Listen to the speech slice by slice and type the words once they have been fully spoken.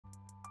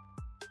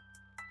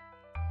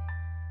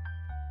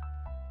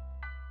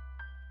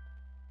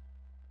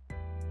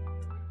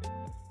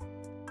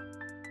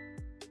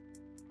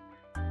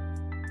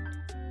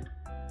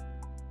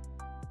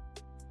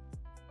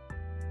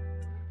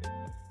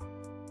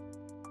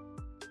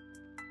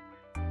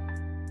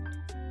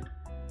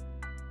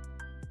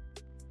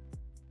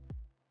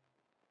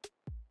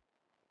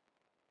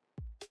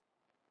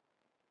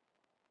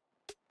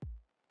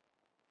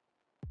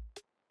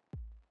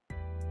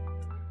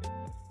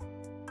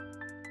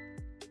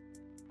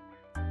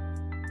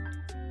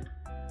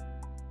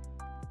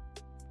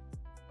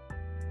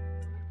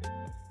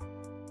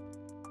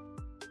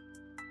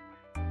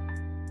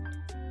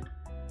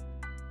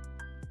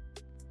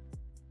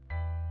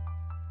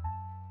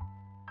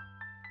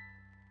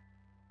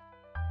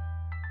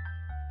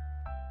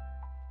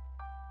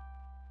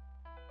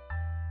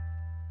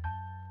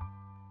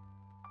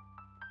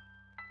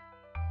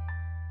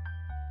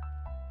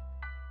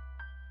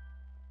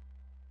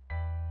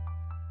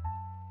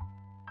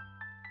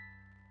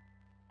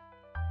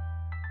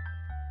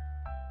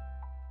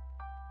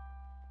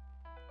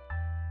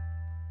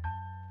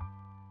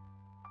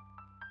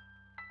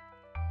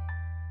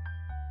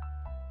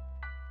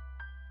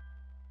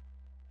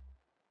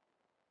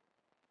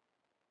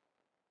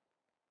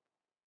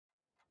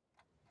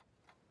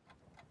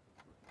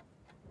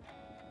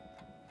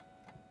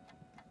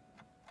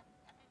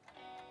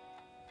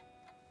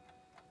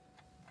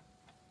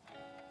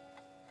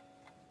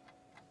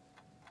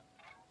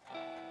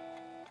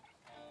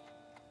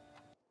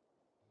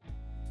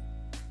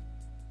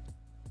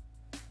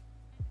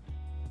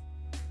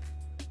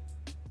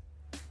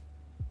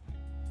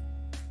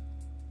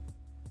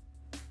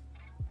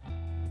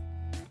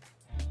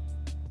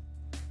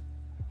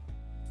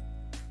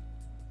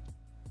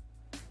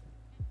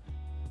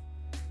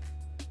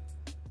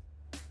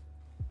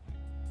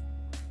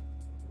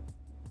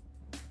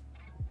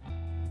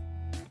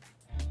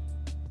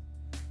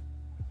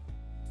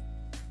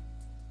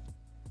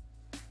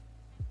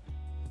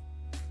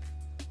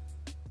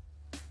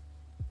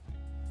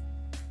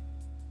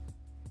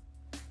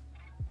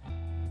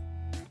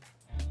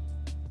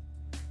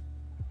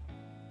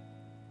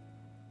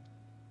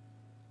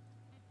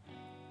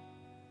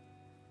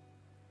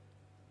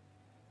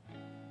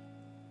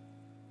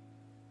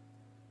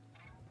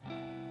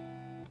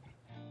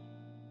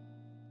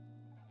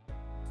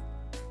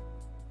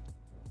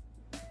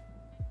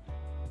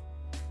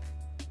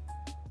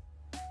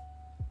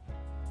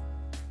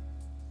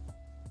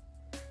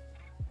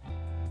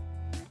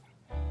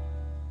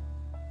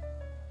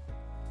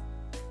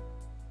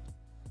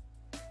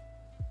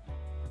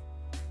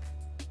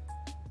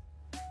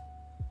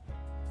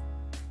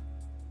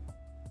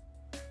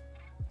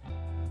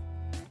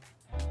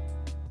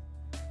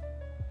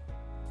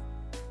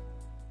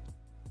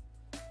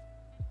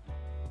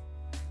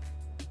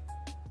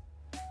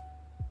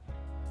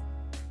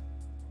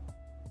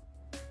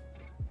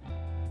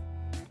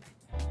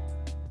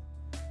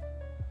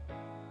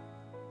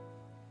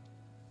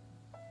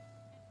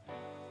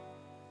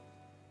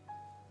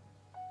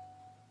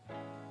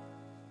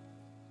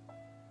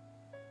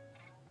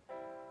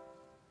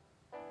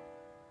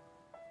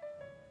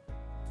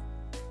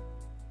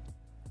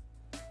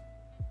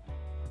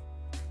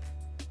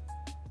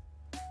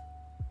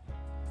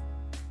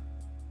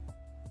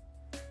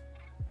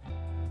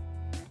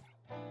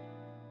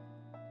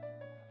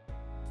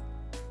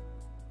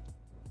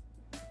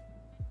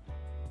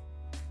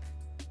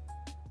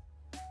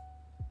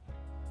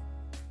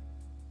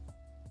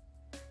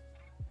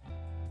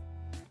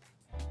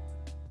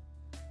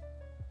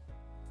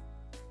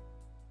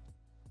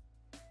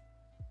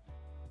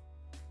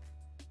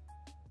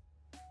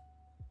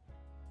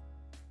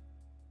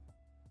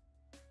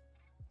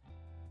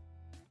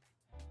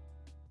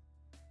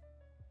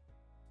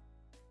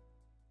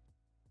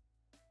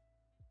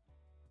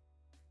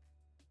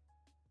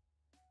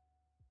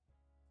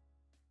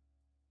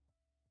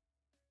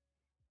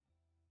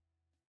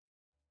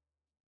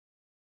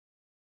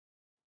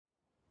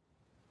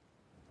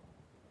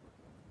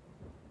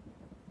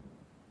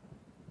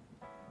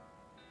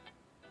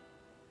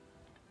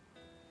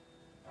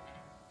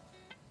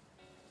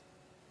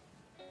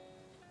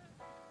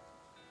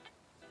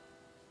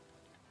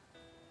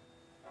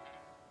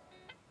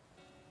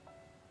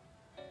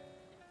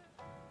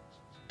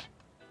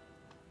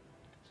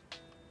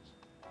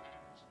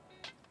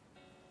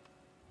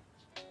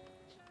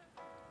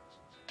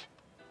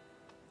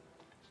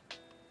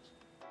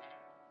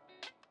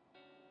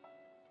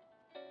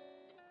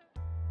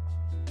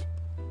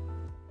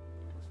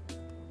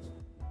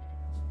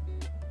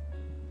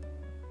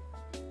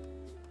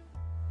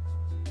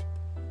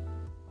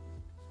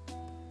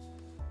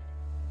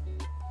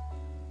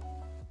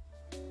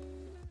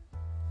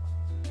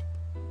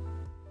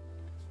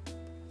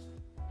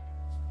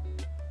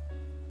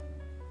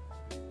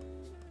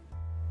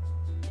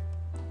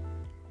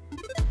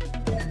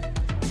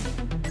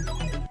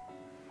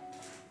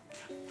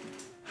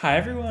Hi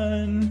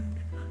everyone!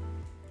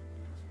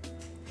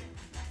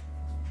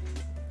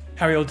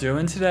 How are you all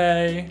doing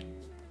today?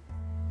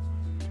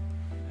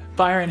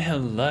 Byron,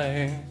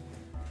 hello!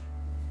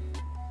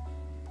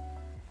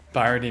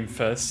 Byron in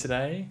first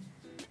today.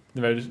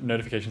 The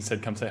notification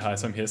said come say hi,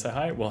 so I'm here to say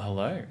hi. Well,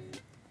 hello.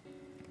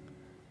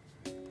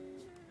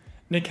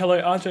 Nick, hello.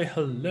 RJ,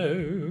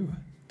 hello.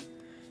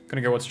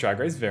 Gonna go watch Drag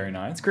Race, very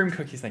nice. Grim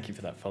Cookies, thank you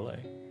for that follow.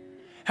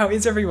 How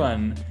is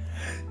everyone?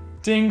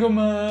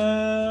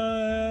 Dingleman!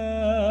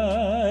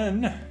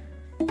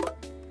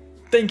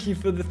 Thank you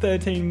for the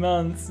 13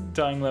 months,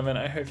 Dying Lemon.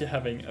 I hope you're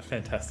having a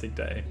fantastic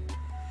day.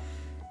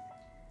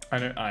 I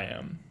know I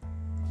am.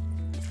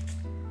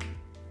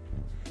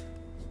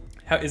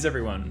 How is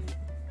everyone?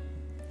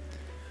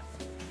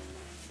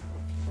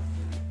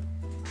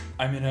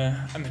 I'm in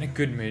a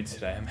good mood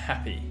today. I'm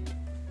happy.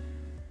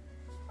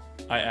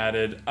 I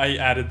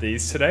added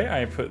these today.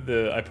 I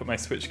put my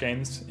Switch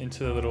games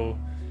into the little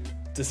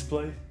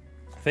display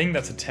thing.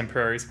 That's a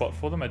temporary spot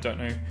for them. I don't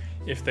know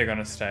if they're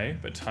gonna stay,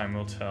 but time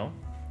will tell.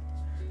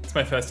 It's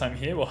my first time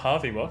here. Well,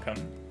 Harvey, welcome.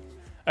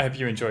 I hope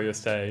you enjoy your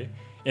stay.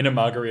 In a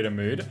margarita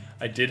mood.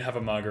 I did have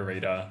a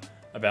margarita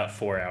about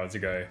 4 hours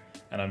ago,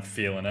 and I'm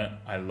feeling it.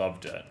 I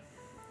loved it.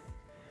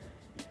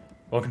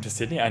 Welcome to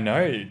Sydney. I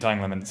know,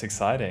 Dying Lemon, it's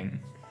exciting.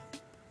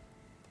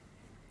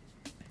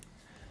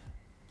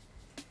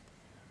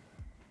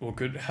 Well,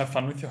 good. Have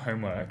fun with your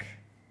homework,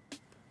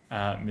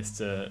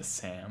 Mr.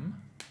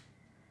 Sam.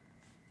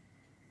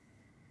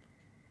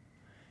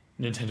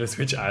 Nintendo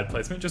Switch ad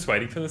placement. Just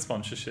waiting for the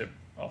sponsorship,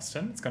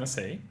 Austin. It's gonna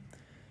see.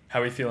 How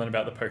are we feeling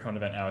about the Pokemon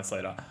event hours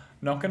later?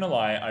 Not gonna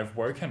lie, I've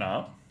woken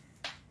up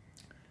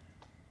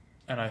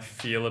and I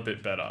feel a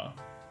bit better.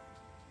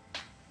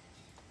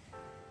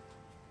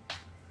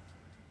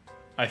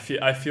 I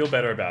feel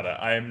better about it.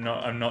 I'm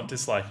not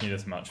disliking it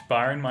as much.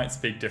 Byron might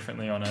speak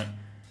differently on it,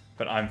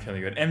 but I'm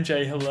feeling good.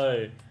 MJ,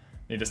 hello.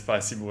 Need a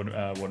spicy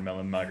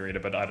watermelon margarita,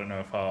 but I don't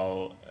know if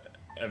I'll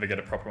ever get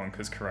a proper one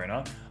because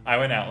Corona. I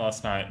went out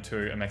last night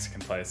to a Mexican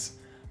place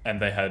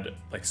and they had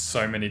like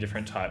so many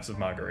different types of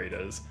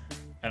margaritas,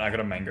 and I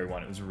got a mango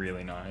one. It was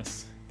really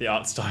nice. The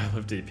art style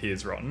of DP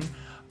is rotten.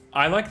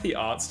 I like the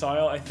art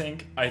style. I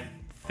think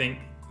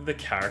the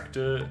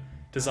character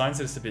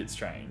designs are just a bit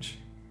strange.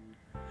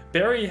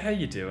 Barry, how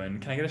you doing?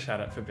 Can I get a shout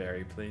out for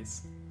Barry,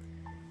 please?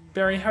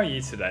 Barry, how are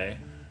you today?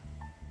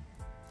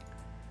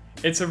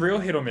 It's a real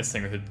hit or miss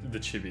thing with the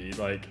chibi.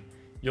 Like,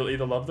 you'll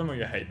either love them or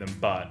you hate them,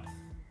 but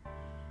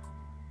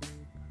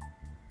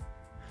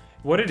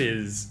what it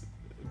is,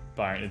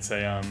 Byron, it's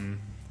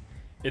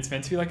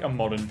meant to be like a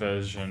modern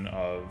version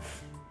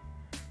of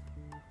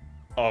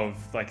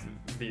like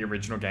the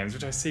original games,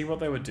 which I see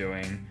what they were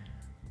doing.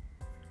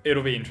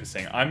 It'll be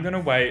interesting. I'm gonna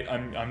wait.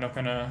 I'm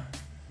gonna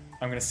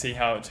see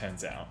how it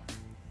turns out.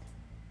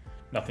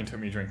 Nothing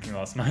took me drinking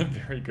last night.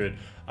 Very good.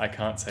 I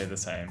can't say the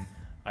same.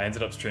 I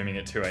ended up streaming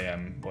at 2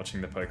 AM watching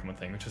the Pokemon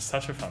thing, which was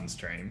such a fun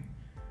stream.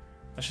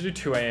 I should do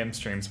 2 AM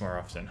streams more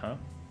often, huh?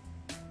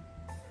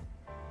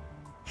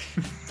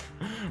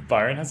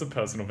 Byron has a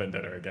personal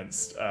vendetta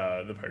against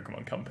the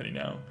Pokemon company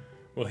now.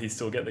 Will he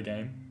still get the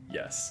game?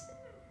 Yes.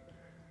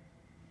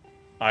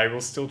 I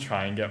will still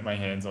try and get my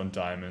hands on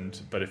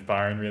Diamond, but if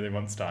Byron really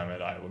wants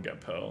Diamond, I will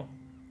get Pearl.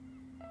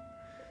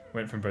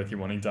 Went from both you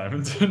wanting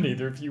Diamond to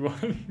neither of you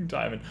wanting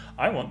Diamond.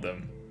 I want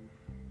them.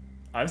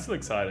 I'm still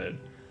excited.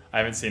 I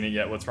haven't seen it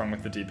yet. What's wrong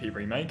with the DP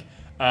remake?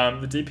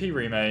 The DP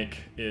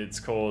remake, it's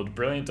called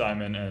Brilliant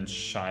Diamond and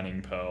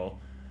Shining Pearl.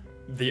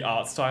 The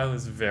art style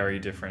is very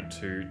different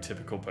to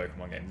typical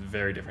Pokemon games.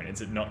 Very different.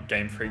 It's not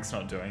Game Freak's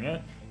not doing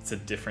it. It's a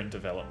different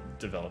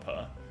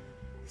developer.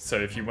 So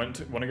if you want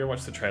to go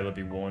watch the trailer,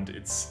 be warned.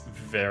 It's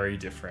very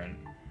different.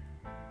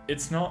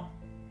 It's not.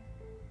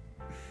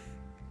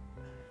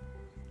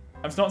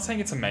 I'm not saying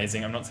it's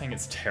amazing. I'm not saying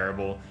it's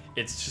terrible.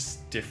 It's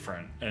just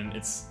different, and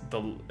it's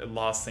the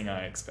last thing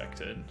I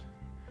expected.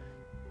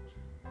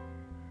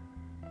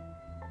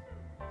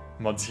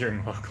 Mods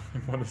hearing welcome. I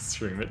want to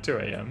stream at 2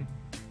 AM.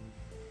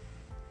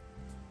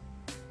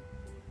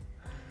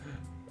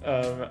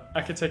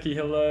 Akateki,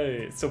 hello.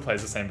 It still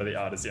plays the same, but the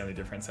art is the only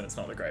difference, and it's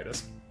not the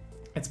greatest.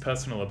 It's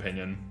personal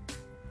opinion.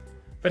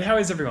 But how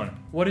is everyone?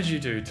 What did you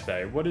do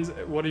today? What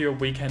are your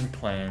weekend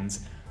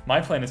plans?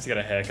 My plan is to get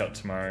a haircut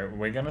tomorrow.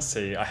 We're gonna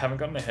see. I haven't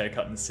gotten a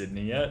haircut in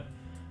Sydney yet.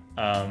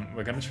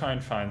 We're gonna try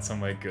and find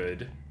somewhere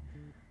good.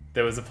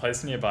 There was a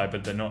place nearby,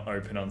 but they're not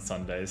open on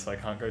Sundays, so I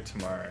can't go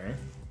tomorrow.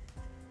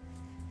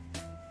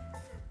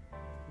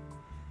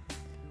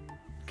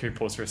 Can we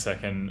pause for a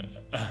second?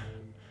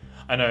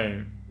 I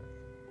know.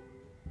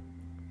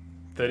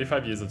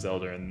 35 years of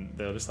Zelda, and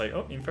they're just like,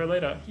 oh, info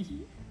later.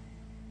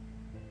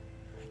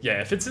 Yeah,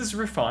 if it's as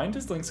refined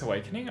as Link's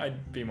Awakening,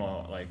 I'd be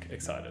more like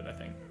excited, I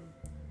think.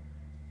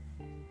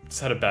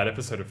 Just had a bad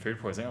episode of food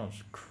poisoning. Oh,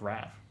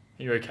 crap.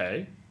 Are you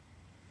okay?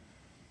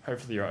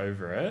 Hopefully you're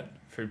over it.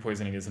 Food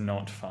poisoning is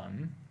not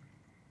fun.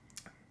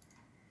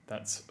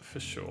 That's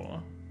for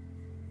sure.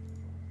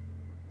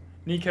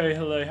 Nico,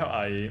 hello, how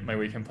are you? My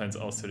weekend plans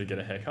are also to get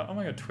a haircut. Oh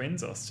my god,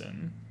 twins,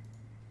 Austin.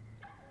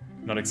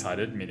 Not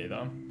excited, me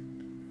neither.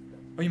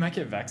 Oh, you might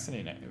get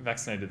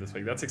vaccinated this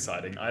week. That's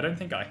exciting. I don't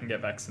think I can get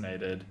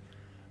vaccinated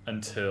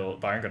until...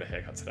 Byron got a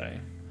haircut today.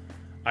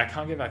 I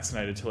can't get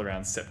vaccinated till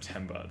around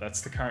September.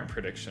 That's the current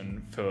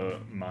prediction for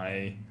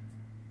my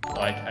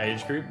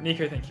age group.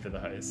 Nico, thank you for the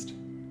host.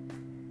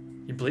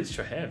 You bleached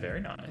your hair,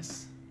 very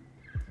nice.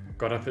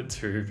 Got up at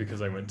 2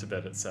 because I went to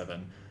bed at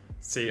 7.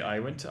 See, I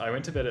went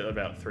to bed at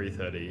about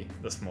 3:30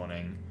 this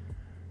morning,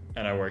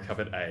 and I woke up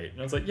at 8, and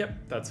I was like, yep,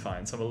 that's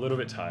fine. So I'm a little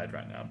bit tired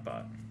right now,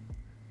 but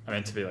I'm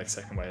meant to be like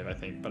second wave, I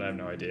think, but I have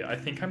no idea. I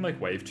think I'm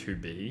like wave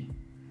 2B,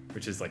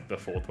 which is like the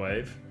 4th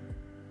wave,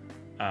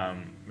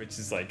 which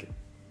is like,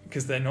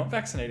 because they're not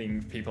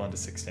vaccinating people under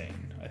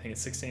 16. I think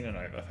it's 16 and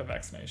over for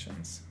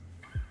vaccinations.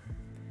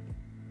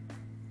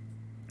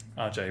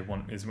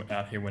 RJ is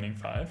out here winning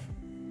 5.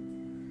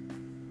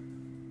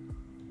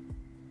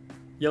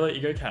 Yellow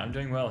Ego Cat, I'm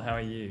doing well, how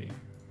are you?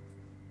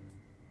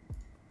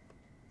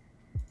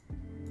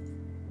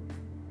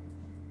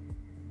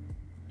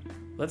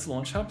 Let's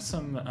launch up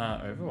some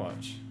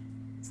Overwatch.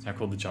 It's now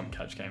called the Jump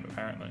Catch game,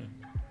 apparently.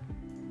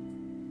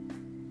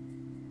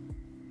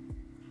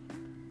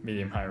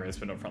 Medium high res,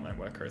 but not frontline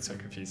worker. It's so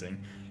confusing.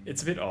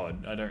 It's a bit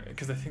odd.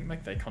 Because I think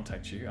like they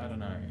contact you. I don't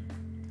know.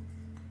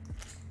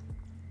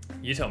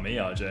 You tell me,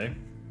 RJ.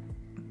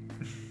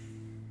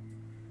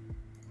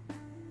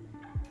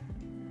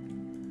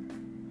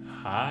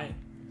 Hi.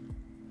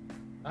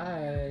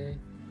 Hi.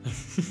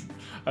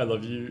 I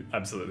love you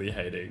absolutely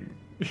hating.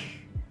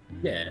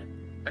 Yeah.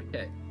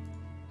 Okay.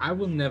 I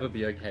will never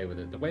be okay with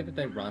it. The way that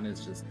they run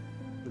is just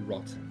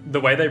rotten. The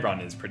way they run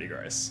is pretty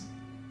gross.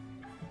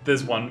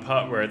 There's one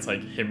part where it's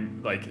like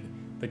him, like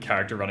the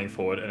character running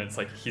forward, and it's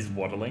like he's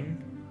waddling.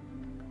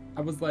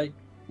 I was like,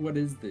 what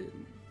is this?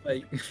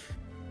 Like,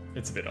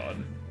 it's a bit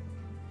odd.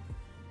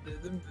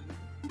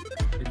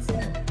 It's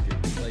not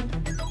good.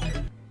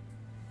 Like,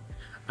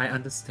 I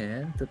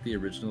understand that the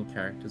original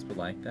characters were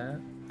like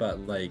that, but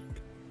like,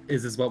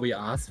 is this what we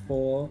asked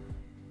for?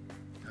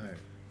 No.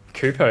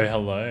 Kupo,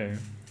 hello.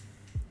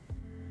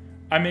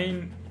 I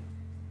mean,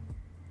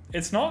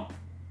 it's not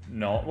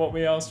what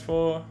we asked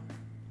for.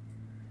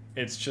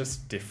 It's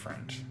just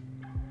different.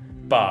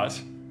 But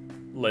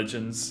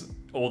Legends,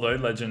 although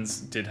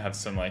Legends did have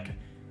some like,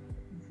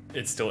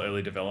 it's still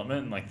early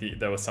development. And like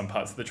there were some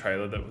parts of the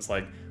trailer that was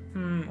like,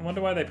 I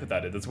wonder why they put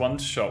that in. There's one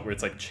shot where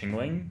it's like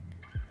Chingling,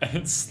 and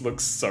it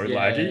looks so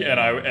laggy. And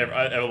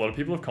a lot of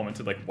people have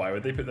commented like, why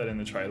would they put that in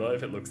the trailer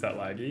if it looks that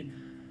laggy?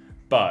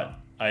 But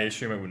I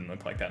assume it wouldn't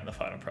look like that in the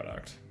final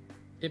product.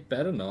 It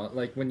better not.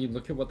 Like when you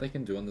look at what they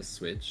can do on the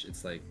Switch,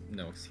 it's like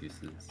no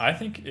excuses. I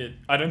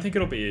don't think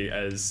it'll be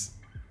as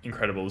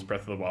incredible as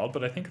Breath of the Wild,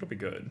 but I think it'll be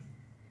good.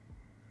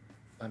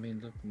 I mean,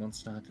 look,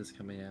 Monster Hunter's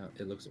coming out.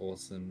 It looks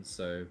awesome.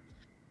 So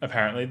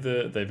apparently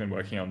they've been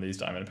working on these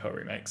Diamond and Pearl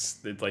remakes.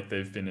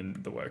 They've been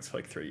in the works for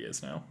like 3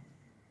 years now.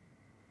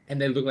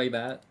 And they look like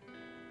that.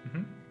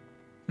 Mm-hmm.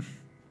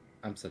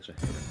 I'm such a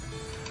hater.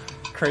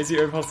 Crazy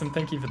Overholson,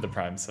 thank you for the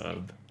Prime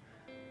sub.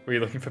 Were you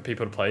looking for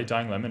people to play?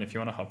 Dying Lemon, if you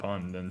want to hop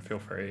on, then feel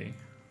free.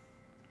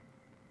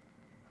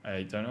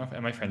 I don't know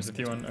am I friends with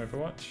you on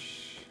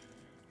Overwatch?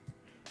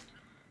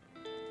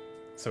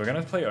 So we're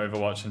going to play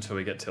Overwatch until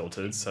we get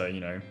tilted, so,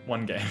 you know,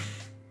 one game.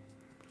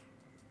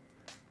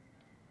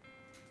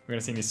 We're going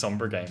to see any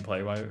Sombra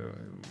gameplay.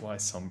 Why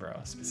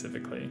Sombra,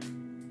 specifically?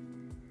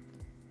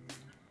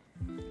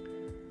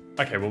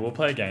 Okay, well, we'll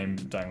play a game,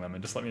 Dying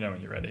Lemon. Just let me know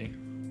when you're ready.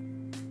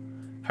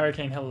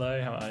 Hurricane,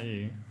 hello, how are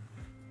you?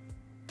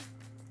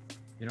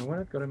 You know what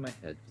I've got in my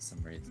head for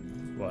some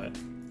reason? What?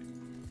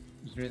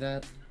 You know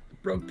that?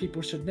 Broke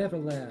people should never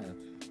laugh.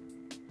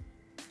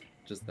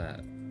 Just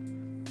that.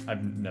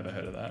 I've never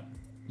heard of that.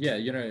 Yeah,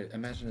 you know,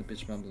 imagine a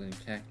bitch mumbling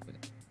and cackling.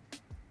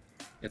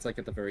 It's like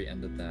at the very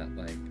end of that,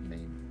 like,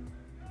 meme.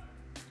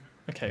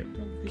 Okay,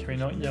 can we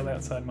not yell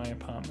outside my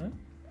apartment?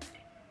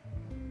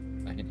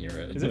 I can hear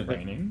it. Is it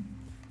raining?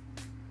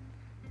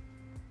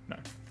 No.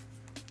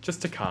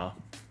 Just a car.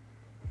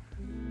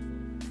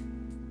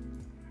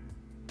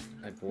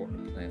 I bought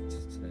a plant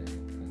today.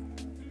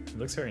 It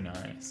looks very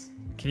nice.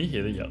 Can you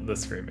hear the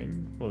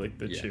screaming? Or like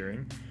the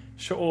cheering?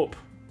 Shut up!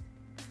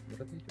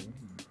 What are they doing?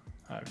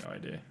 I have no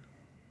idea.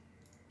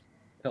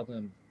 Tell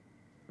them,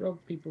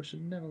 broke people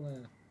should never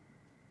laugh.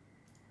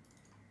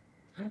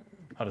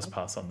 I'll just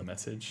pass on the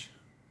message.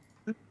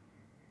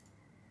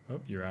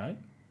 Oh, you right?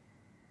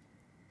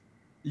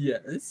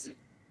 Yes.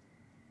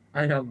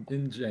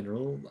 In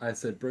general, I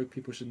said broke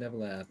people should never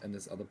laugh, and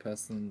this other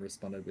person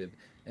responded with,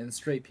 and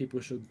straight people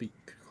should be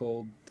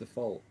called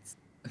defaults.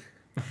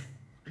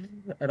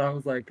 And I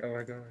was like, oh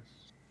my gosh.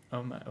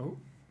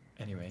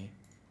 Anyway.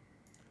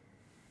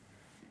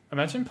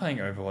 Imagine playing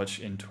Overwatch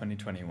in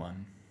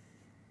 2021.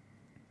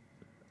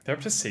 They're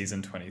up to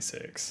season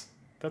 26.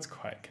 That's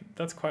quite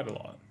a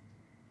lot.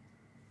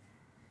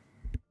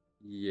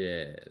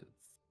 Yes.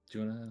 Do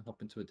you want to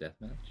hop into a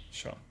deathmatch?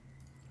 Sure.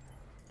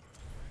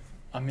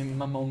 I'm in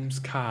my mom's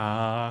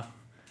car.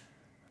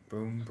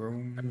 Boom,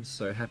 boom. I'm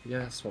so happy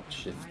I swapped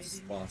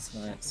shifts last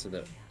night so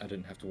that I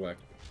didn't have to work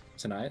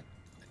tonight,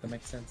 if that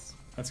makes sense.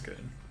 That's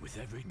good. With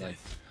every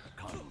death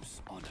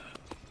comes honor.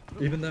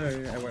 Even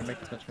though I won't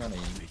make as much money,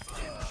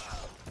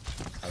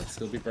 I would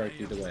still be broke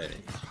either way.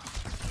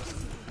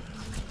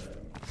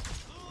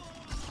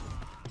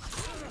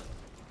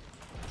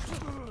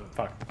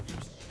 Fuck.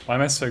 Why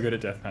am I so good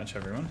at deathmatch,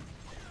 everyone?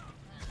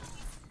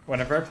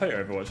 Whenever I play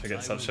Overwatch, I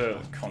get such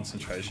a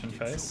concentration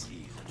face.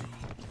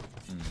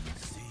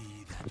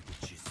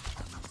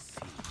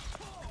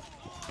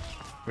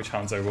 Which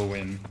Hanzo will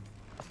win.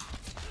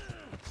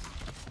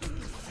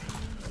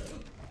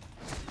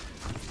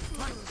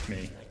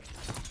 Me.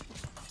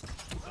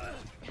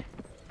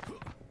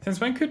 Since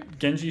when could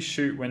Genji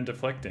shoot when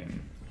deflecting?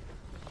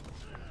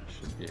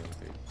 Should be able to.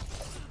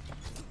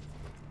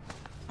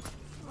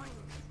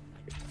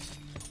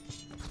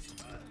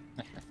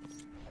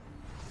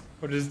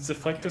 Or does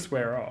deflect just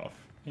wear off?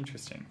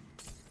 Interesting.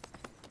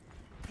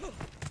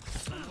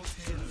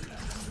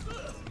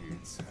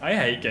 I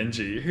hate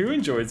Genji. Who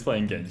enjoys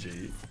playing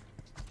Genji?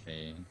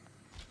 Me.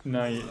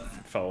 No,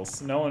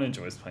 false. No one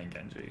enjoys playing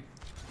Genji.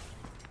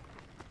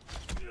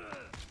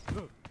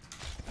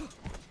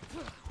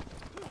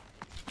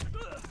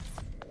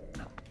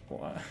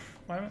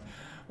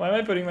 Why am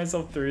I putting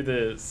myself through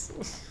this?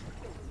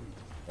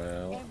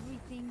 Well,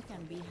 Everything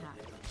can be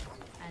hacked.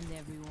 And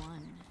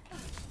everyone.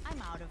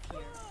 I'm out of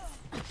here.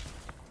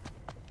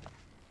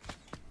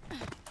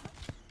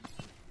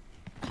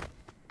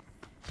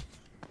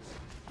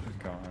 I'm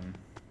gone.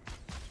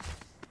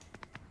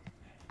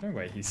 No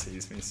way he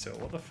sees me still.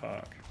 What the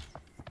fuck?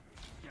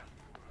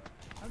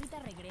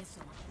 Ahorita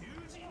regreso.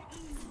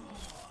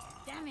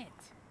 Damn it.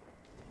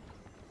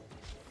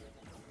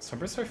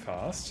 Sombra's so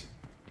fast.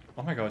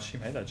 Oh my god, she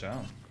made that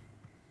jump.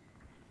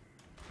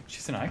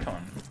 She's an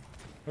icon.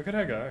 Look at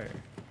her go.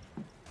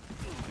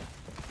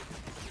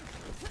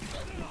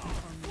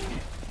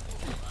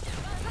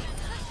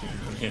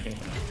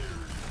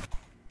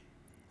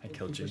 I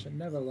killed you. people should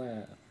never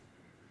laugh.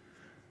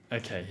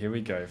 Okay, here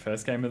we go.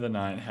 First game of the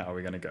night. How are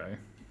we gonna go?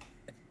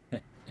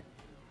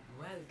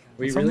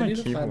 We What's on really my need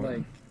to find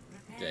keyboard?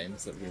 like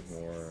games that we're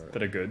more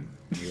That are good.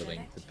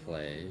 willing to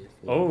play.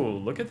 Oh,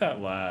 look at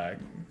that lag.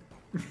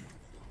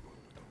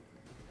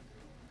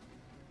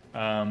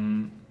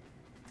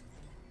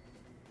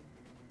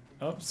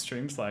 Oh,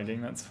 stream's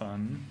lagging. That's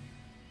fun.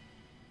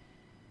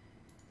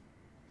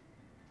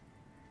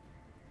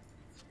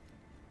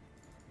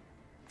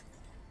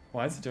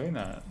 Why is it doing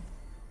that?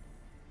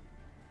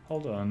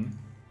 Hold on.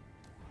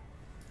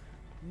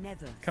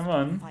 Never Come stop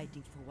on.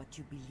 fighting for what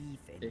you believe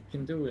in. It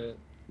can do it.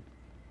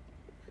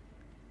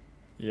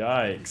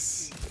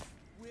 Yikes.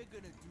 We're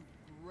gonna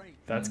do great.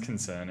 That's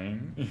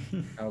concerning.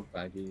 How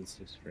baggy is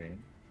your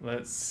stream?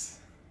 Let's...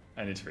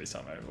 I need to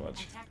restart my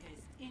Overwatch.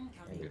 Attackers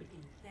incoming Okay. in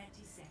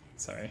 30 seconds.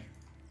 Sorry.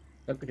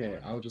 That's okay.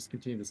 I'll just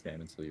continue this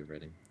game until you're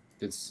ready.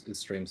 Is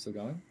stream still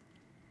going?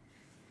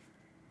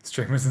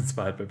 Stream was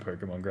inspired by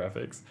Pokemon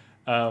graphics.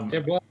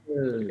 It was.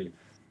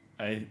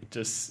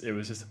 It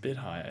was just a bit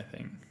high, I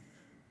think.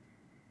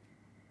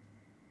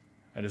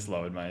 I just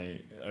lowered my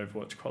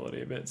Overwatch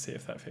quality a bit, see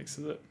if that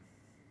fixes it.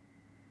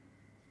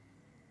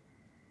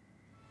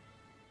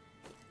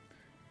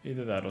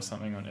 Either that or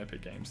something on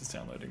Epic Games is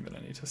downloading that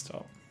I need to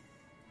stop.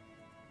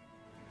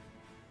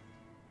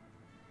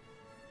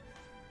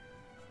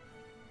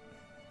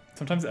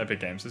 Sometimes Epic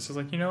Games is just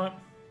like, you know what?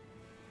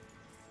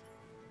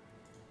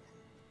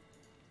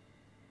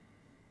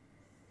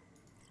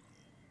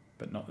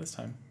 But not this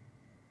time.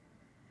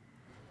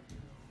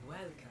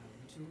 Welcome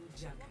to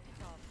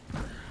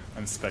Jakarta.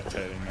 I'm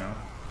spectating now.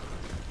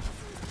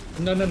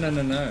 No.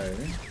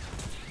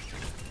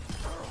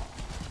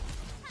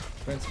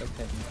 Don't spectate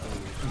me,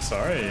 please. I'm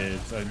sorry,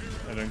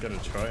 I don't get a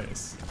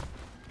choice.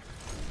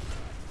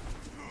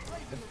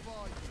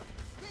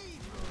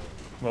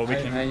 Well, we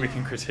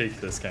can critique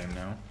this game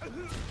now.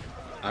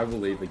 I will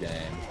leave the game.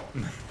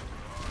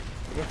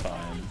 We're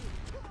fine.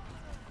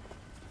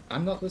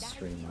 I'm not the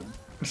streamer.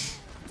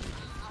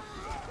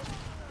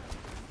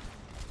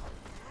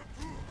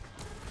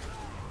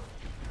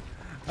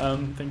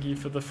 Thank you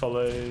for the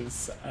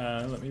follows.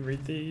 Let me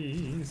read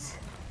these.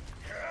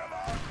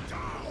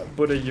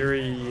 Buddha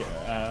Yuri,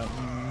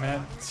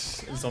 Matt,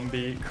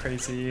 Zombie,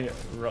 Crazy,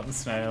 Rotten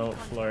Snail,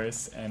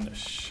 Floris, and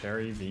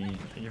Sherry V.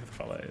 Thank you for the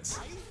follows.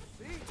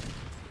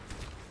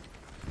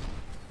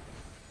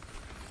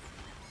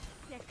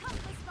 Der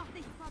Kampf ist noch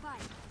nicht vorbei.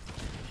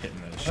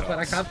 Hitting those But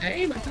I shots. can't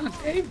aim. I can't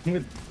aim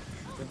with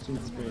touching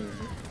screen.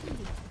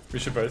 We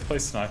should both play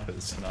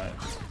snipers tonight,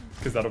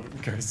 because that'll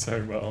go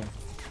so well.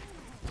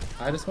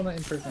 I just want to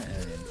improve my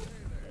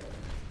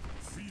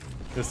aim.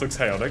 This looks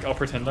chaotic. I'll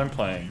pretend I'm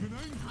playing.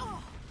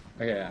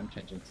 Okay, I'm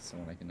changing to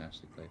someone I can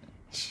actually play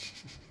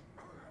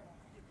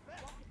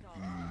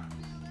now.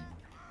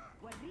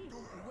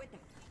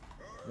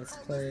 Let's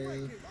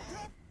play.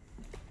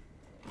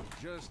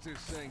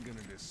 Justice ain't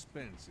gonna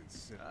dispense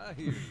itself. I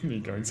hear Me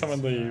going,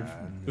 someone leave.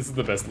 This is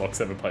the best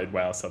Locks ever played.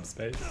 WoW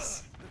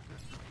subspace.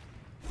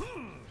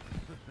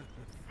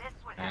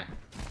 Ah.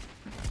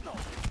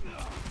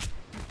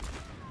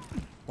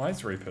 Why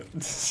is Reaper?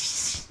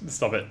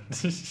 Stop it.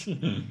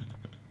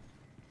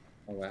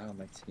 Oh wow,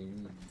 my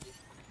team.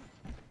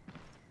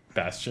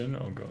 Bastion?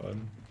 Oh god.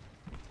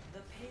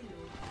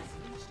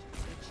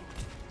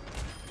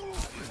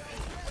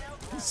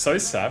 So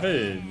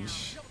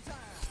savage.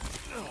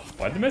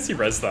 Why'd the Messi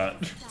res that?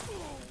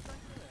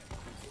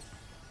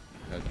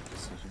 Good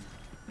decision.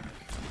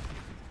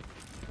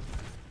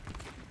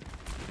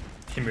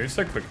 He moves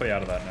so quickly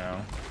out of that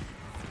now.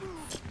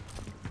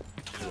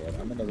 Yeah,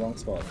 I'm in the wrong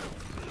spot.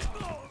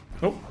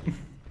 Oh,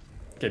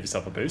 gave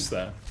yourself a boost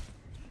there.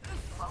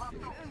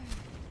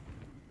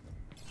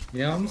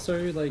 Yeah, I'm so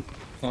like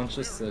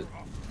conscious that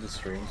the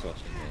stream's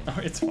watching me. Oh,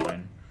 it's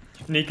fine.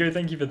 Nico,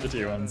 thank you for the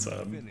tier 1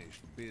 sub.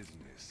 Unfinished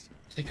business.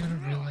 They're gonna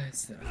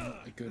realize that I'm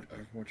not a good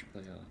Overwatch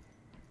player.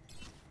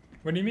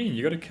 What do you mean?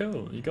 You got a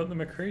kill. You got the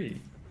McCree.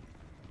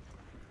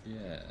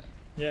 Yeah.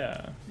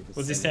 Yeah. You just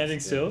Was he stand standing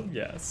still. still?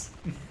 Yes.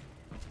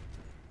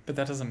 But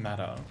that doesn't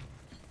matter.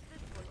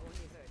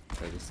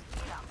 I just...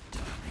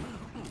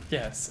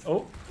 Yes.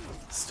 Oh,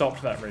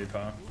 stopped that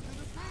Reaper.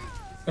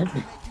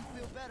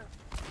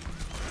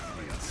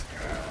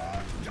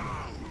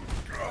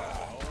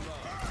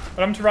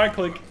 But I'm to right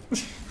click.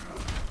 It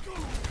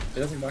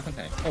doesn't work on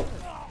tank. Oh,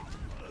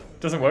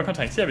 Doesn't work on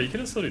tanks. Yeah, but you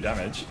can still do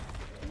damage.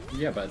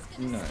 yeah, but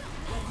no.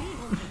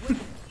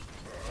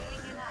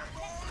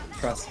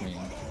 Trust me.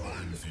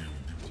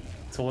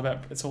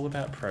 It's all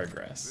about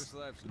progress. This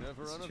life's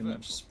never It's too uneventful.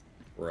 much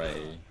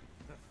spray.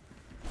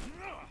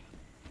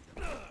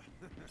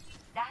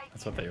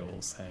 That's what they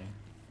all say.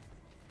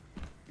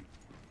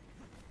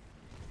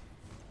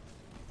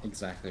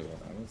 Exactly what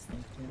I was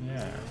thinking.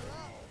 Yeah.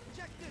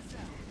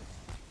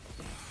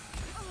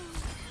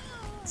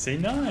 See,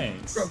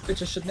 nice. Broke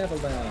bitches should never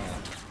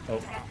land.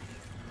 Oh.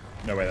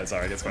 No way, that's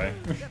Zarya gets away.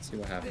 See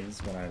what happens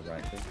when I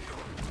right click.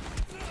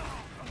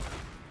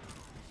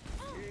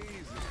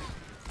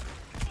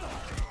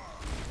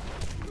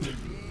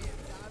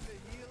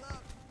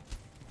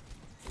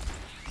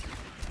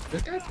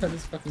 This guy's cut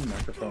his fucking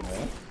microphone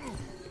off.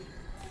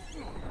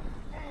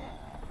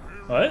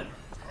 What?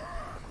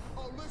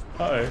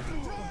 Uh-oh.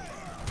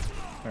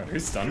 Oh, who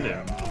stunned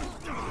him?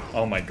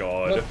 Oh my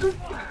god. What the?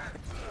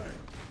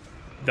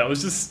 That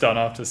was just stun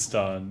after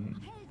stun.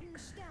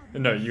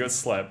 No, you got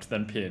slapped,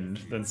 then pinned,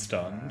 then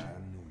stunned.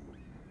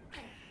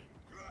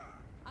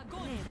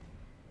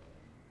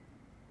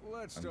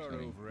 Let's I'm start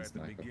kidding. over It's at the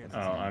Michael. beginning. Oh,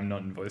 I'm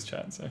not in voice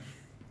chat, so.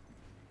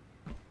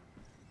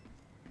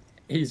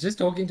 He's just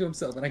talking to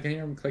himself and I can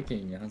hear him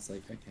clicking and I was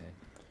like, okay.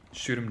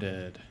 Shoot him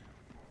dead.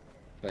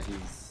 But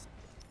he's...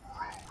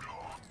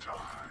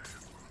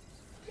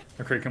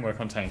 McCree can work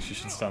on tanks, you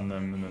should stun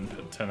them and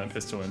then turn that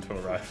pistol into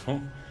a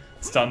rifle.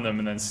 Stun them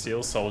and then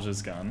steal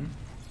Soldier's gun.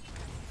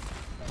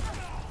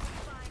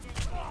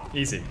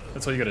 Easy.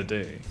 That's all you gotta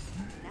do.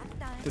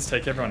 Just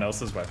take everyone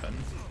else's weapon.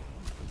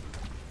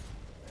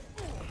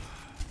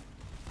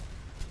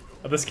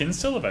 Are the skins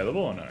still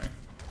available or no?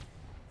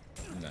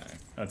 No.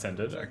 That's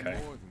ended? Okay.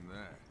 More than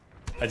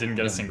that. I didn't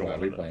get a single Why are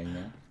one we of them. playing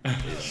now?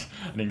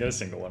 I didn't get a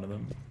single one of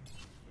them.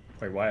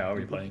 Wait, why are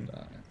we playing?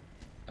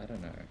 I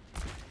don't know.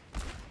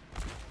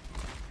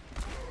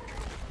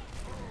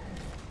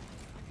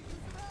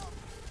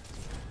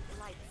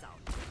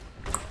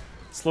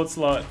 Slot.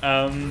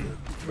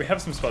 We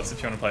have some spots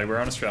if you want to play. We're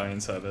on Australian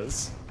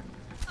servers.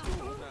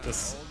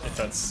 Just, if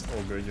that's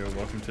all good, you're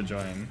welcome to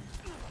join.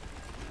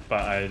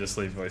 But I just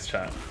leave voice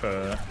chat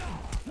for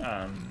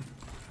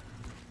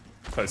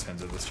close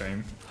friends of the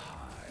stream.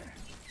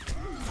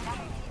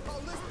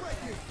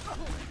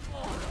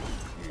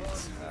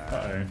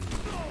 Uh-oh.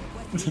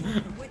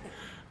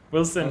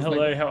 Wilson, I was hello,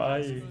 like- how are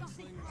you?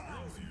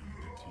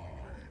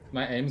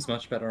 My aim's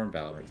much better on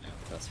Valorant now,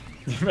 trust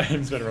me. My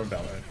name's better on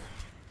Valorant.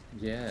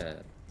 Yeah.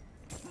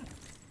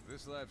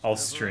 This life's I'll never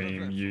stream,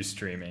 uneventful. you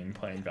streaming,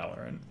 playing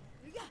Valorant.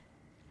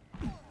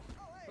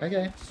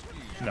 Okay.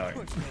 No.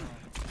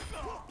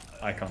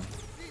 Icon.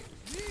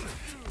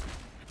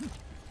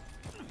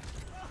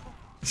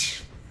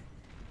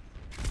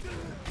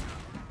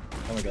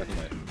 Oh my god, he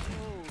knows.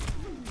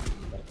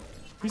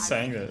 Who's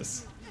saying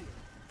this?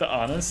 The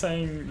Ana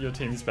saying your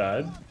team's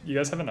bad? You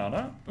guys have an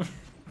Ana?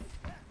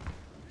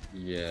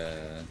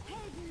 Yeah.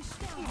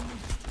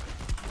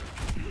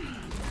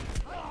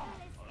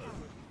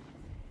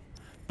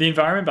 The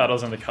environment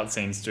battles and the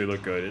cutscenes do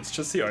look good. It's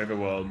just the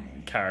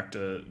overworld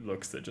character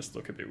looks that just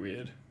look a bit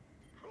weird.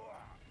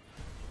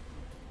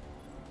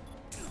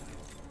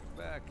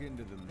 Back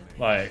into the mix.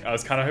 Like, I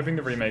was kind of hoping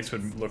the remakes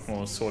would look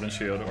more Sword and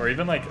Shield, or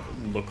even like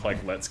look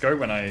like Let's Go.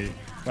 When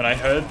I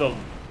heard the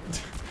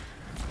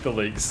the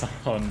leaks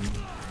on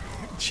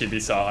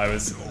Chibi-Sa, I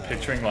was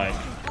picturing like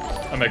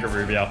Omega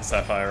Ruby, Alpha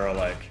Sapphire, or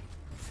like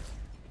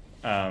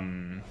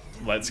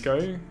Let's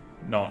Go.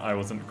 Not, I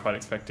wasn't quite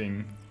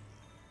expecting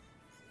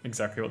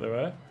exactly what they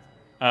were.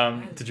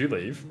 Did you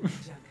leave?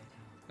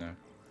 No.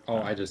 Oh,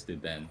 I just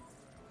did then.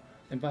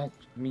 Invite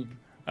me.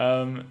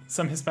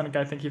 Some Hispanic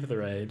guy, thank you for the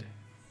raid.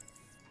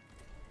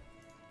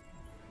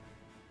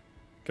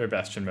 Go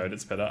Bastion mode,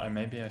 it's better.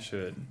 Maybe I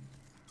should.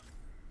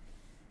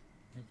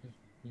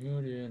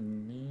 You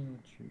didn't mean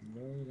what you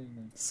wrote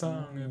in that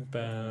Song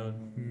about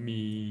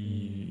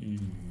me.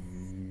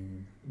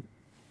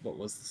 What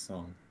was the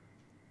song?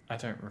 I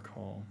don't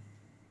recall.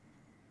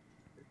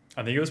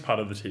 I think it was part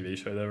of the TV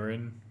show they were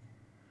in.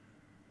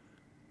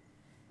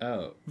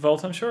 Oh,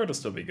 Volt, I'm sure it'll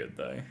still be good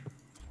though.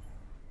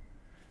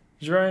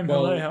 Jerome,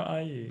 Well, hello, how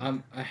are you?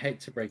 I hate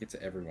to break it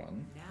to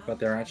everyone, but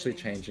they're actually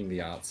changing the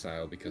art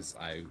style because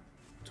I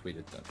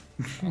tweeted them.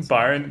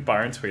 Byron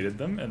tweeted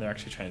them, and they're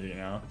actually changing it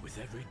now. With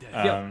every day.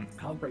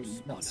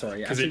 Not sorry.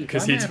 Because Actually, he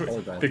why am I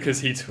apologizing? because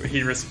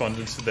he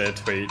responded to their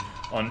tweet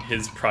on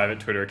his private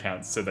Twitter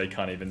account, so they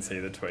can't even see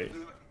the tweet.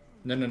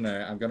 No.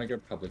 I'm gonna go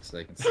public so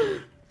they can see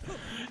it.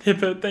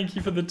 Hippo, thank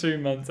you for the 2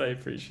 months. I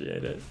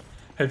appreciate it.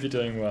 Hope you're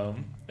doing well.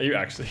 Are you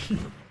actually?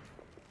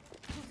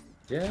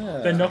 Yeah.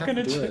 they're not I have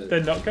gonna. to do it.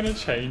 They're not gonna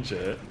change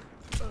it.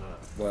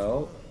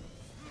 Well,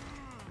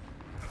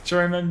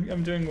 Jerome,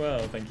 I'm doing well.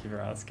 Thank you for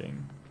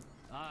asking.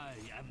 I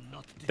am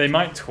not They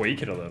might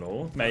tweak it a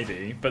little,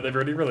 maybe, but they've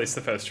already released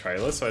the first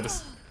trailer, so I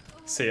just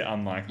see it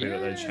unlikely that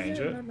they change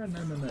it. No.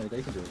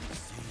 They can do it.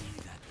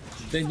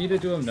 They need to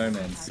do a No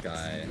Man's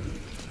Sky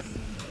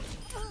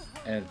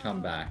and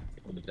come back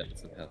from the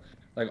depths of hell.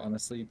 Like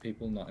honestly,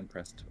 people not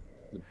impressed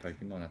with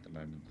Pokemon at the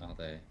moment, are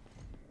they?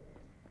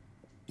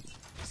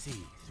 see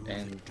through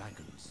And the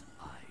dragon's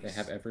eyes. They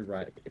have every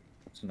right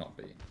to not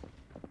be.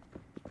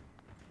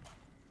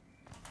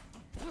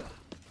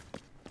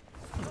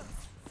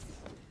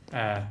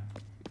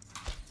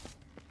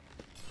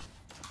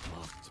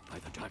 Marked by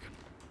the dragon.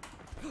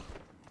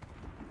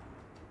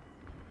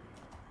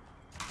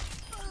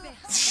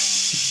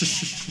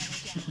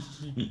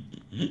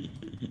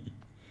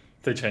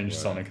 If they change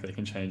Sonic, they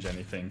can change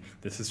anything.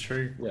 This is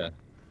true. Yeah.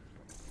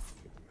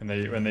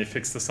 When they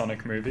fix the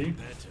Sonic movie,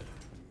 Better.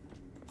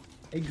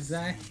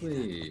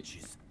 Exactly. Which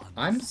is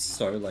I'm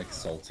so like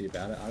salty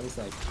about it. I was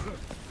like,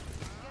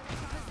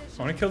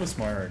 I want to kill this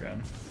Moira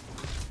again.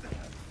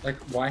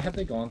 why have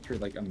they gone through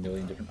like a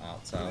million different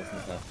art styles in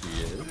the past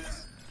few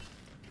years?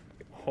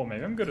 Oh,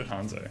 maybe I'm good at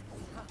Hanzo.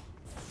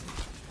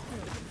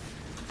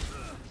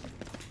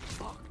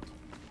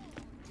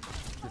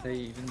 Do they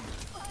even?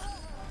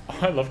 Oh,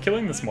 I love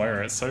killing this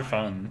Moira. It's so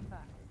fun.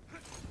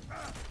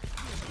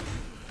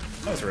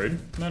 That was rude.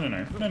 No.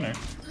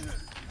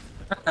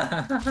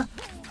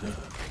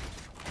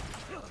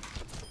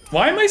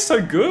 Why am I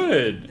so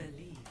good?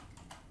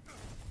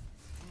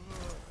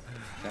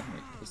 Damn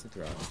it, just a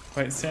throw.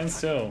 Wait, stand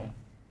still.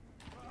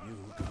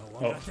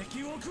 Oh.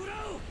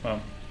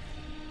 Well,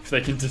 if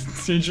they can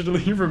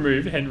digitally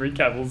remove Henry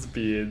Cavill's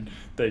beard,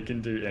 they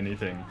can do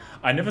anything.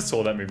 I never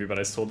saw that movie, but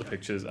I saw the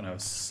pictures and I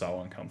was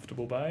so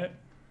uncomfortable by it.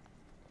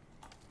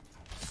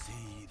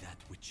 see that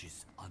which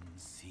is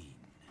unseen.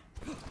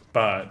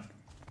 But,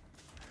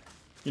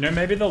 you know,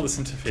 maybe they'll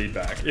listen to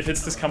feedback. If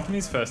it's this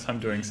company's first time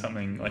doing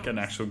something like an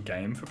actual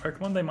game for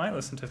Pokemon, they might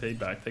listen to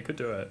feedback. They could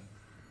do it.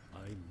 I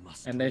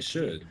must. And they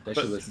should. They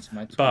But- should listen to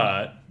my tweet.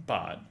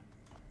 But,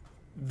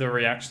 the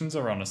reactions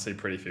are honestly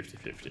pretty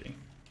 50-50.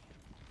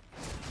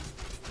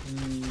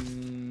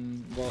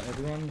 Well,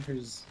 everyone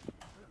who's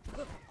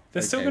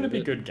They're still okay going to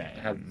with be it good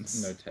has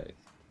games. no taste.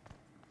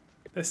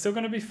 They're still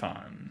going to be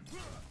fun.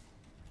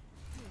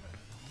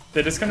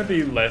 They're just going to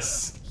be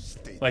less...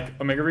 Like,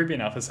 Omega Ruby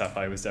and Alpha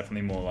Sapphire was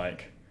definitely more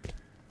like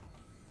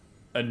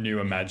a new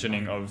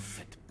imagining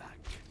of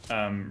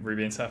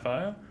Ruby and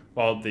Sapphire,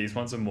 while these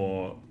ones are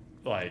more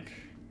like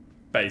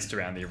based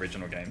around the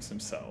original games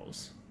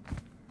themselves.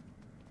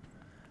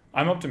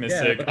 I'm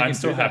optimistic. but they I'm can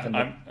still do that happy.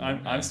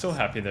 in the- I'm still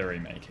happy they're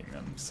remaking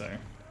them. So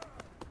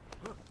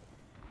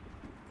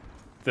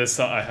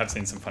I have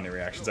seen some funny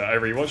reactions. I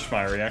rewatched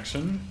my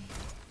reaction.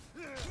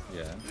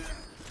 Yeah.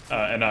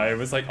 And I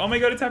was like, oh my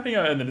god, it's happening.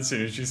 And then as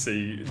soon as you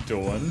see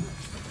Dawn,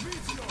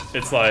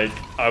 it's like,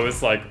 I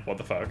was like, what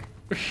the fuck?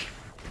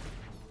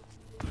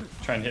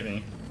 Try and hit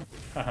me.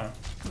 Haha.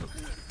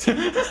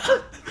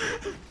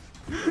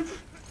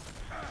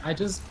 I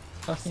just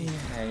fucking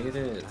hate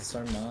it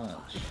so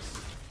much.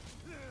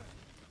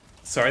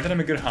 Sorry that I'm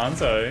a good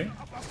Hanzo.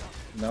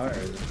 No,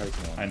 the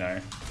Pokemon. I know.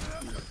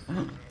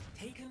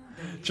 Taken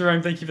the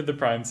Jerome, thank you for the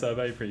Prime sub.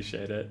 I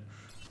appreciate it.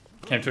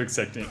 Came to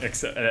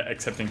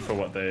accepting for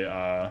what they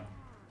are,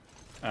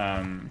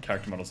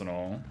 character models and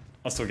all.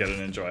 I'll still get it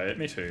and enjoy it.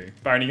 Me too.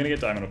 Byron, are you gonna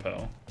get Diamond or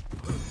Pearl?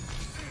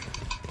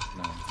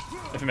 No.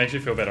 If it makes you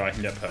feel better, I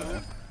can get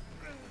Pearl.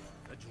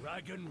 The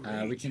dragon We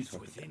can rages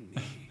talk within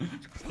me.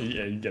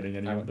 Are you getting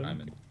any I of want them?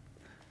 Diamond.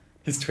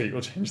 His tweet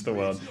will change the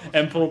world.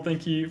 And Paul,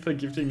 thank you for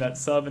gifting that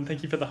sub, and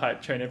thank you for the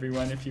hype train,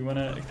 everyone. If you want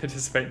to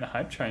participate in the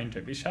hype train,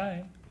 don't be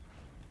shy.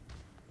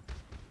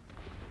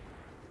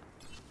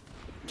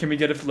 Can we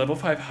get a level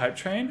 5 hype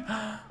train?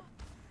 I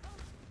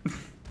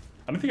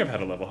don't think I've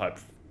had a level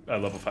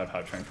 5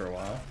 hype train for a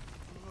while.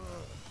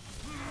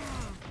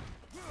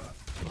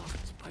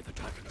 Marked by the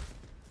dragon.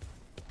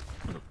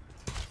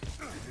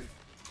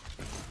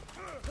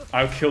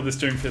 I'll kill this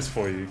Doomfist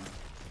for you.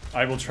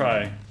 I will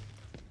try.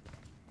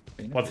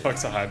 What the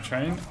fuck's a hype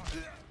train?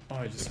 Oh,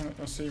 I just want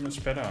to see you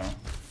much better.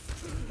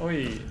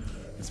 Oi,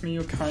 it's me,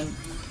 your kind.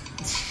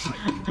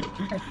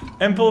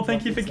 And Paul,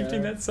 thank you for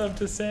gifting that sub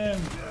to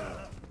Sam.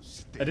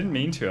 I didn't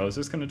mean to, I was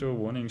just going to do a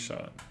warning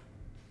shot.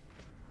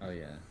 Oh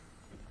yeah.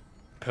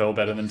 Pearl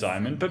better than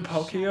Diamond, but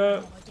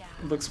Palkia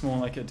looks more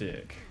like a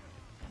dick.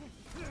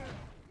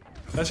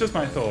 That's just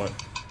my thought.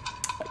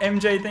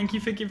 MJ, thank you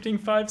for gifting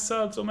 5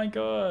 subs. Oh my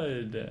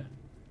god.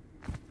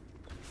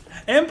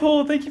 And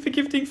Paul, thank you for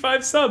gifting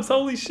 5 subs.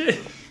 Holy shit.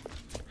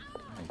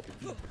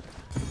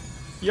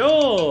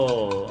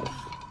 Yo.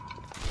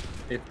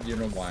 If you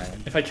know why.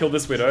 If I kill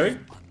this Widow,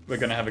 we're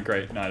gonna have a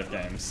great night of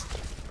games.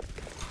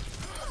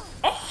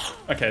 Oh!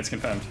 Okay, it's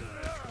confirmed.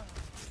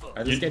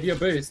 I just gave you a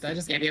boost. I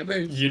just gave you a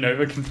boost.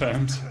 Unova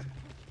confirmed.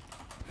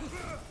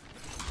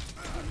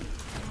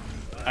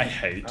 I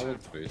hate. I will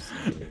boost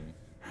you.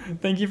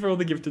 Thank you for all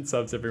the gifted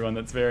subs, everyone.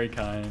 That's very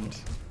kind.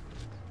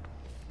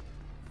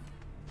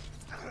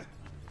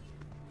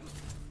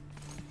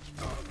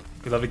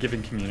 We love a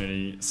giving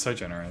community. So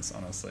generous,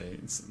 honestly.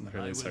 It's I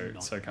literally will so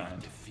not so be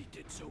kind.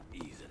 defeated so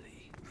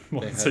easily.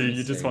 Well, They so heard me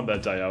you just say- want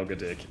that Dialga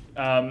dick?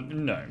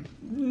 No,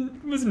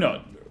 was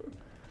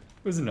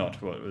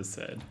not what was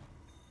said.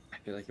 I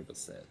feel like it was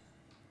said.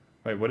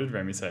 Wait, what did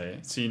Remy say?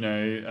 So you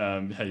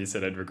know how you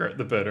said I'd regret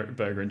the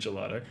burger and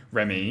gelato?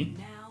 Remy,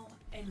 Now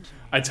entering.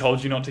 I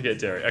told you not to get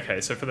dairy.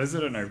 Okay, so for those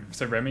that don't know,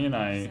 so Remy and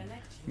I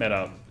met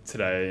up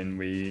today and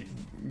we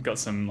got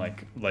some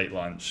like late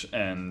lunch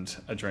and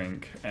a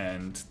drink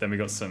and then we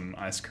got some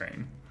ice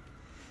cream.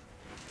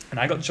 And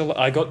I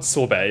got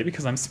sorbet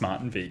because I'm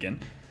smart and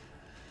vegan.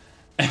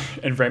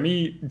 And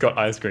Remy got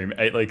ice cream,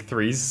 ate like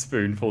 3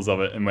 spoonfuls of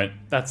it and went,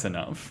 that's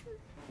enough.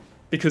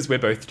 Because we're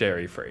both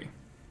dairy free.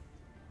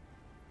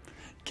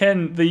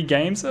 Ken, the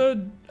games are...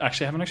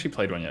 Actually, I haven't actually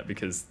played one yet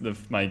because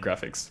my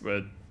graphics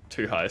were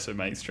too high, so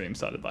my stream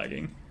started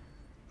lagging.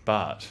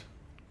 But...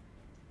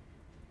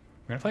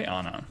 we're gonna play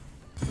Ana.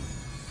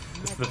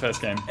 This is the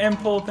first game. And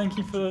Paul, thank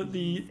you for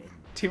the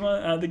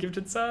the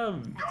gifted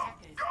sub.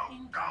 Attackers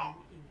incoming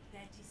in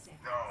 30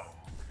 seconds.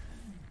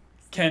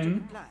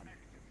 Ken, Plan.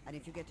 And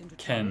if you get into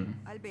Ken. trouble,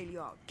 I'll bail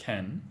you out.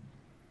 Ken.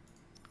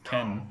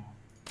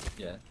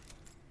 Yeah.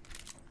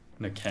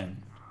 No, Ken.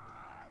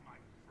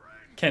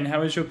 Ken, how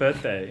was your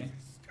birthday?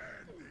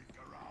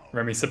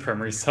 Remy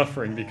Supremary's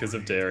suffering because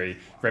of dairy.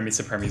 Remy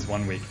Supremary's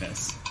one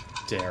weakness.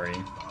 Dairy.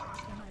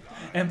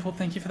 And Paul,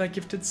 thank you for that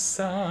gifted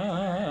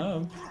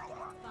sub.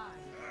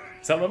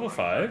 Is that level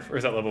 5 or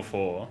is that level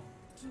 4?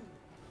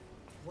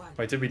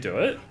 Wait, did we do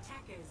it?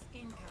 Attackers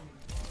incoming.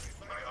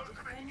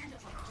 Defend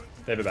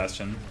objective. They have a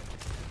bastion.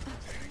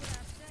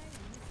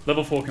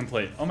 Level 4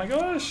 complete. Oh my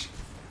gosh!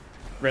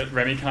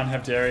 Remy can't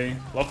have dairy.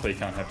 Lockley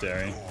can't have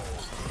dairy.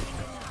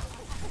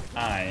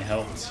 I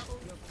helped.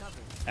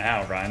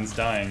 Ow, Ryan's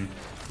dying.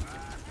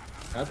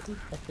 How the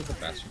fuck did the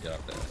bastion get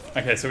up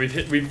there? Okay, so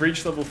we've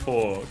reached level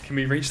 4. Can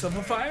we reach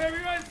level 5,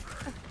 everyone?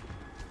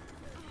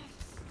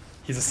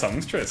 He's a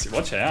songstress.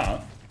 Watch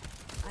out.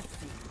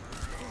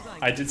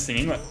 I did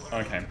singing.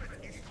 Okay.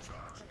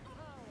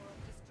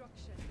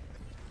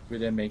 We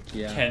didn't make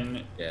you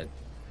Ken, dead.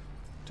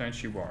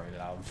 don't you worry,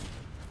 love.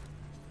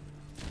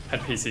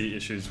 Had PC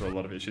issues, well, a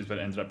lot of issues, but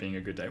it ended up being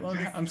a good day. Well,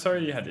 I'm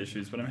sorry you had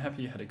issues, but I'm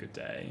happy you had a good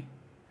day.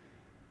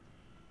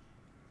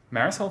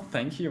 Marisol,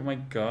 thank you. Oh my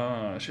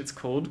gosh, it's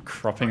called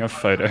cropping a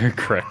photo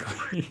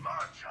correctly.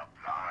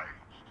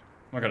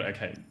 Oh my god,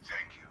 okay.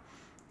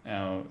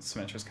 Our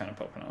Symmetra's kind of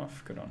popping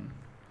off. Good on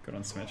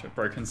Symmetra.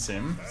 Broken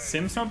Sim.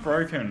 Sim's not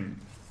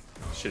broken.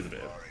 She's a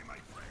bit.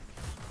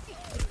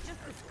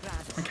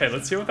 Okay,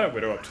 let's deal with that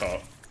Widow up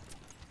top.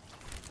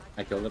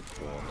 I killed it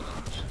before.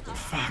 For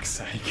fuck's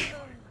sake.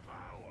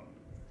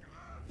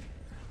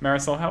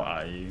 Marisol, how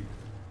are you?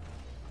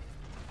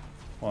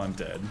 Well, I'm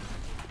dead.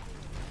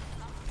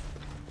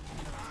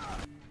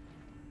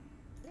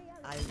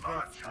 I'll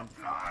rest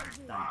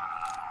until done.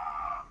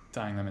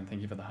 Dying Lemon,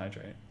 thank you for the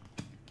hydrate.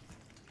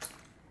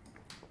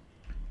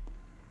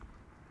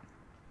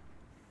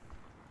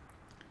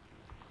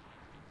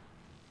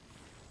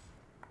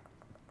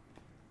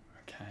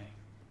 Okay.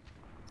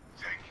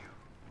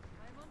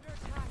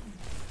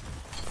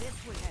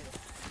 This will help.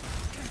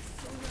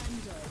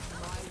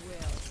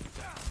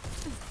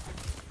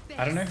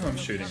 I don't know who I'm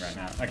shooting right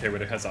now. Okay,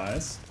 Widow has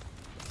eyes.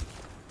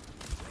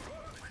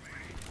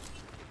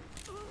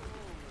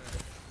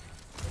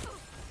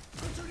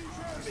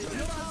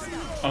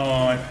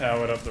 Oh, I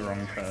powered up the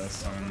wrong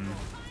person.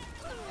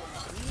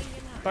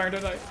 Byron,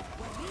 don't die.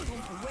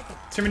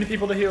 Too many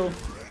people to heal.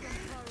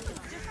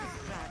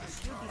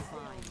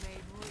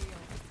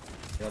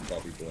 What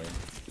Bobby boy?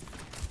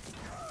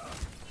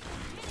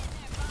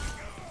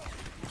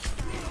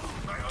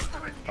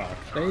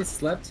 Fuck. They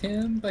slept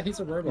him, but he's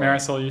a robot.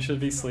 Marisol, you should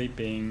be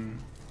sleeping.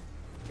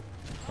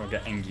 Or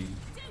get angry.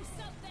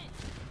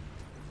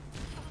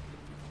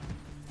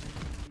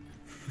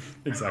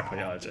 Exactly,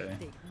 RJ.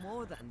 Take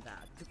more than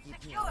that to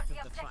keep me out of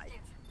the fight.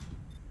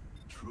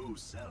 True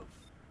self.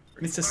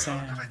 Mr.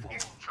 Sam.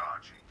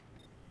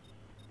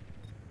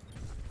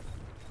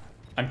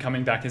 I'm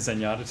coming back as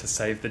Zenyatta to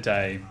save the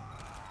day.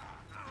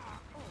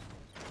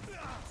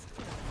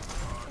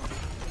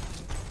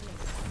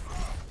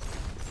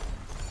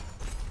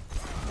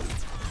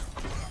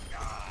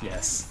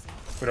 Yes.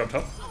 Put up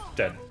top.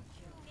 Dead.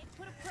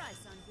 Put a price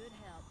on good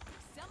help.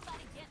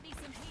 Somebody get me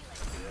some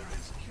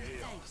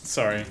healing.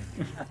 Sorry.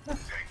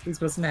 This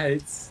person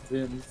hates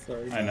him,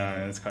 sorry. I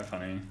know, it's quite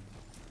funny.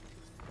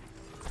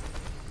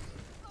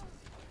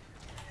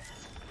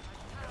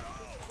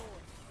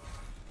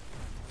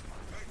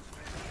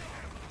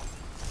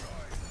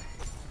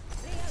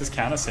 Just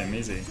counter sim,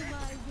 easy. To my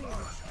will.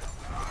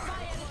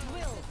 Fire at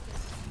will.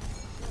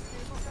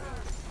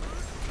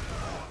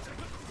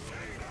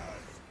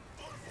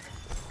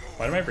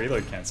 Why did my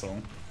reload cancel?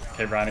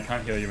 Okay, Ryan, I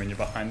can't heal you when you're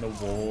behind the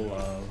wall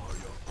of...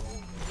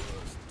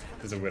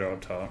 There's a Widow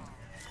up top.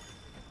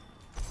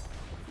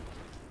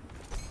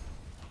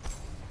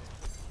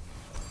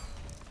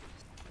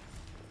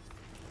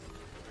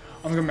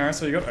 Oh my god,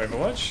 Marisol, you got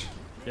Overwatch?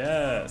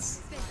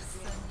 Yes.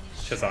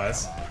 She has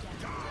eyes.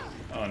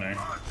 Oh no.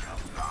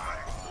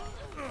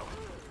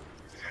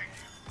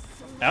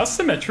 Our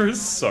Symmetra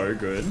is so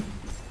good.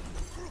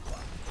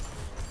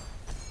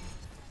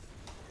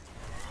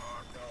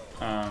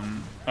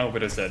 Oh,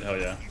 Widow's dead, hell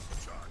yeah.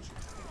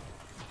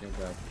 Go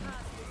back.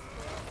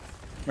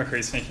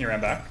 McCree's sneaking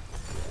around back.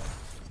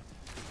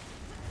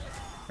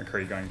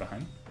 McCree going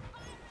behind.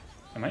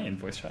 Am I in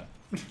voice chat?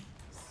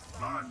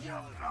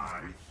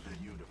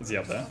 Is he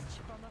up there?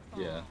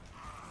 Yeah.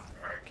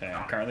 Okay,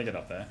 I'll currently get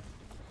up there.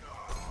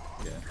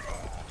 Yeah.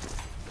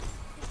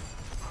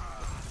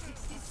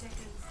 60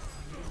 seconds.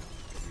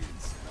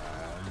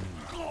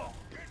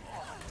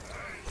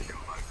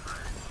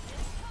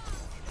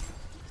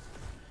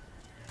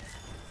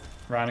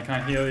 Ryan, I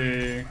can't heal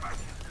you.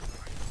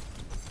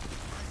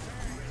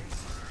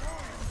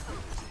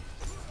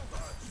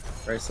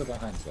 Tracer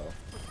behind as well.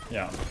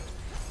 Yeah.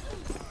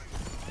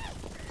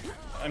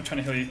 I'm trying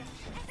to heal you.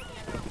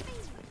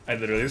 I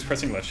literally was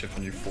pressing left shift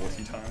on you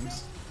 40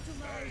 times. To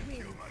my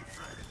will.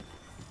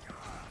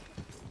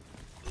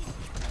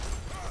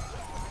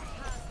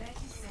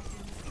 30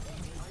 seconds.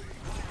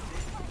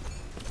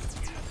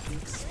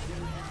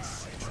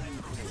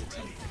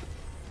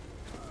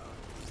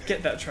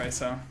 Get that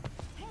Tracer.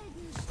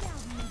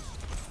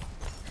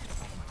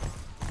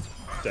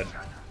 Dead.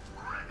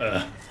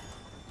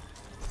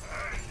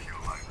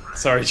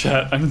 Sorry,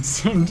 chat. I'm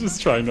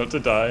just trying not to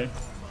die.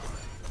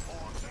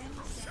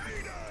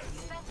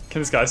 Can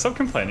this guy stop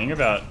complaining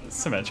about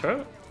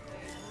Symmetra?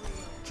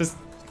 Just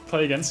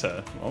play against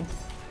her. Well.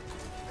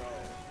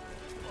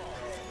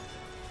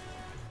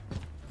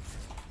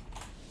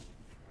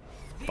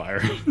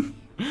 Byron.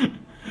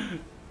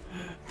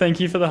 Thank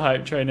you for the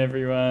hype train,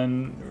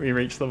 everyone. We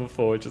reached level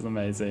 4, which is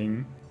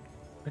amazing.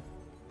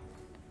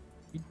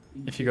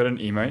 If you got an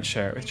emote,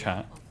 share it with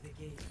chat.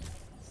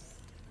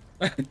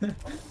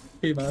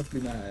 He must be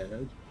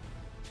mad.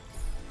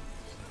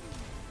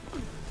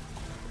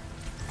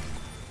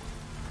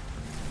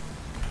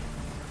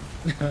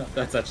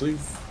 That's actually...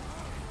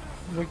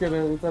 Look at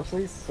it, it's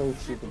actually so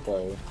stupid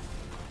though.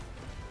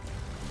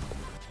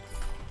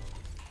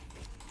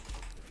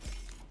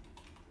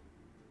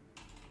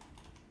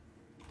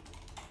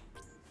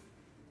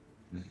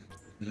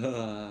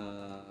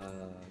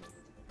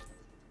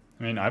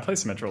 I mean, I play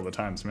Symmetra all the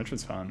time.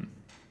 Symmetra's fun.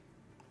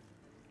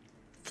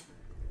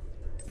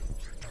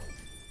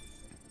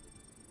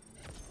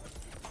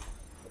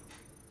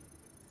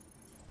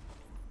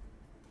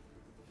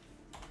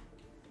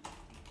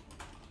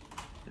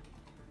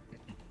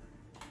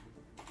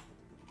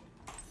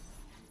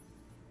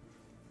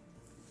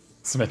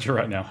 Symmetra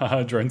right now.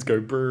 Haha, drones go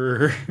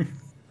brrr.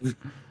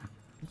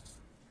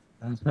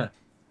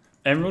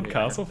 Emerald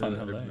Castle fun,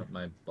 hello. Open up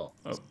my box.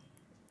 Oh.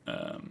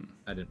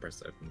 I didn't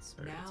press open,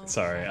 so... Now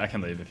Sorry, I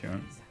can leave if you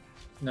want.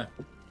 No.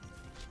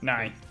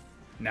 Nine.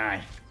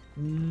 Nine.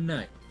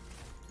 No.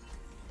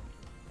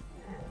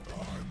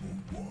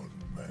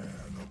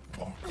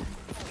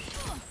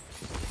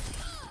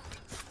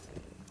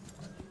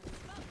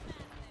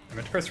 I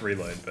meant to press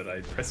reload, but I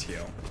pressed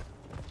heal.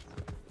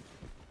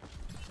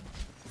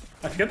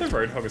 I forget the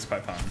Roadhog is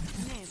quite fun.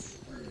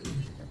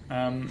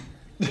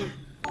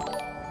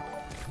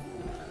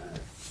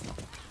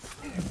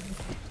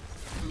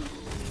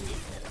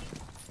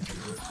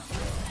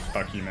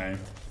 Fuck you, May.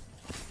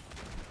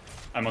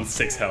 I'm on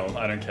 6 health,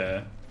 I don't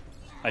care.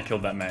 I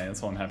killed that May,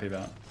 that's all I'm happy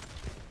about.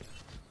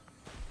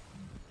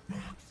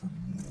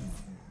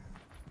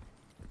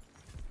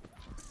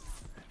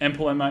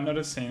 Ample, I might not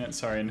have seen it,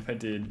 sorry, and if I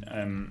did,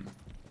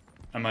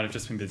 I might have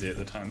just been busy at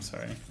the time,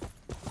 sorry.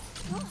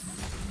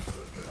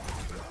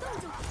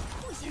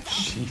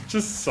 She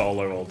just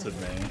solo ulted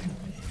me.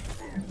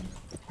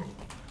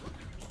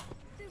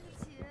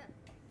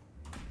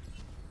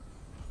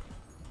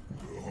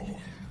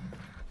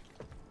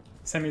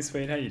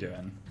 Semi-sweet, how you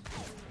doing?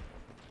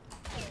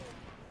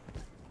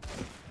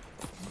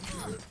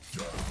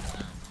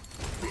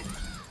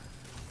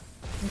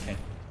 Okay.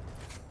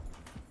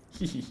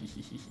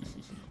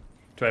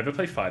 Do I ever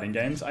play fighting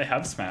games? I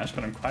have Smash,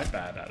 but I'm quite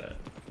bad at it.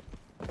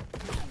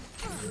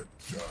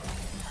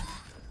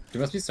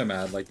 You must be so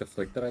mad, like the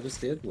flick that I just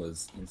did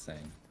was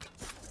insane.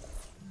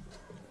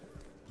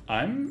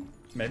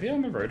 Maybe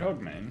I'm a Roadhog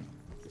main.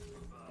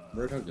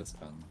 Roadhog is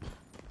fun.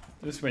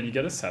 Just when you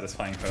get a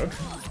satisfying hook.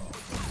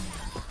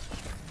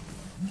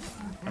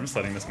 I'm just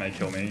letting this May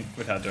kill me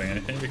without doing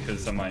anything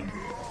because I'm like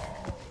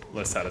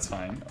less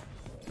satisfying.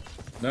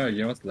 No,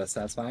 you know what's less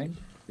satisfying?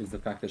 Is the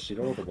fact that she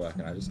did all the work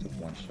and I just took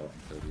one shot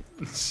and killed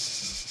you.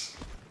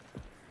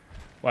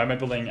 Why am I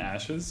bullying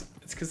Ashes?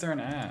 It's because they're an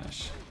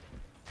Ash.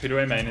 Who do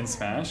I main in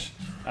Smash?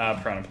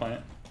 Piranha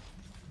Plant.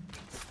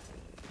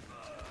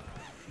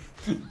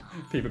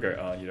 People go,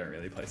 oh, you don't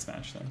really play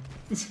Smash then.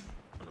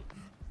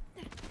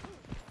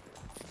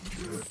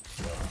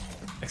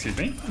 Excuse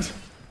me?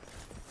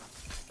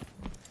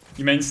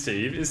 You mean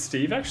Steve? Is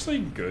Steve actually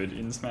good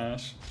in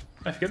Smash?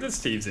 I forget that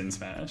Steve's in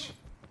Smash.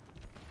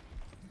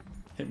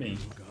 Hit me.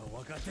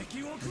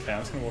 Okay,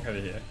 I'm just gonna walk over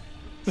here.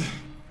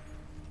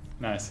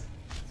 Nice.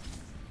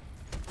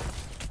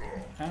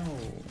 Ow.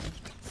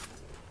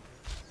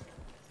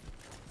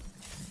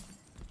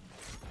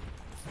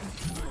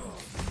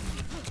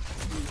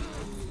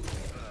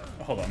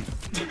 Hold on.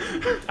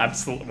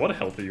 Absolutely. What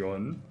health are you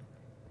on?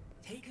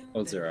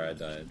 Oh, 0, I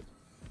died.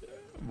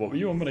 What were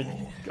you on when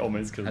I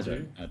almost killed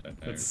you? I don't know.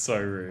 That's so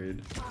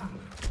rude.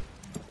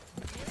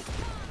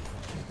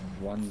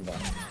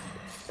 1-1.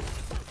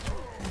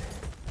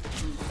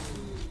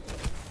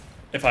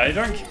 If I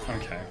don't...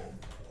 Okay.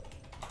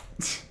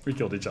 We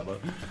killed each other.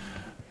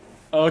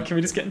 Oh, can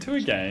we just get into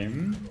a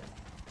game?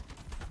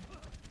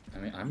 I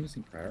mean, I'm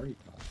using priority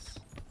pass.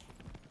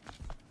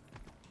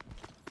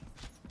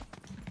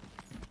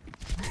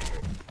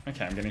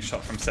 Okay, I'm getting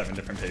shot from 7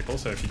 different people,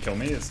 so if you kill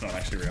me, it's not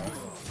actually real.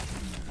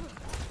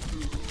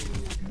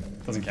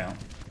 Doesn't count.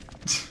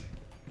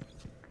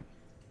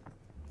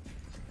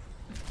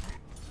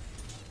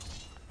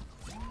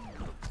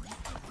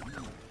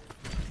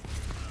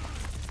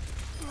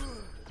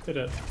 Did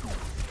it.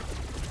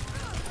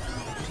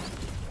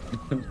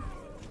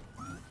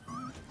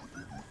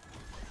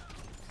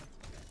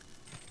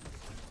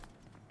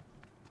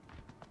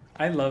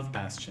 I love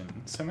Bastion.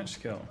 So much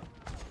skill.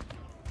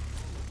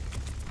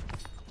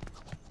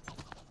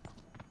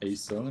 Are you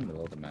still in the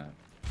middle of the map?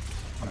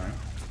 No.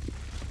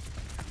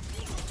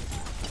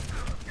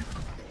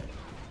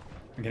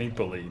 I'm getting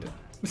bullied.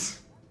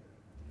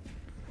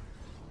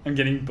 I'm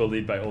getting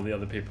bullied by all the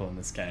other people in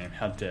this game.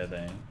 How dare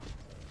they?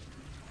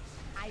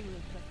 I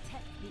will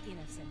protect the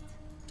innocent.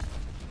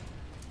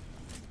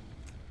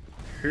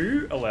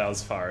 Who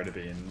allows Farah to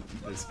be in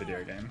this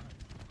video game?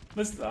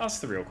 Let's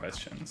ask the real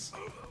questions.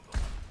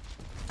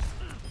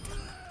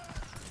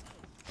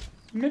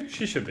 Maybe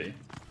she should be.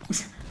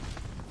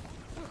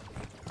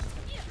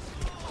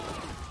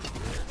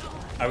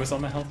 I was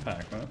on the health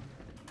pack, what?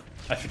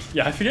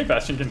 I forget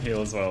Bastion can heal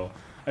as well.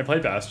 I play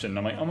Bastion and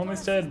I'm like, I'm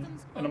almost dead.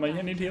 And I'm like,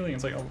 I need healing.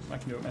 It's like, oh, I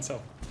can do it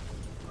myself.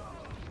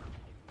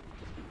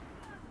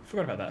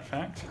 Forgot about that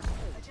fact.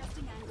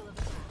 Adjusting angle of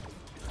attack.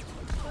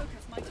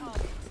 Focus my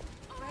target.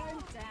 Burn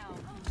down.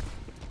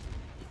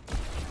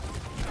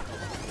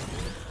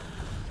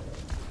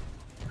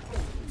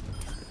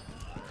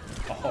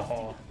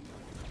 Oh.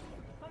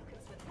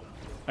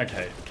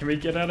 Okay, can we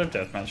get out of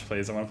deathmatch,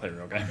 please? I want to play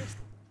real games.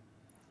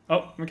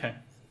 Oh, okay.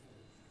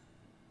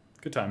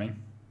 Good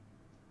timing.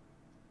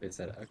 They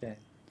said, okay.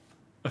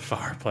 A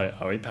Farah player.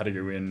 Oh, we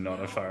Patagu in, not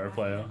a Farah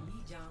player.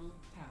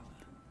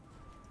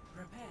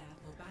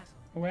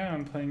 Oh, wow,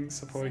 I'm playing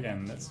support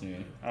again. That's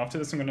new. After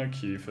this, I'm going to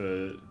queue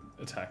for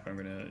attack. I'm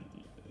going to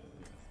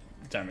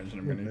damage,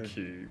 and I'm going to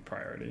queue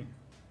priority.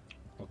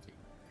 Okay.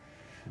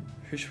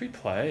 Who should we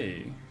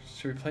play?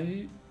 Should we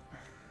play...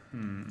 We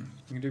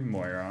can do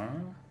Moira.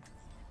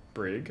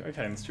 Brig.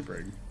 Okay, let's do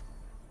Brig.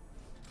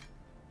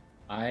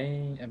 I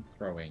am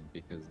throwing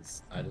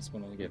because I just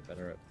want to get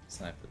better at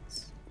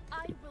snipers.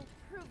 I will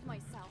prove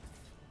myself.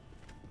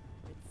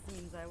 It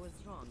seems I was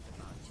wrong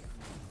about you.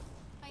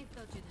 I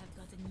thought you'd have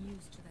gotten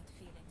used to that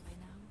feeling by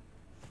now.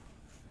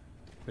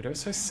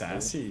 Widow's so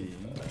sassy.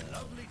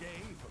 Lovely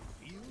day for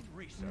field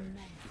research.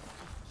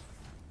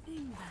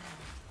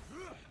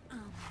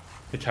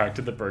 The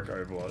character that broke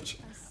Overwatch.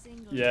 A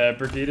single Yeah,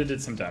 Brigitte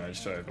did some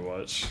damage to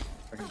Overwatch.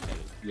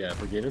 Yeah,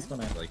 Brigade's when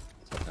I like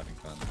stop having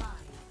fun.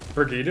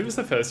 Brigitte was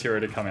the first hero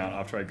to come out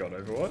after I got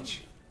Overwatch.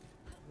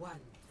 One.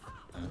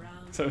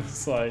 Round So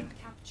it's like,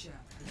 capture.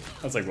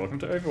 I was like, welcome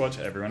to Overwatch,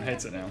 everyone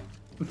hates it now.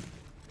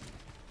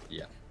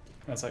 Yeah.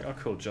 I was like, oh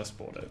cool, just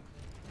bought it.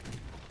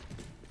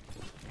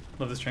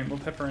 Love the stream, well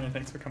Pepperoni,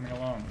 thanks for coming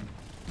along.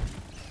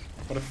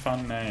 What a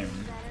fun name.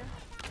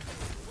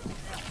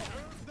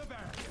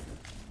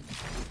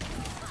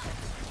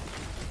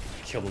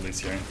 Kill the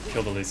Lucio,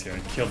 kill the Lucio,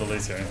 kill the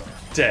Lucio.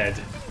 Dead.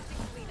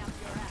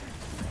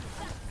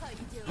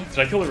 Did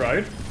I kill the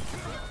road?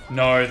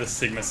 No, the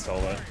Sigma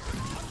stole it.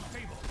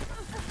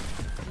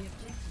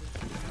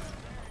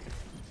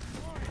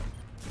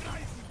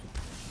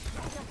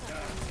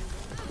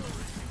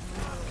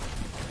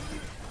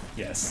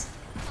 Yes.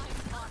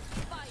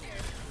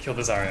 Kill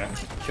the Zarya.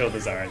 Kill the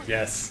Zarya.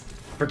 Yes.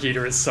 Brigitte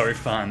is so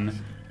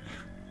fun.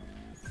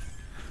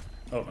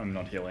 Oh, I'm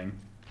not healing.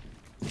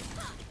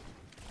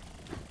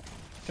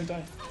 Don't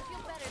die.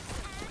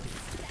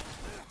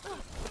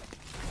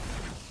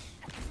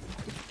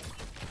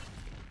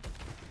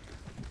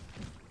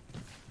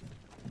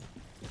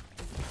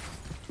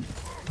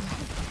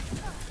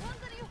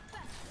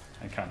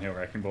 I can't heal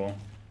Wrecking Ball.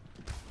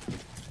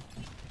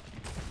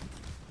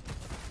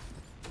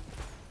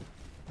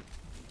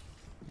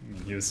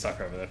 He was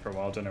stuck over there for a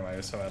while, don't know why he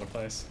was so out of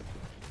place.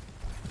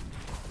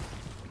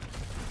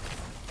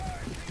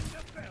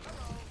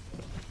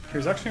 He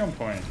was actually on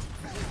point.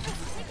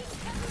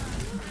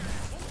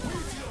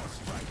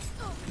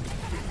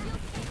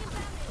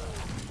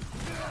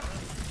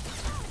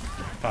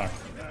 Fuck.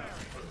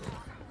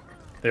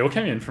 They all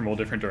came in from all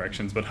different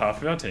directions, but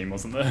half of our team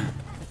wasn't there.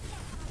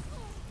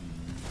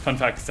 Fun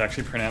fact, it's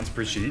actually pronounced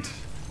Brigitte.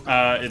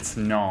 It's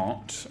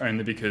not,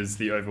 only because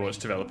the Overwatch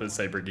developers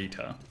say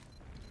Brigitte.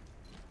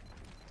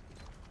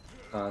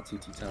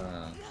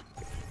 Ta-ti-ti-ta.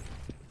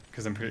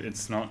 Because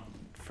it's not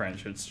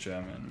French, it's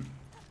German.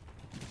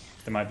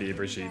 There might be a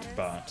Brigitte,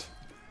 but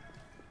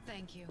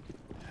Thank you.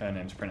 her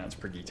name's pronounced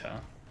Brigitte.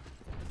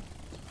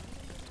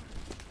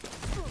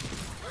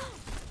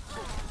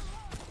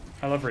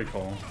 I love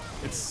Recall.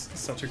 It's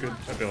such a good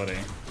ability.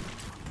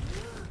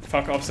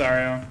 Fuck off,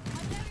 Zarya.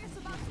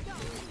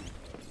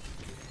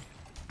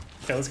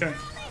 Okay, let's go.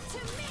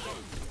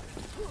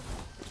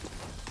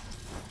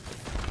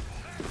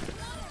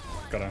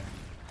 Got her.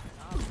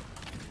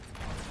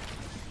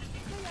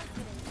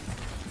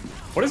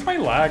 What is my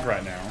lag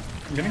right now?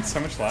 I'm getting so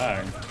much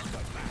lag.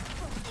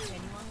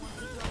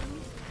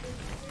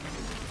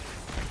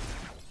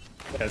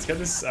 Okay, let's get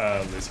this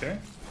Lucio.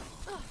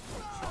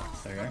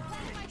 There you go.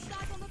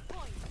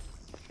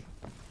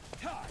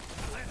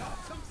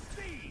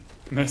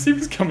 Mercy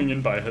was coming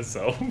in by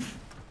herself.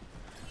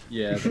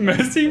 Yeah.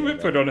 Mercy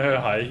would put on her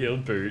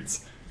high-heeled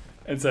boots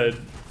and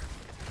said,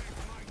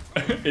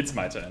 "It's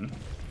my turn."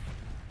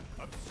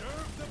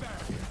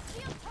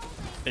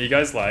 Are you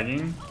guys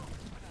lagging?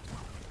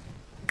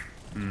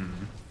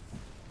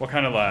 What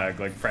kind of lag?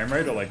 Like frame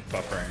rate or like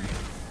buffering?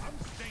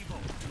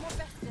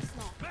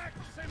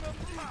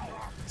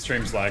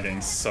 Stream's lagging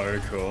so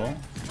cool.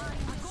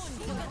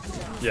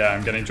 Yeah,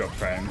 I'm getting drop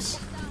frames.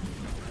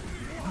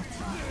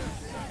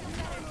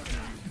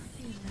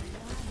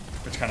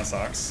 Which kind of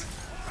sucks.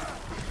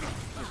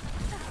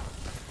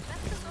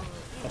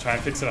 I'll try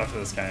and fix it after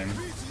this game.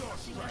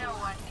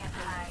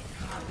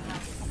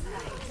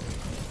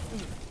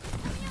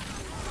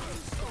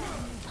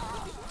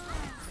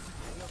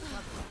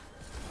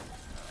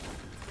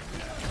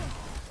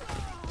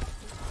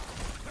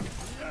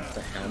 So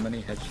how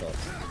many headshots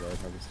is the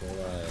probably still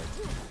alive?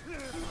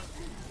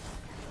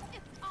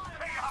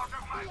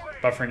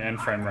 Buffering and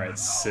frame rate,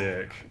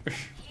 sick. Best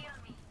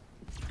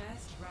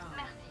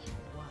round.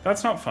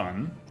 That's not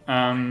fun.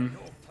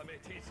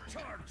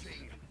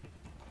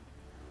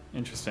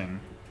 Interesting.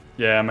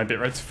 Yeah, my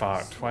bitrate's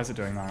fucked. Why is it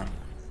doing that?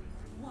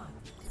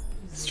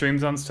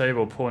 Stream's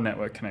unstable, poor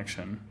network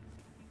connection.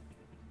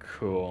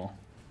 Cool.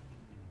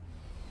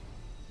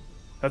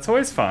 That's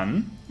always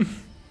fun.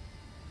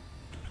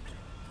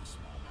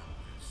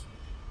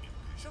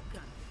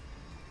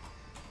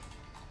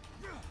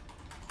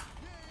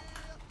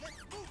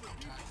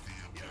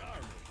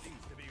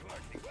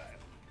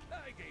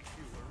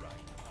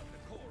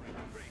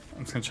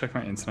 I'm just gonna check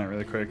my internet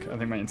really quick. I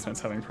think my internet's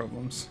having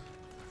problems.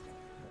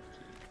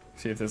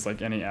 See if there's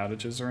like any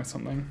outages or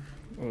something,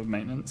 or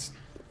maintenance.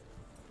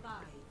 5,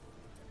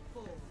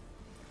 4,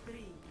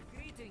 3,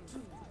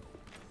 2,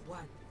 1.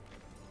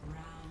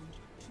 Round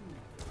 2.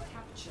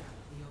 Capture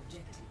the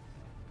objective.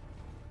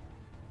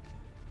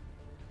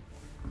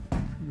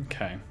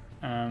 Okay.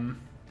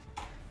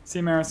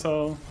 See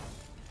Marisol.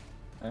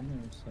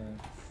 I'm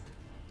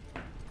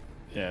so.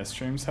 Yeah,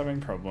 stream's having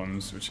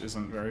problems, which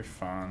isn't very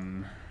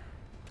fun.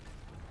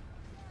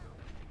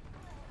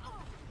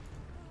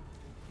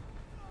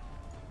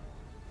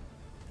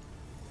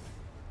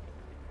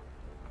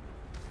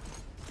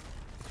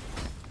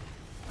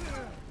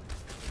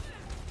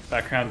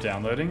 Background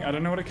downloading? I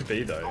don't know what it could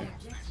be though.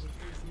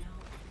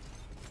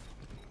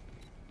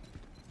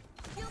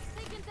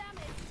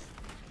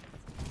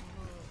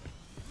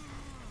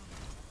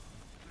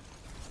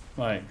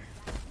 Like...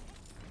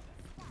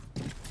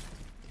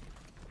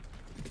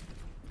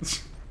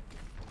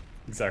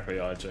 exactly,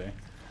 RJ.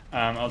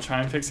 I'll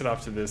try and fix it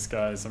after this,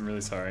 guys. I'm really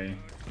sorry.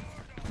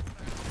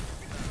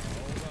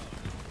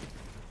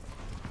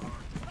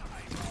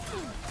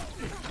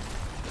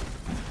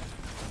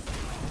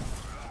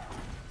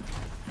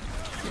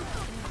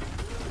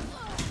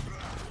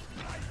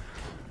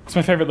 It's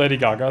my favorite Lady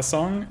Gaga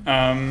song.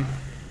 I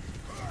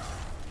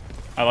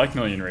like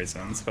Million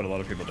Reasons, but a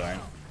lot of people don't.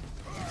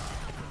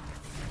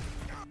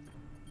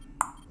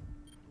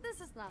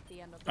 This is not the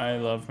end of the I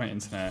love my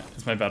internet.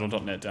 Is my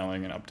battle.net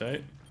downloading an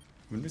update?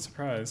 Wouldn't be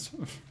surprised.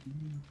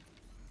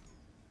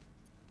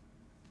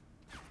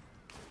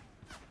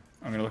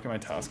 I'm gonna look at my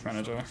task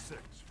manager.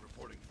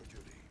 Reporting for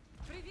duty.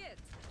 Привет.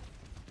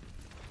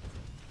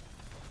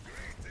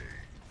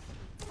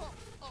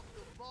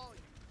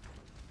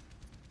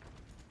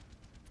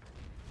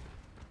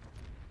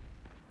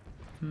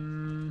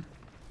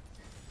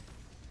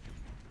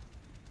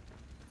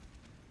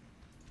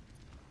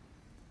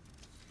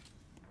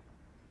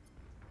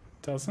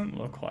 Doesn't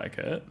look like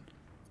it.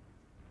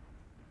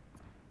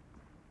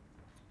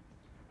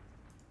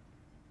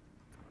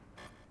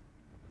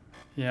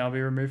 Yeah, I'll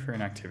be removed for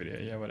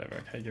inactivity. Yeah, whatever.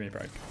 Okay, give me a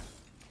break.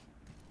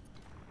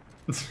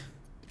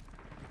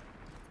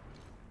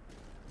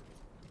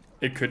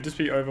 It could just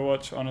be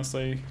Overwatch,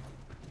 honestly.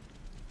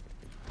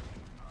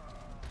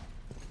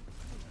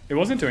 It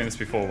wasn't doing this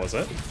before, was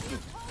it?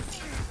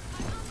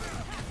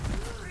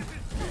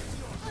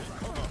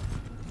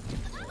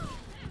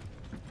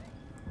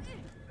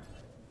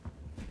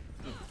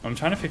 I'm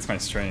trying to fix my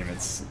stream.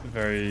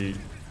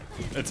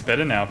 It's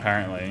better now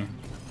apparently.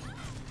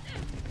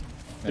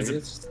 Maybe Is it-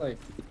 it's just like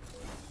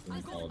This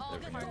is odd all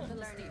every part now of and the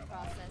then. learning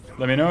process.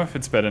 Let me know if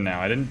it's better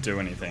now. I didn't do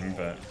anything,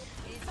 but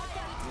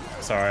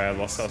sorry, I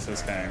lost us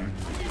this game.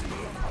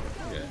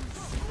 Yeah.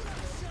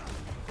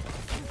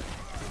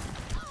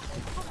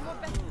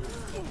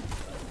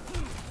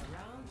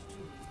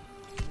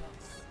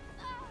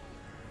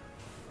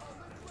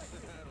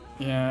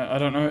 Yeah, I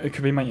don't know. It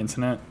could be my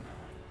internet,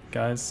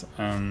 guys.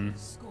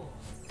 Score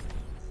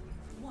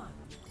 1-1.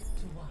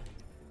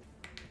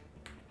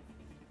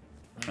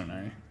 I don't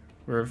know.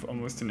 We're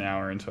almost an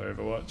hour into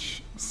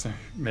Overwatch, so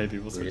maybe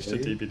we'll switch to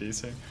Really? DBD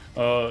soon.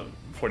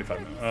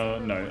 45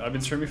 minutes. No, I've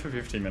been streaming for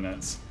 15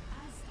 minutes.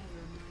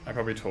 I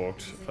probably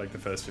talked for like the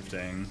first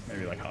 15,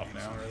 maybe like half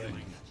an hour really.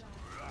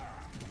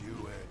 You and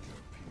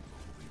your people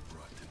will be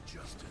brought to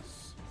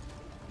justice.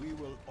 We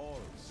will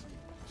all see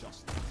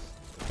justice.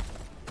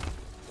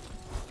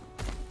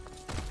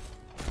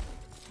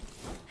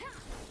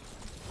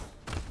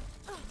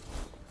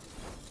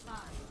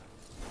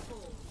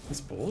 This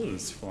ball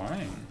is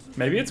flying.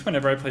 Maybe it's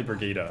whenever I play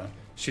Brigitte.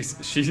 She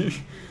sabotages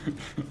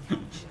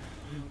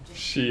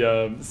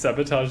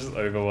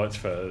Overwatch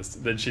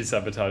first, then she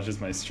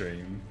sabotages my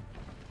stream.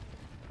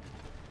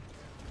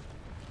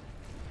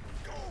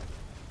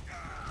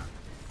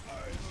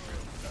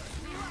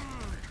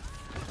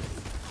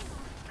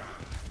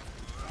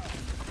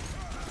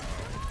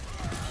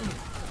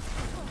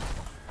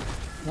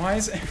 Why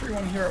is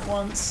everyone here at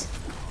once?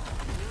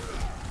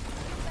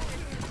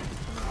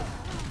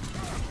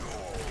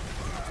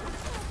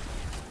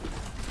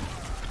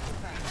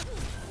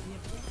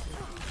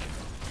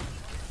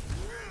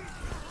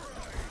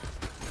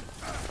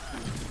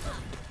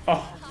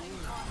 Oh,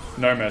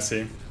 no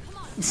mercy.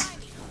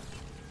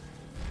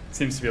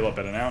 Seems to be a lot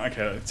better now.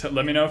 Okay,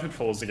 let me know if it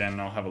falls again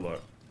and I'll have a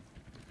look.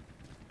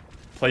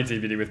 Play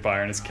DVD with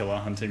Byron as killer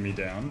hunting me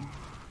down.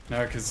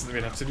 No, because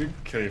we'd have to do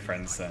kill your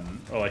friends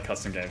then. Or like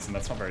custom games and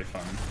that's not very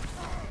fun.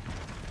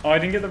 Oh, I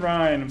didn't get the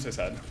Ryan. I'm so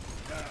sad.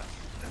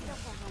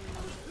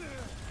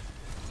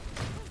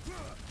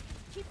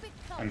 Keep it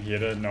I'm coming. here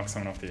to knock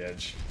someone off the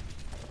edge.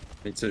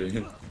 Me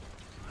too.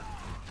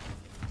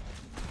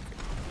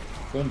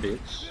 Go on,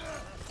 bitch.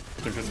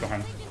 Jumper's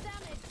behind. Taking damage.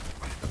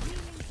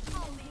 Healing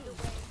all the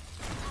way.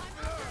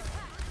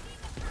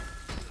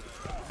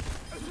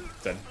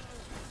 Dead.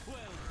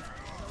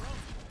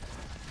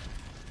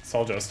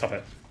 Soldier, stop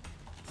it.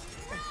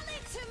 Rally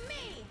to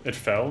me. It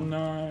fell?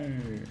 No.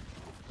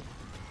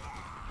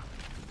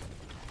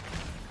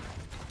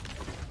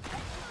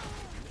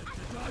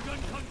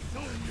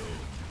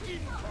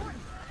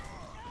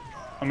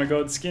 Oh my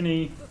god,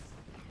 skinny.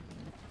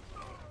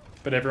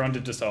 But everyone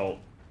did just ult.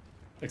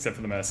 Except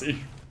for the Mercy.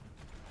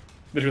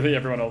 Literally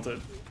everyone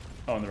ulted.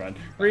 Oh, on the run.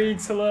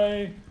 Reed,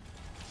 Soleil!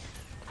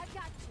 I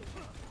got you.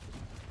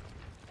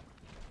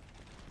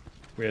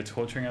 We are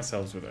torturing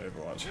ourselves with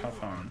Overwatch. How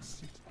fun.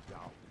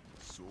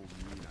 So mean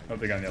Oh,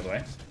 they're going the other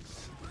way.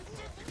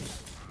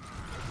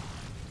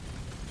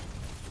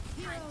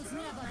 Heroes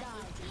never die.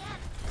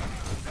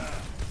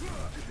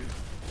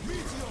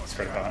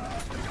 Spread apart.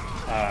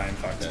 Ah, I'm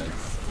fucked. Dead.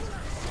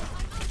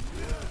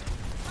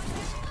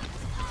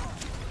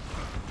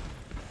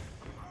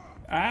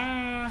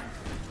 Ah!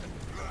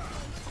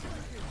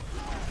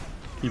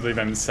 Can you believe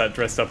I'm sat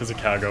dressed up as a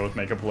cowgirl with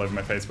makeup all over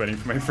my face waiting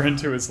for my friend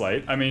who is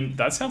late? I mean,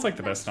 that sounds like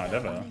the best night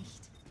ever.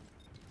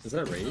 Is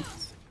that Raid?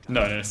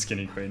 No, no,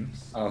 Skinny Queen.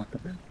 Oh.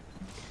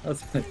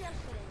 That's like,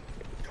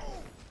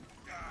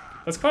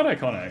 That's quite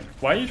iconic.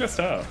 Why are you dressed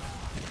up?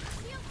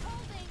 Shield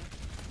holding.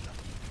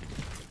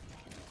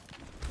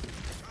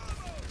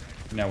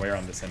 Now we're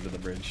on this end of the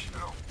bridge.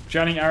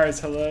 Drowning arrows,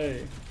 hello!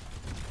 Enemy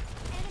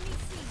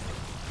seen.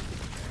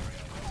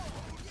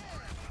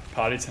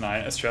 Party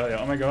tonight, Australia.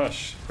 Oh my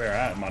gosh, where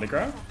at? Mardi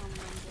Gras?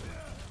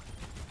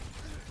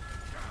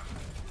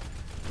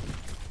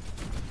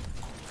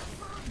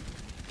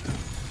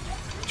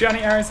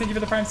 Drowning arrows, thank you for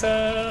the prime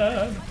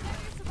sub!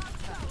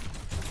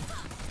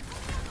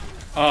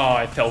 Oh,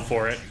 I fell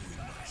for it.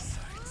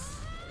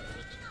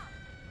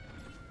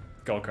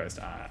 Gold Coast,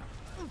 ah.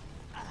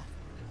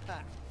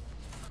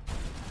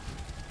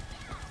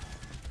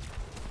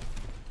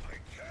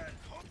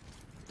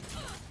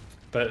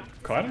 But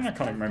quite an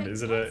iconic moment.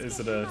 Is it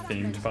a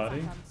themed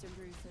party?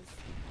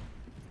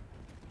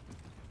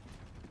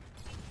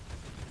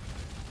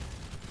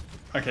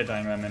 Okay,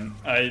 Dying Lemon.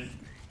 I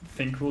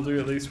think we'll do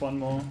at least one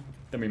more.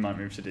 Then we might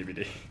move to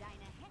DVD.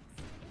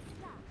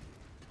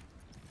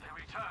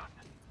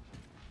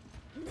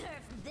 Nerf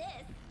this.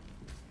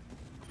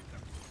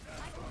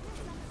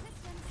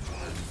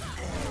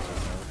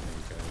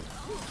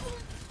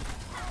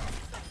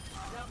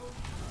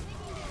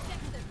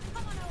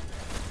 Come on over.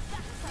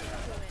 That's how you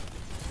do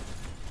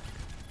it.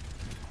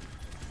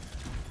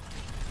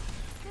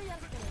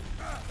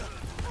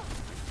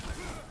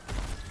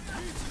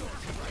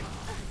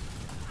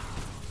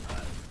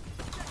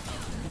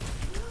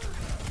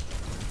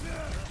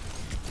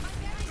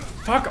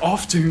 Fuck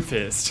off,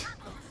 Doomfist!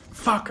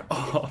 Fuck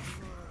off!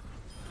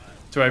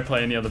 Do I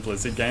play any other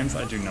Blizzard games?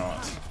 I do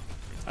not.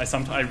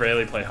 I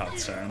rarely play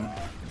Hearthstone.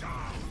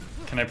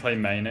 Can I play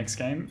Mei next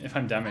game? If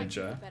I'm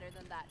damager. Better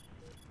than that.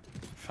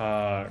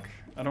 Fuck.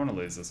 I don't want to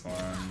lose this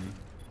one.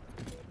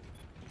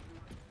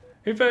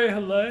 Hupo,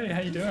 hello.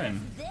 How you doing?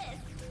 This.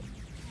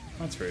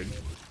 That's rude.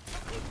 Keep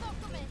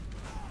coming.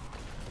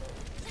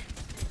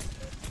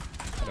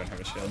 I don't have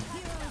a shield.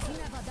 Heroes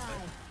never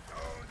die.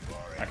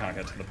 I can't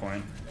get to the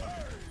point.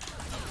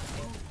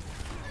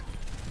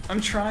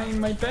 I'm trying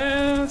my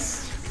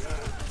best.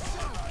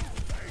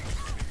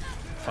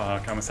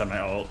 Fuck, I almost had my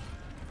ult.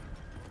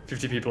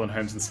 50 people in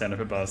homes and stand up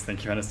at bars.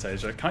 Thank you,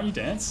 Anastasia. Can't you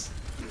dance?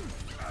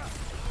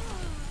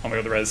 Oh my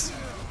god, the res.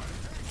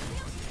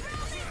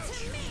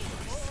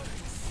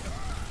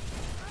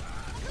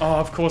 Oh,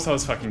 of course I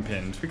was fucking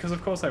pinned. Because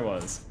of course I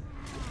was.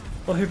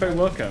 Well, Hupo,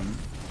 welcome.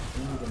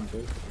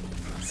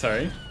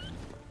 Sorry?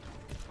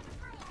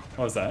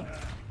 What was that?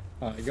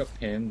 I got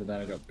pinned, and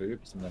then I got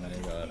booped, and then I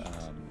got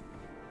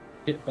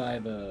hit by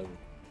the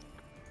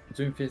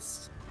Doom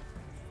Fist.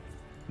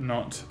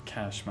 Not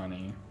cash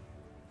money.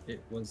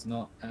 It was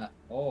not at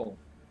all.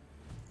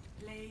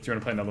 Do you want to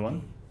play another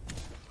one?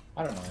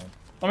 I don't know.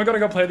 Oh my god, I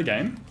gotta play the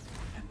game.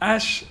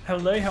 Ash,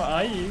 hello, how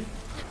are you?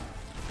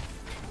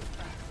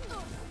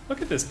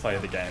 Look at this play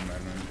the game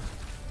moment.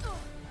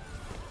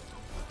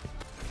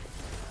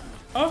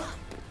 Oh,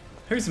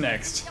 who's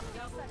next?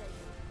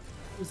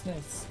 Who's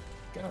next?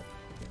 Go.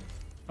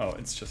 Oh,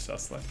 it's just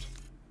us left.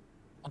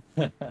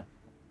 Let's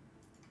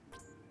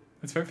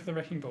vote for the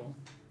Wrecking Ball.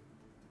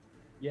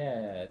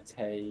 Yeah,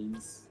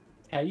 Taze.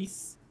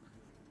 Taze?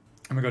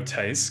 Oh my god,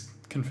 Taze,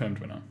 confirmed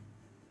winner.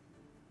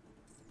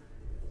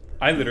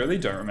 I literally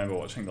don't remember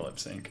watching the lip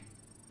sync.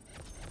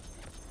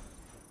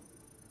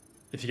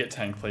 If you get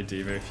tank, play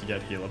Diva. If you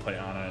get healer, play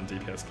Ana, and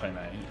DPS, play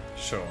Mei.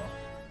 Sure.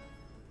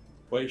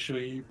 Wait, should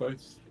we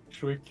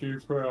queue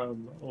for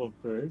all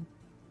three?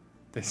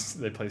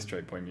 They play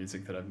straight boy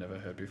music that I've never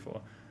heard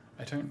before.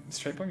 I don't.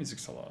 Straight boy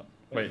music's a lot.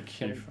 Wait,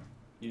 queue for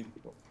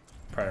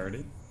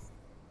priority.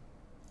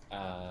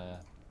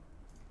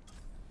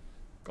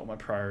 Got my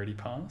priority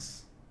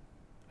pass.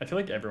 I feel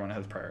like everyone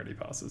has priority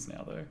passes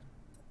now, though.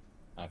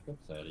 I've got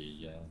 30,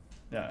 yeah.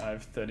 Yeah, I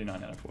have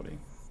 39 out of 40.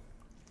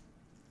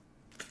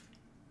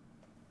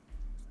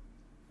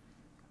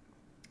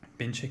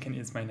 Bin Chicken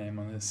is my name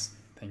on this.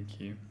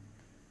 Thank you.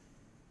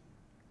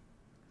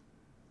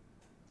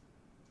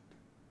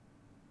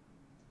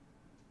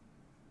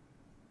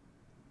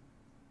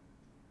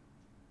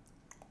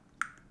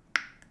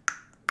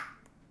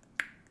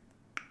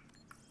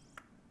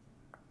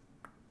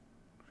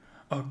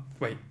 Oh,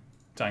 wait.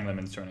 Dying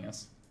Lemon's joining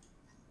us.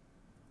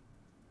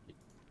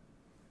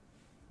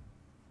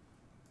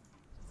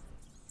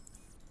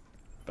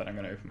 But I'm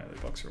going to open my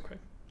loot box real quick.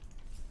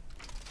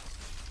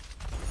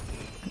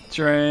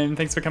 Jerome,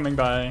 thanks for coming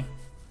by.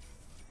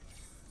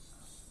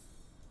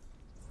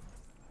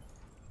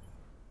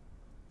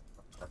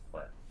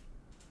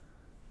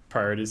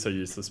 Priorities are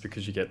useless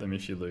because you get them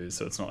if you lose,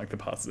 so it's not like the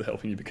passes are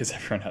helping you because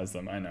everyone has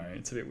them. I know,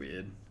 it's a bit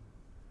weird.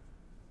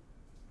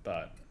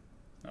 But,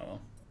 oh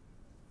well.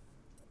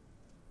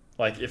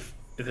 Like, if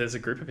there's a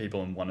group of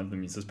people and one of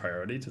them uses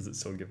priority, does it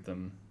still give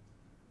them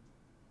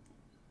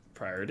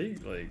priority?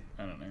 Like,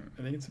 I don't know.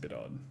 I think it's a bit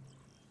odd.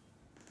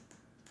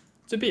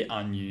 It's a bit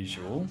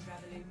unusual.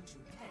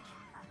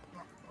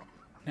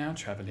 Now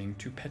traveling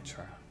to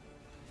Petra.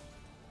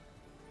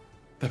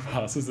 The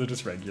passes are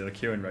just regular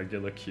queue and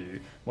regular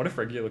queue. What if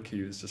regular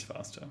queue is just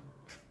faster?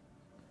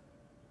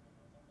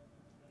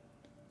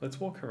 Let's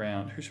walk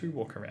around. Who should we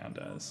walk around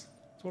as?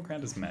 Let's walk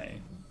around as Mei.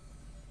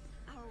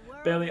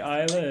 Billie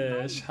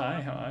Eilish.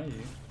 Hi, how are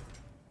you?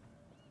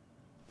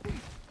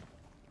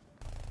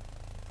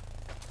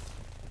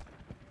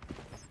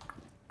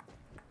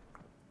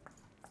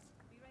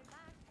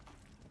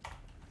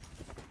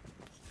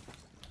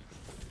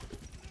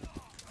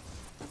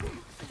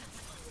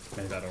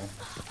 Mei battle.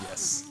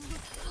 Yes.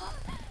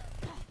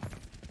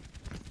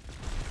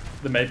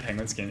 The Mei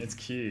Penguin skin, it's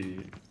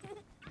cute.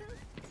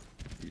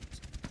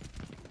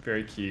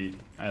 Very cute.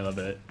 I love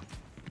it.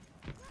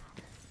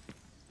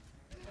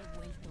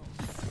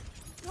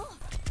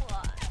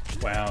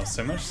 Wow,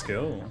 so much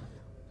skill.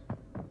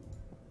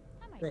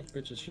 Rock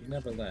bitches should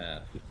never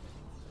laugh.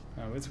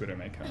 Oh, where's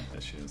Widowmaker? There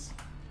she is.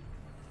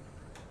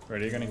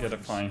 Ready, you're gonna get a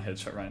flying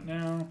headshot right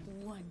now.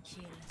 One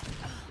kill.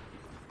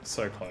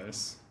 So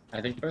close.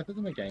 I think both of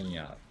them are ganging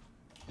up.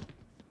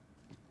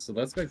 So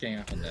let's go gang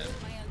up on them.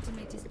 My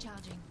ultimate is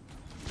charging.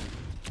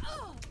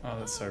 Oh,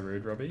 that's so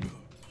rude, Robbie.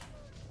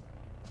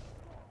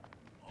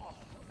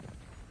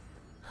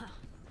 Huh.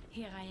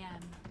 Here I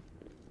am.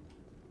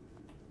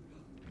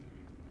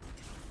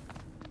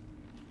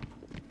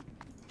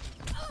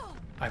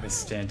 I was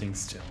standing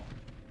still.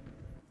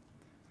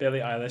 Billie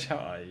Eilish, how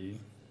are you?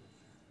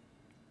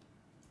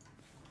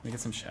 Let me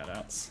get some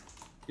shoutouts.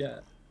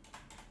 Yeah.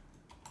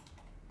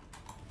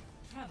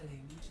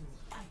 Traveling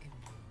to icon.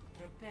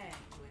 Prepare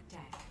to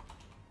attack.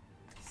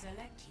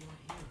 Select your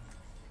hero.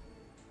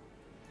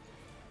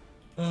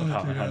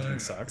 Apartment hunting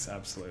sucks,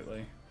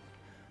 absolutely.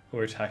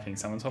 We're attacking.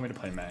 Someone told me to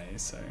play Mei,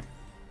 so.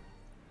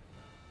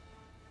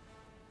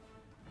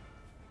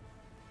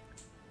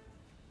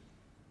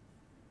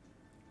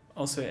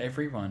 Also,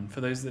 everyone,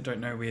 for those that don't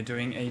know, we are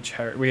doing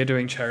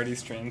charity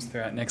streams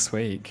throughout next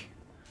week.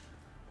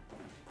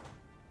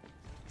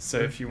 So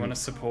if you want to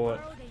support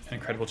an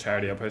incredible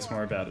charity, I'll post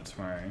more about it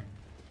tomorrow.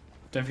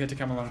 Don't forget to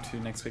come along to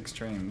next week's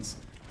streams.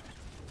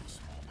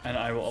 And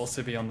I will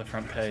also be on the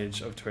front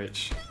page of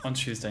Twitch on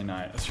Tuesday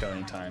night,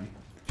 Australian time.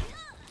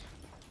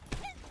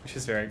 Which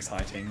is very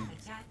exciting.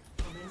 Attack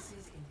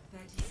commences in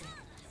 30 seconds.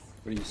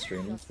 What are you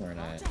streaming tomorrow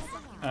night?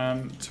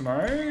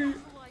 Tomorrow,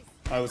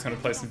 I was going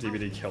to play some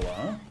DVD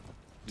Killer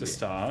to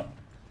start.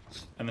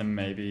 And then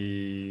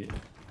maybe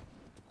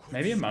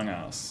Among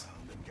Us.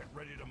 Get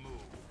ready to move.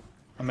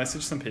 I'll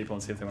message some people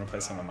and see if they want to play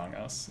some Among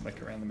Us, like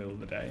around the middle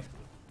of the day.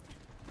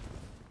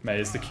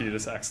 May is the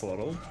cutest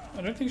axolotl.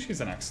 I don't think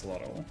she's an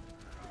axolotl.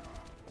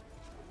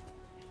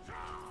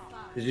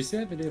 Did you see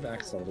that video of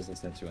axolotls I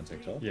sent you on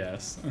TikTok?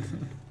 Yes.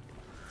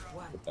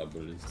 The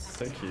bubbles.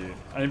 So cute.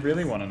 I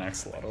really want an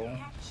axolotl.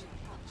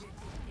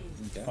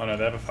 Okay. Oh no,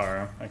 they have a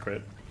fire. I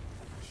quit.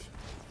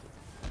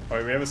 Oh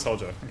wait, we have a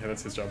soldier. Okay,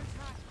 that's his job.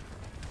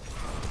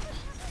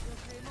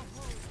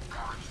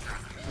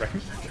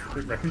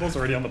 Wrecking Ball's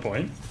already on the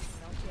point.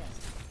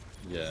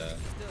 Yeah.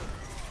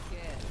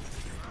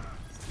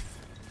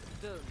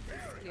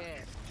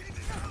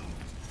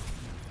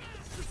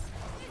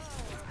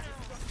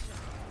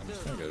 I'm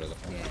just gonna go to the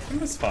front. I'm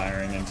just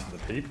firing into the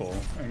people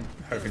and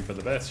hoping for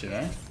the best, you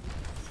know?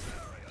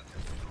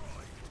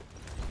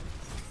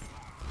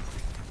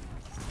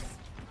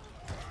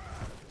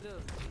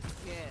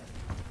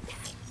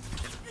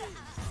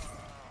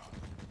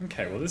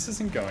 Okay, well this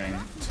isn't going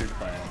to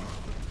plan.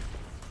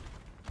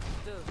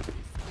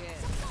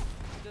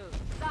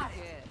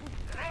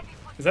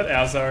 Is that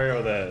our Zarya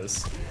or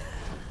theirs?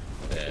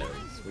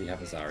 There's, we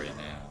have a Zarya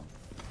now.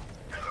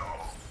 The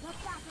battle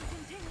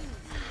continues.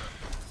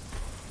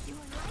 Your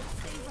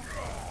lightsaber.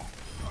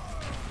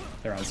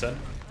 They're on set.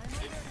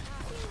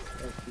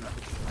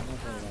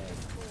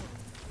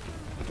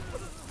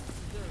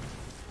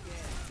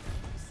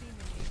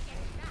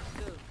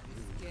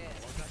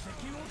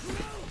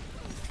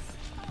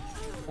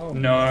 Oh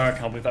No, I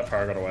can't believe that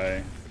power got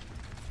away.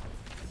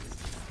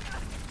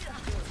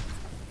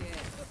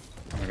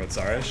 Oh my god,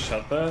 Zarya,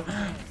 shut the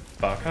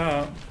fuck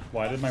up.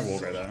 Why did my wall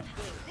go there?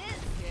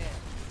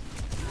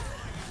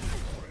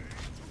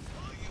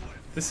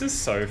 This is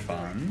so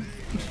fun.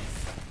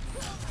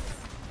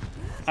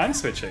 I'm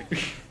switching.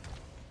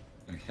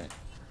 I'm Okay.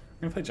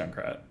 gonna play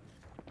Junkrat.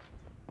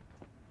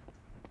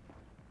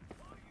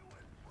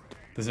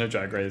 There's no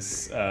Drag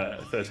Race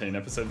 13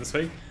 episode this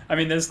week. I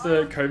mean, there's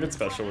the COVID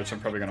special, which I'm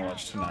probably gonna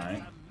watch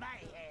tonight.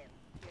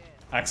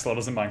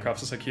 Axolotls in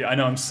Minecraft are so cute. I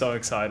know, I'm so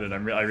excited. I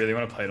really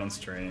want to play it on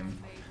stream.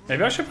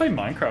 Maybe I should play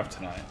Minecraft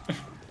tonight.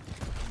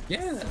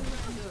 Yeah.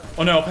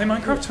 Oh no, I'll play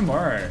Minecraft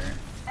tomorrow.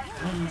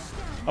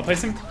 I'll play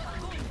some...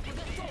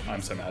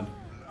 I'm so mad.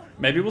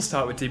 Maybe we'll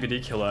start with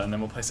DVD Killer and then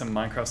we'll play some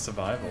Minecraft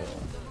Survival.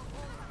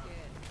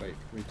 Wait,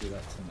 can we do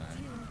that tonight?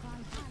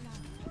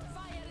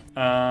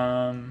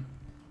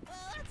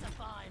 That's a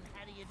fine.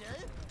 How do you do?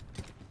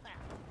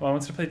 Well, I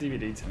want to play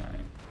DVD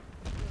tonight.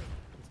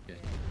 Okay.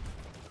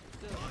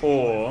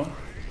 Or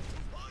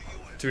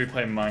do we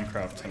play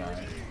Minecraft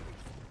tonight?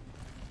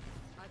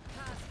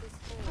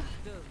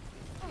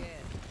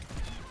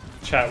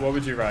 Chat, what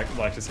would you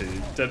like to see?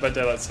 Dead by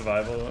Daylight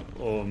Survival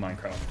or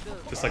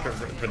Minecraft? Just like a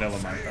vanilla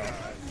Minecraft.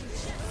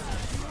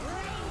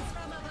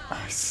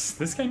 Oh,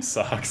 this game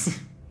sucks.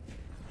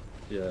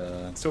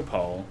 Yeah. Still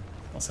poll.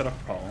 I'll set up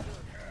a poll.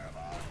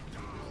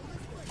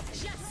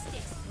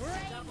 Justice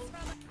reigns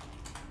from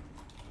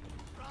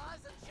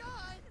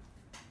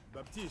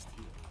Baptiste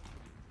here.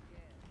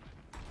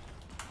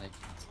 Like,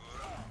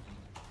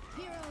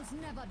 heroes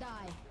never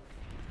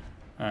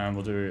die.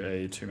 We'll do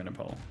a 2-minute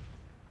poll.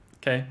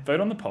 Okay, vote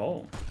on the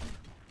poll.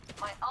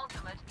 My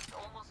ultimate is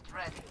almost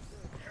ready.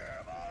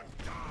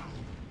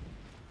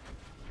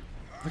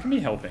 Look at me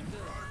helping.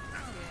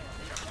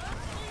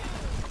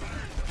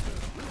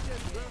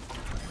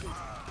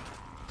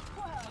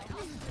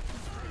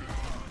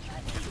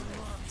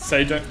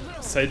 Say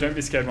don't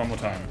be scared one more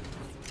time.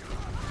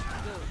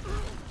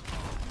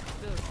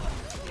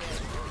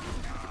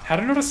 How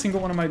did not a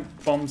single one of my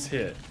bombs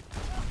hit?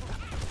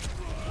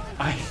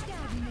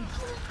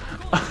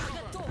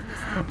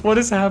 What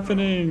is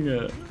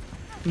happening?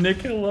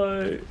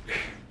 Nicola.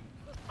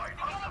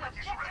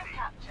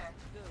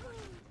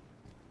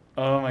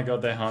 Oh my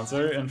god, their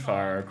Hanzo and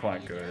Fire are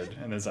quite good,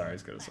 and their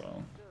Zarya's good as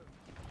well.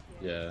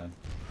 yeah.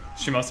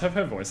 She must have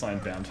her voice line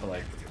down to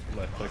like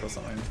left click or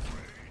something.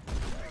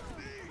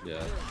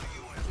 Yeah.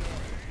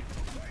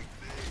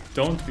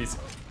 Don't be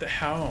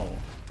how?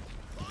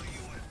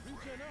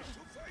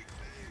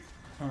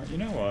 You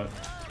know what?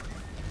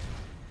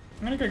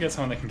 I'm gonna go get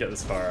someone that can get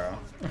this fire.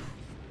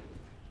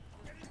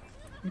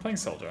 I'm playing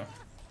Soldier.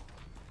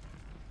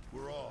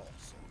 We're all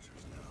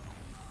soldiers now.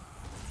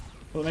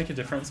 Will it make a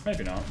difference?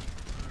 Maybe not.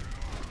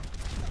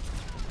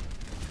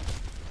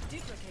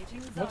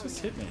 What just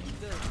hit me?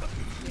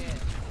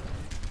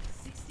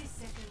 60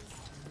 seconds.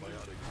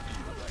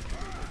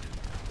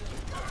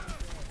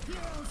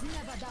 Heroes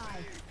never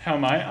die. How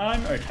am I?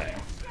 I'm okay.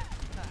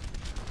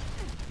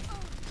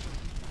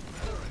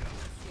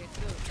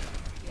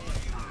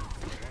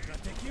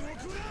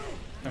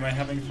 Am I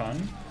having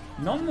fun?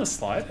 Not in the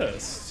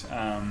slightest.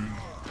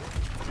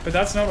 But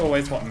that's not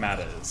always what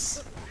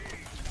matters.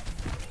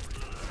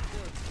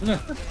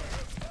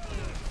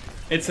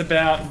 It's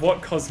about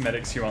what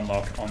cosmetics you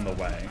unlock on the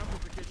way. I'm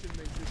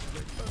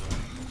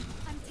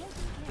taking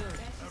care of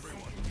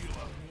everyone.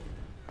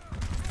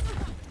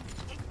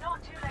 It's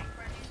not too late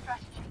for a new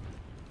strategy.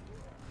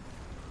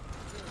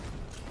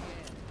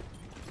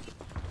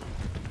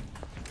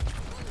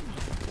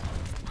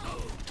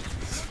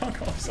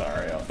 Fuck off,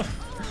 Zarya.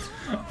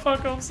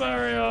 Fuck off,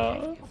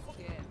 Zarya.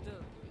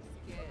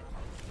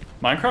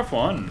 Minecraft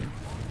won.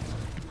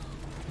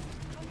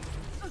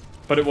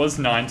 But it was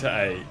 9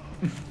 to 8.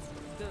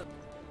 The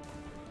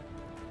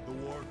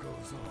war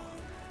goes on.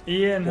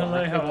 Ian, Well,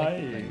 hello, I how feel are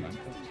like you? playing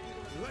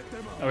Minecraft. Let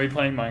them out. Are we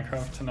playing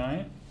Minecraft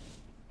tonight?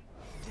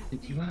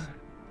 You are?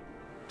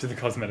 Do the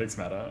cosmetics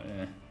matter?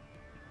 Yeah.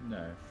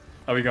 No.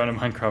 Are we going to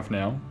Minecraft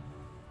now?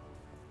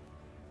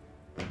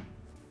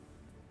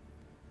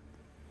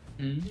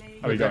 Are we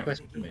What's that going?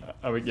 question to me?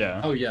 Are we?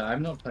 Yeah. Oh yeah,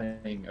 I'm not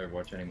playing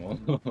Overwatch anymore.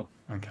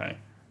 Okay.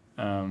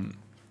 I'm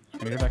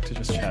gonna go back to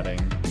just chatting.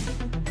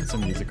 Put some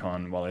music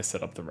on while I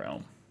set up the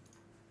realm.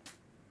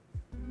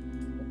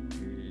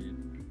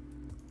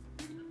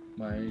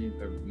 My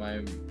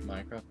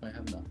Minecraft might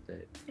have an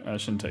update.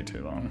 It shouldn't take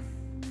too long.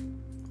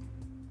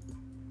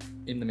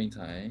 In the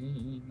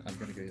meantime, I'm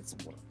gonna go get some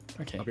water.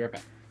 Okay. I'll be right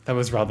back. That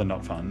was rather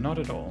not fun. Not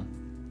at all.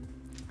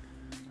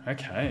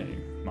 Okay.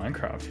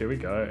 Minecraft. Here we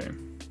go.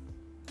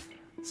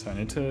 So I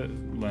need to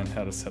learn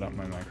how to set up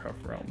my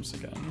Minecraft realms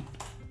again.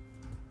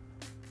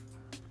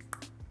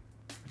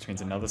 Which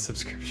means another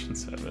subscription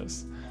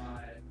service.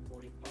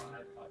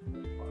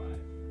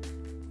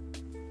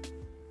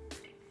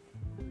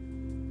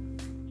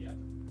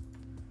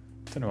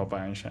 Don't know what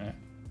Byron share.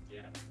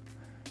 Yeah.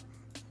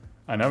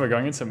 I know we're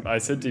going into. I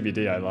said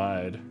DBD. I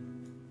lied.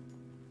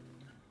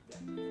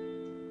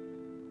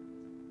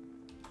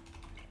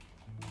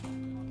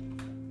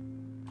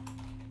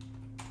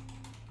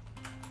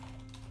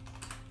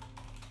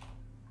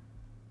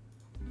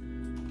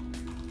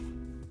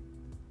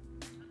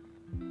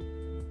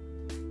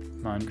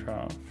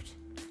 Minecraft.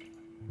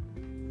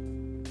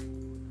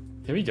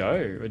 Here we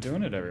go. We're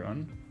doing it,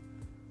 everyone.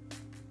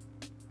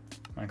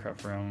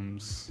 Minecraft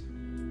realms.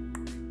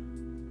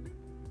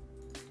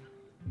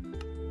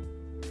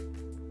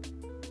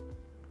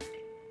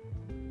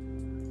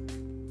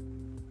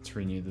 Let's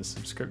renew the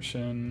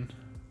subscription.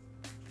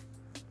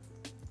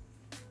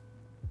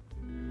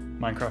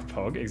 Minecraft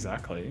Pog,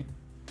 exactly.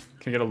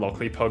 Can we get a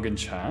Lockley Pog in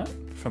chat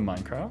for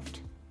Minecraft?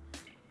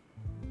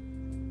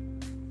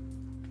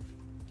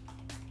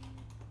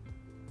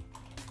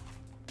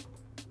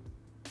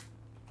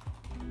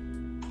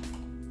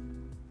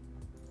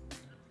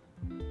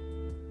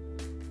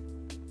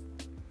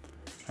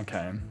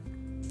 Okay.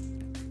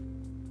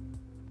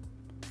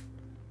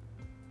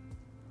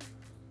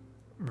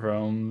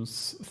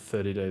 Realms,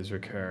 30 days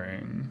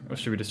recurring. Or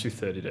should we just do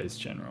 30 days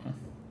general?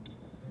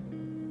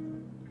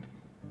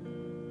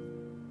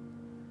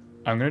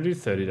 I'm gonna do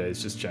 30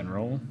 days just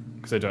general,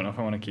 because I don't know if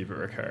I want to keep it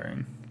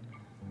recurring.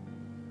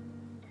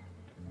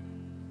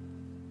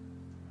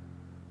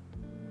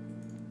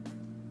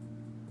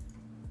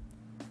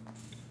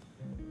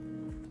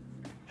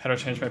 How do I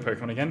change my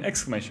Pokemon again?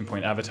 Exclamation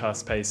point, avatar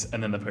space,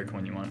 and then the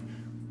Pokemon you want.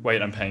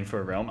 Wait, I'm paying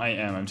for a realm? I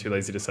am, I'm too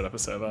lazy to set up a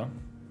server.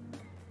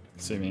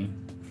 Sue me.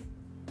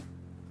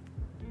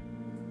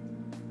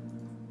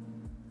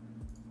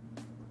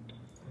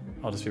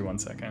 I'll just be 1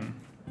 second.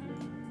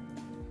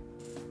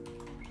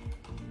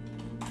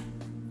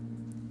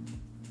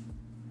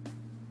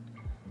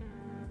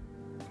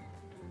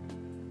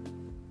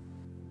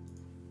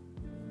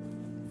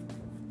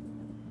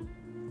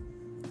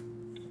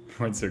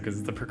 Won't sue because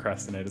it's the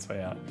procrastinator's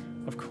way out.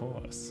 Of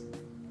course.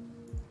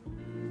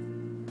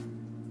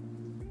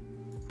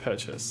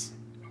 Purchase.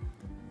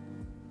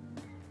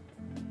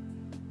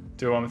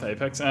 Do one with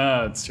Apex?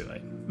 Ah, it's too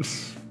late.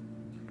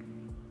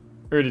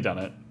 Already done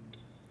it.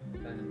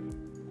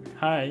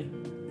 Hi.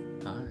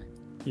 Hi.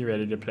 You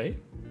ready to play?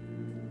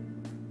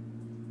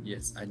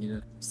 Yes, I need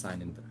to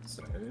sign in though,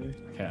 so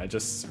Okay, I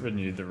just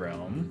renewed the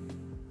realm.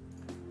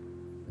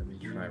 let me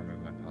try and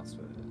remember my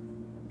password.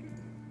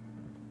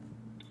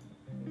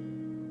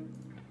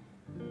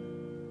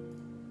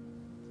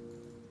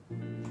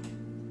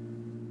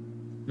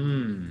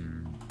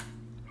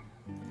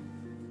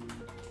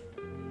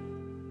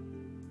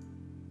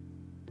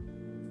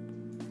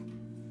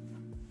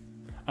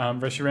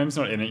 Reshiram's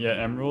not in it yet,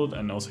 Emerald,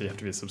 and also you have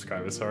to be a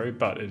subscriber, sorry,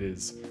 but it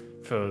is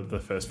for the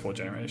first 4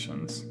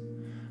 generations.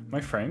 My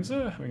frames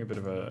are having a bit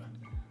of a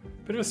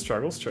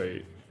struggle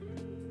streak,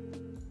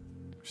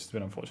 which is a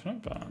bit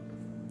unfortunate, but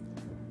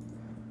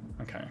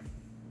okay.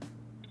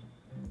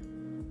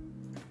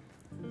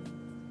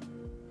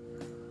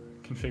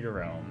 Configure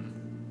realm.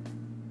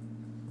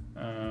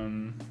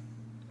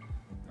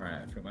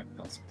 Alright, I forgot my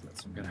password,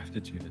 so I'm gonna have to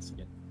do this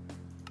again.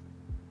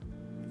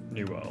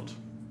 New world.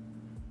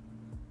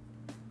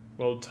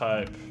 World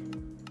type.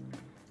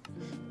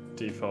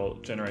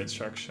 Default generate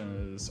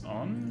structures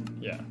on.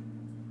 Yeah.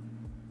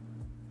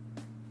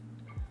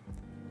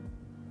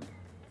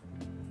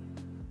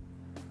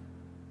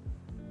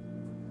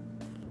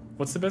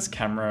 What's the best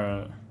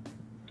camera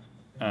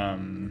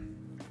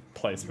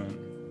placement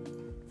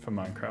for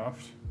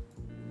Minecraft?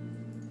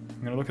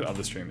 I'm gonna look at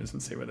other streamers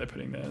and see where they're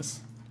putting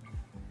theirs.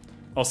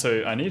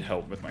 Also, I need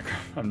help with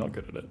Minecraft. I'm not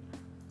good at it.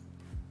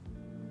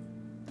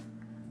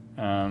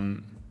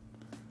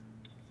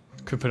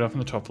 Could put it up in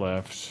the top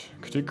left.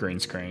 Could do green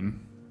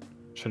screen.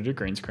 Should I do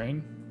green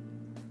screen?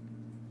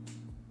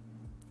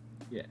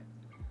 Yeah.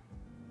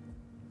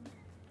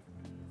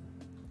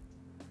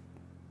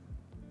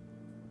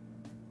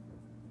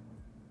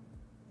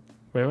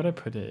 Where would I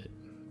put it?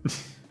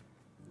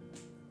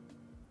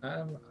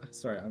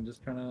 Sorry, I'm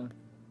just trying to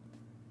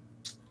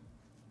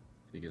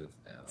figure this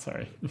out.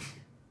 Sorry.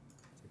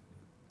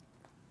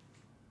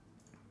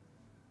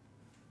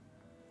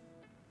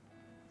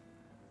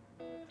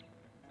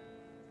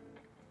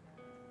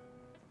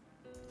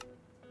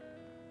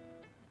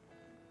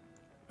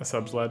 A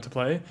sub's allowed to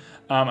play.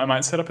 I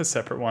might set up a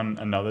separate one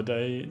another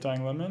day,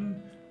 Dying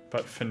Lemon,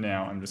 but for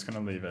now I'm just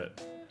going to leave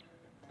it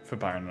for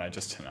Byron and I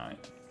just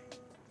tonight.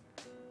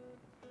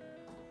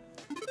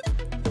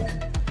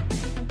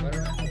 Why do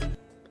I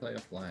play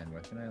offline? Why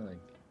can I like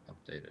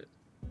update it?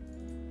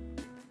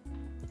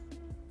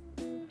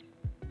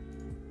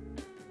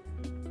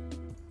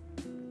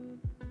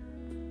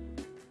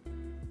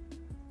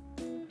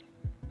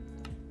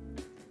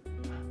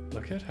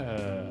 Look at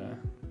her.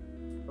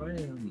 Why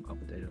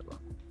update it?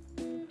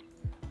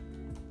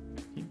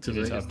 You need to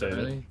update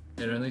it.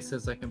 It only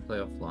says I can play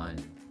offline.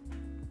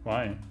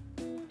 Why?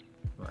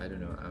 Well, I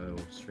don't know. I will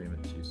stream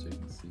it to you so you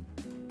can see.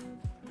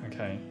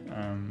 Okay.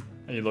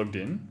 Are you logged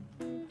in?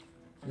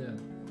 Yeah.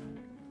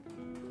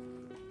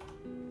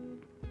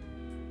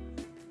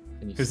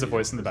 Can you Who's the see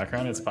voice it? in the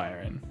background? It's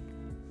Byron.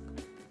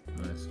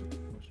 No, it's still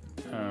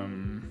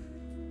watching.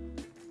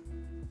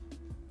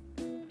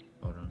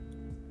 Hold on.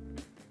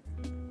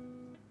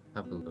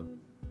 Have a look.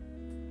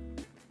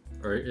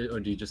 Or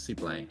do you just see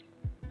play?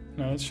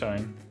 No, it's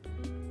showing.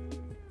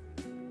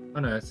 Oh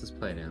no, it says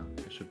play now.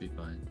 It should be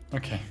fine.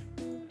 Okay.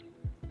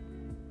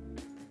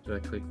 Do I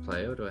click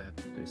play or do I have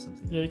to do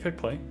something? Yeah, you click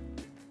play.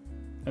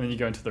 And then you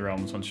go into the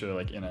realms once you're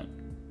like in it.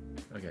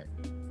 Okay.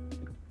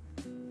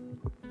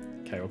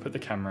 Okay, we'll put the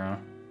camera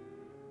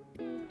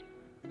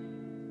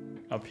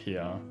up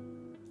here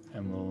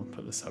and we'll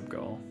put the sub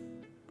goal.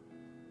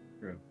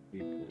 For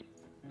people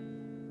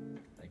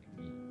like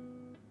me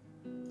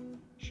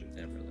should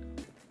never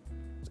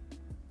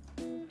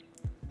let.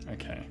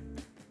 Okay.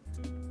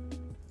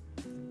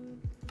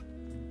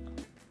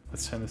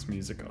 Let's turn this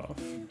music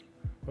off.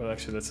 Well,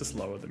 actually, let's just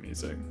lower the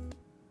music.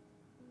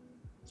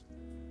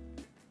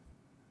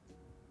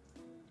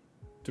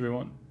 What do we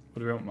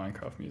want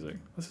Minecraft music?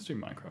 Let's just do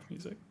Minecraft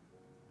music.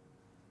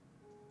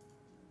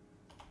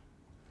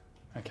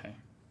 Okay.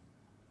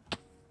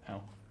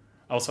 Ow.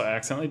 Also, I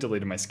accidentally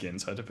deleted my skin,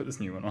 so I had to put this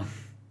new one on.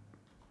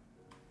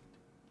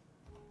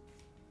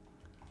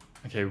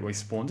 Okay, we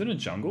spawned in a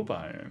jungle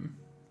biome.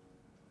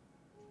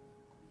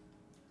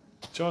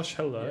 Josh,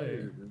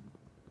 hello.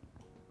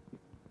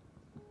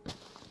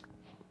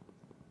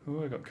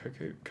 Ooh, I got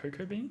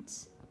cocoa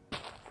beans.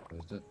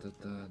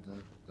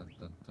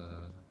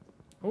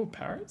 Oh,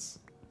 parrots.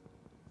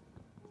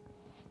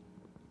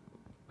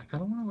 I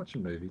kind of want to watch a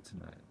movie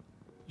tonight.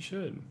 You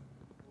should.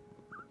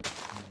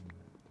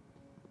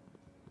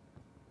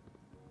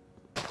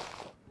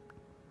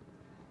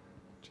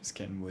 Just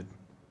getting wood.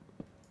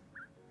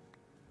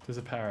 There's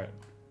a parrot.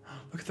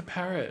 Look at the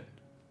parrot.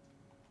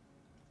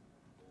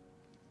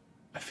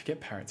 I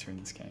forget parrots are in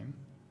this game.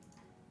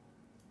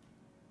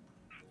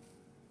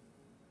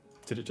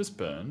 Did it just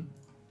burn?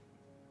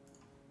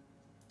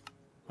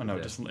 Oh no,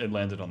 Yeah. it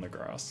landed on the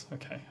grass.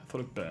 Okay, I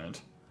thought it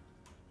burned.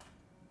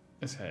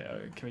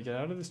 Okay, can we get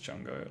out of this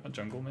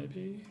jungle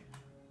maybe?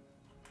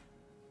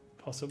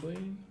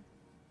 Possibly?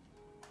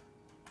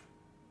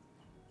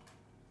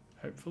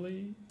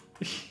 Hopefully?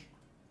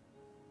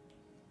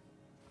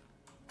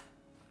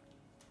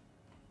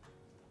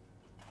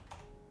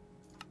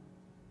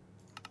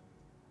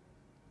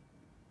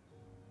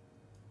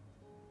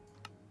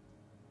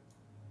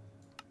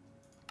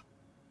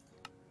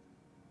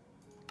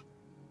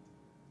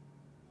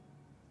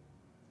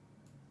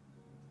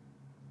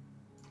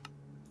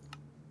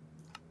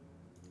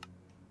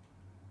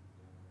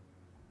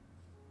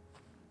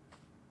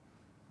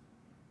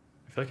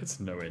 I feel like it's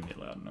nowhere near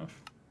loud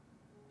enough.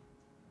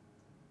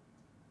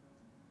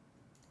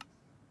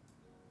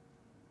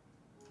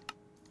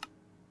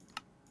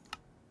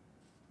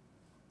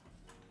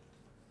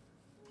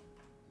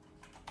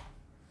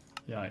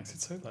 Yikes,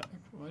 it's so loud.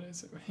 What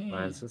is it?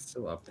 Why is it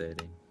still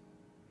updating?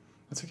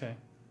 That's okay.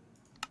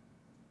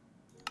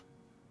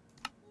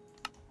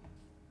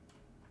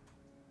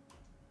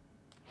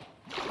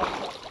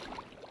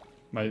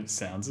 My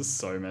sounds are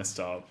so messed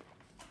up.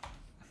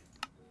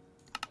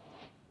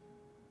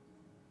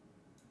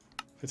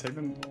 If I take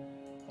them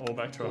all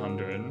back to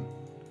 100,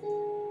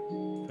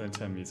 then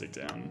turn music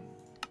down.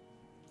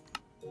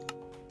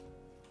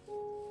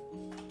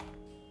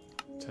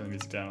 Turn the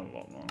music down a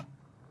lot more.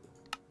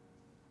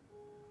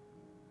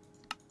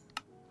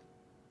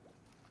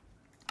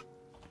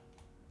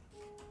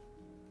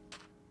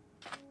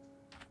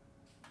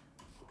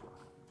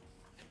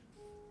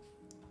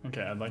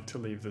 Okay, I'd like to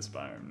leave this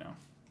biome now.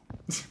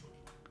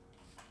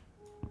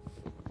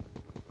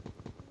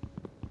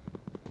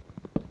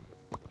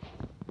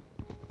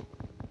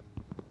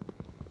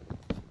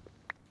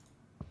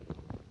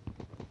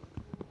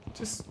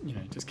 Just, you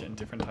know, just getting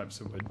different types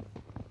of wood.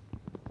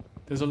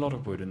 There's a lot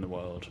of wood in the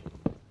world.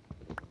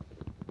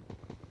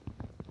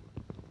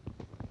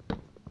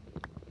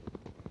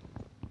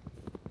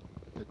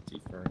 The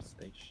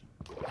deforestation.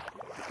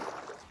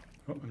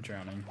 Oh, I'm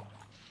drowning.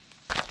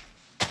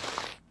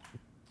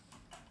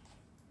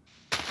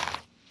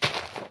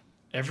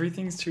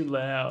 Everything's too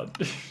loud.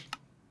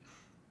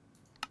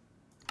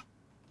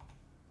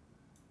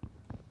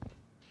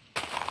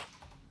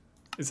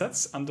 Is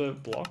that under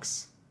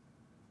blocks?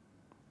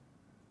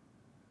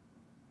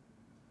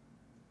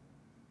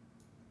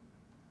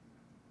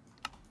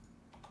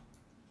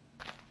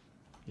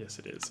 Yes,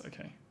 it is.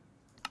 Okay.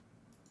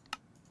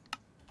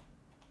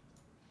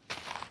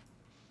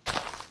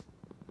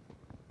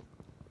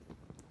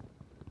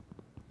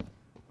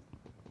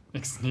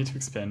 Need to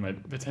expand my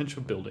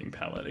potential building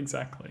palette.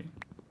 Exactly.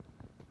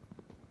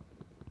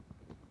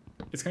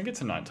 It's gonna get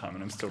to nighttime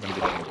and I'm still gonna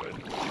be getting wood.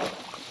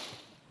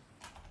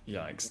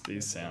 Yikes,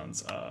 these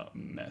sounds are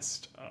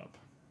messed up.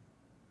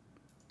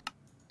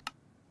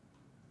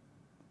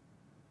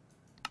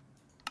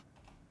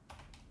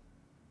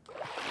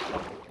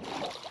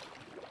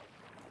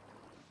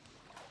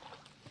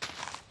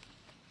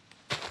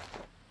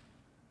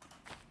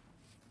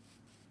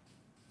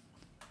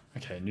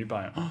 Okay, new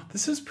biome. Oh,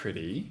 this is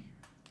pretty.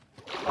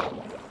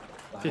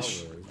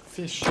 Fish. Flowers.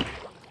 Fish.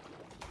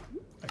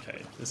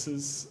 Okay, this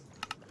is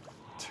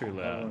too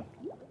loud.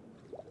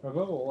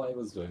 Remember all I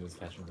was doing was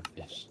catching the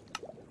fish.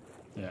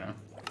 Yeah.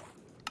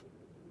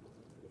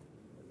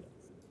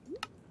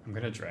 I'm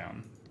gonna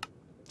drown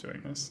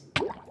doing this.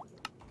 Maybe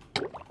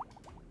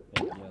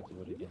I'll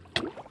do it again.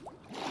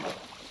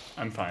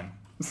 I'm fine.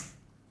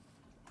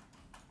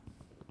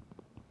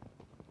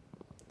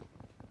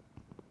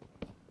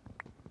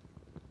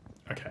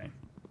 Okay.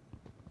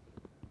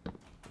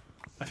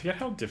 I forget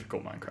how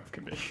difficult Minecraft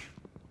can be.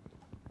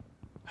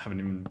 I haven't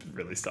even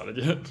really started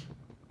yet.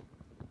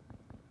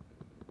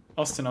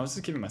 Austin, I was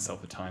just giving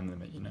myself a time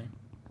limit, you know?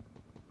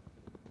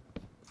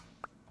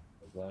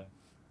 Was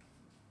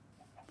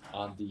I?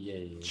 On the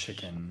edge.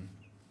 Chicken.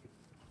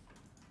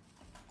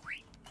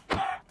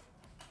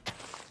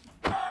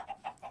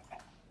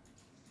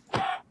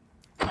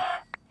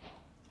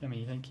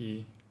 Yummy, thank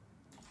you.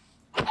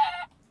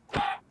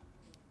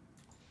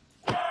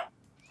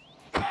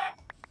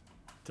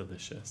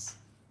 Delicious.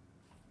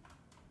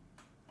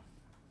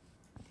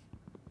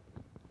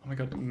 Oh my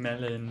god,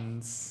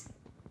 melons.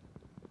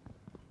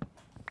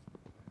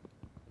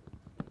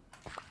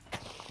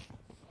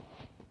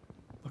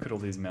 Look at all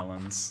these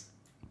melons.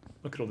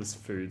 Look at all this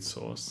food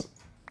source.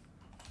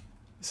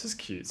 This is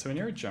cute. So we're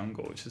near a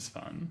jungle, which is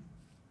fun.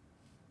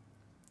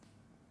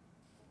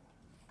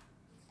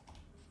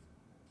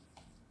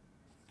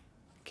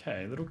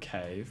 Okay, little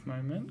cave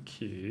moment.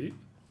 Cute.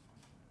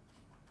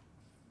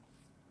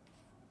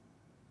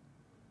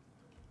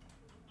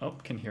 Oh,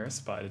 can hear a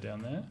spider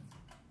down there.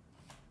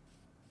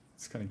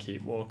 Just gonna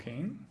keep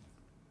walking.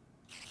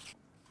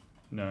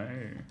 No.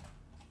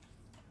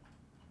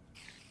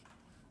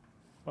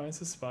 Why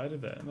is a spider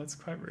there? That's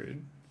quite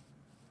rude.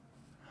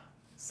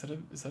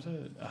 Is that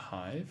a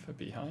hive? A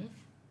beehive?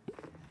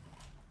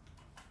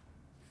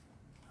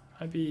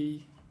 Hi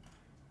bee.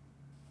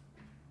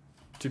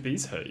 Do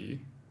bees hurt you?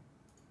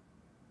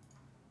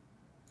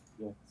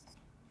 Yes.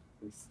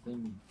 They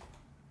sting.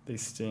 They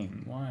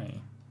sting. Why?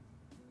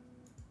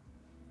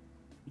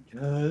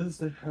 Because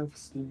they have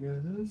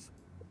stingers.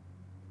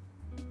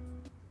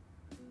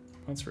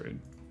 That's rude.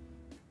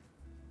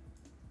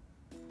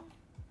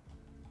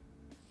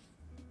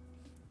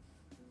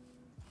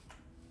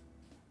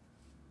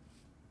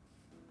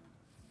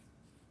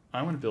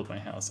 I want to build my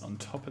house on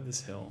top of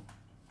this hill.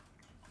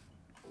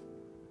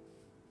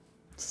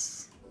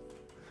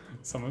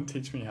 Someone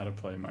teach me how to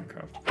play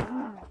Minecraft.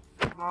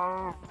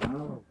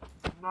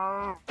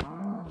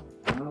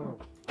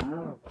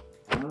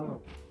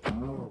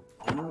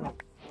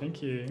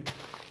 Thank you.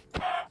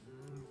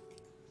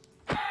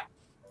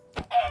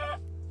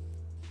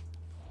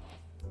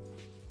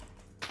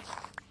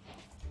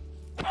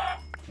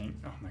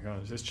 Oh my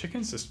god, this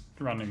chicken's just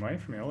running away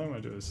from me. All I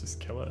want to do is just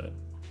kill it.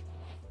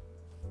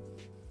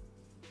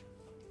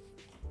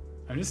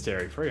 I'm just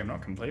dairy free, I'm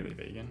not completely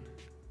vegan.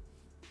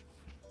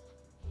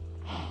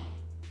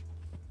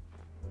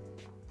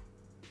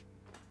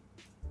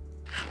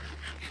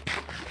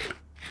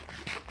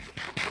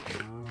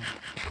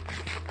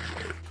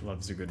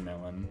 Loves a good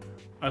melon.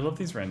 I love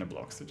these random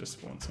blocks that just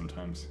spawn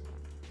sometimes.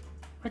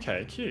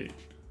 Okay, cute.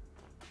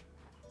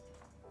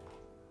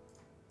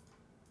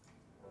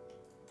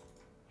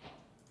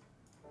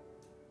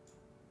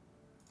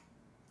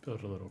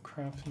 Build a little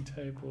crafting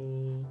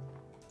table.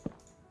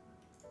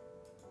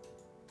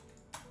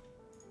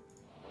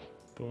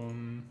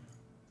 Boom.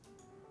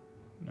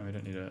 No, we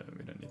don't need that.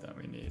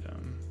 We need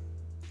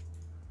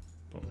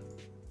boom.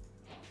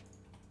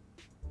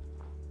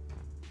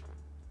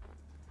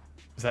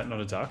 Is that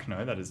not a duck?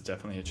 No, that is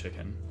definitely a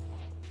chicken.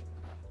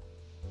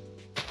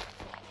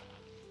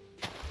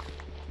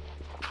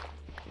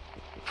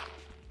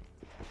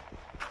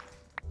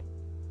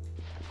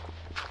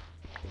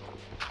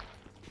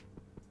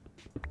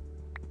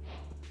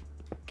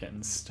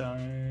 Getting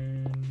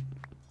stone.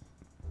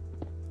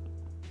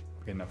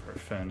 Get enough for a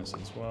furnace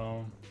as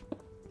well.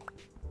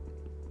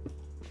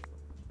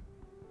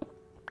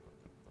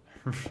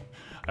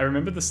 I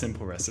remember the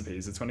simple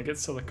recipes. It's when it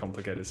gets to the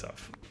complicated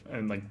stuff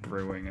and like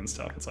brewing and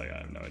stuff. It's like I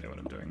have no idea what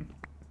I'm doing.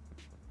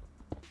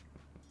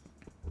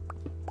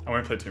 I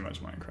won't play too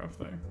much Minecraft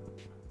though.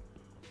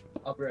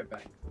 I'll be right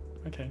back.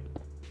 Okay.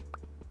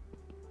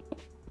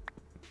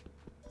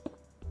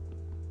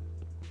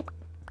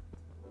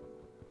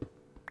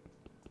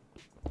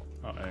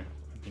 Uh-oh. I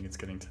think it's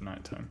getting to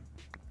nighttime.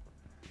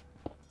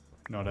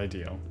 Not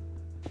ideal.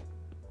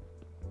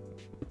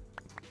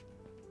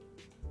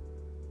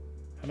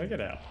 How do I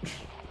get out?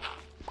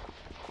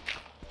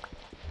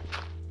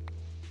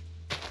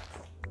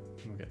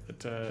 We'll get the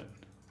dirt.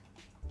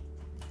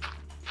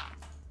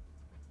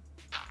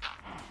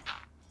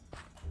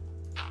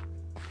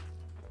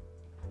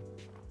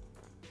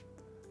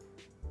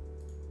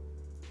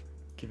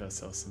 Give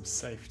ourselves some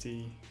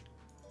safety.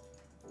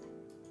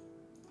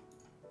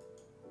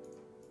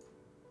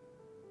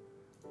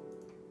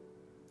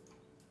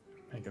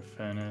 Make a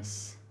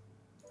furnace.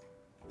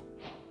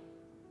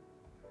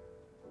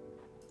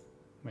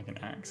 Make an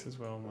axe as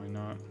well, why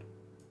not?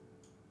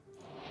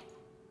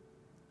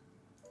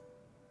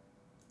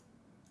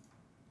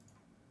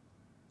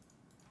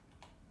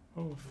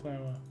 Oh,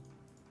 flower.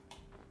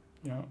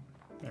 Yeah,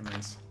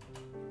 memories.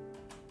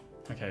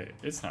 Okay,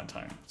 it's night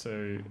time,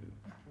 so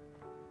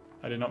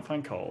I did not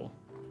find coal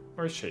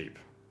or a sheep,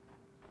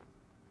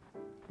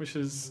 which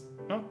is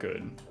not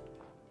good.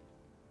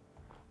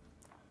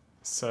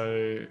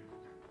 So,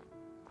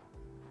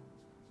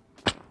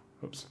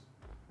 oops,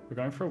 we're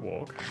going for a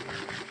walk.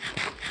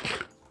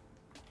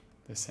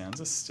 The sounds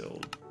are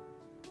stilled.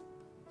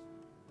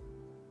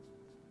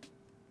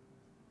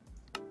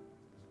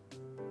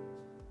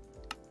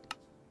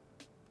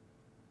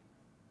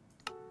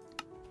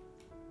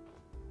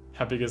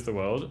 How big is the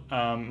world?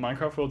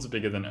 Minecraft worlds are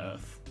bigger than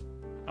Earth,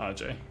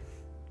 RJ.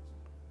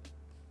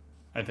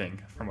 I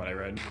think, from what I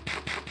read.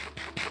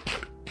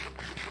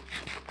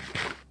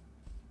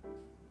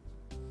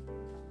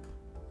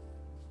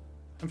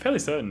 I'm fairly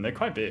certain, they're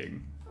quite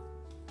big.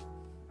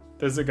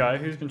 There's a guy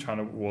who's been trying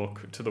to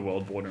walk to the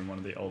world border in one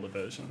of the older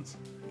versions.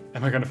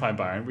 Am I going to find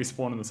Byron? We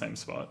spawn in the same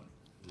spot.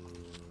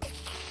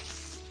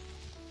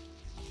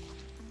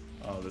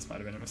 Oh, this might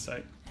have been a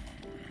mistake.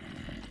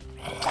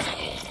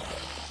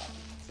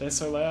 They're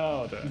so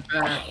loud.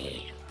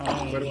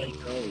 Where do I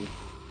go?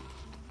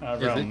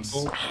 Realms.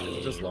 Is it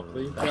called just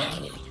Lockley?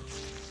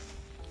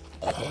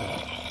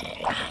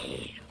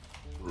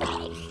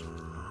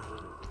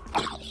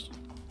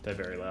 They're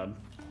very loud.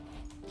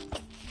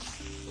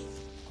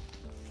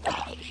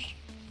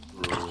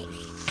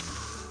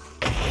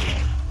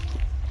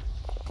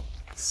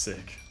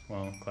 Sick.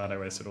 Well, glad I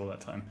wasted all that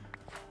time.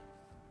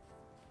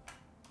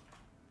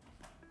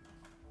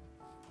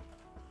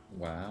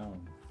 Wow.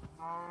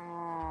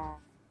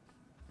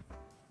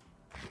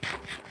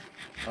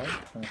 How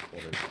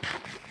transported?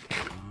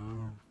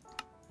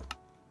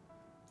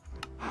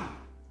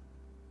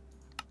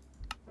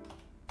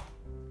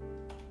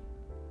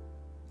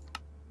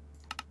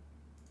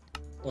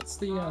 What's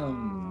the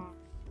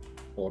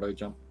auto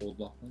jump called,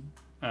 Lachlan?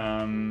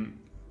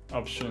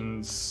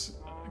 Options,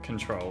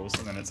 controls,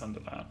 and then it's under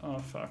that. Oh,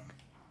 fuck.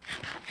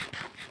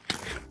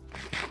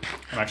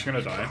 I'm actually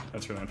gonna die.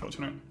 That's really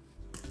unfortunate.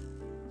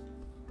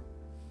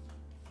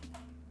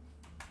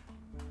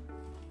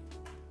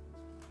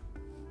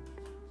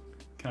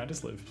 Can I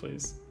just live,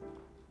 please?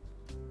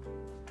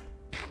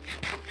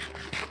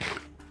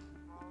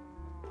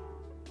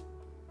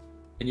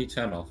 Can you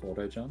turn off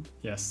auto jump?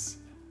 Yes.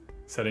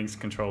 Settings,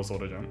 controls,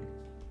 auto jump.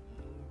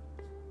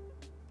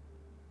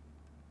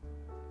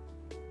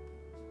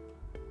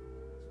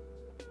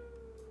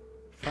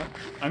 Fuck.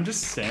 I'm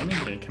just standing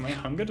here. Can my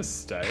hunger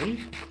just stay?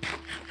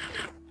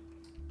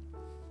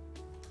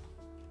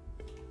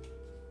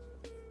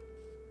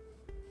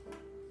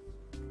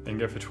 Then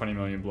go for 20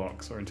 million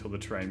blocks or until the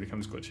terrain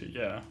becomes glitchy.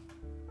 Yeah.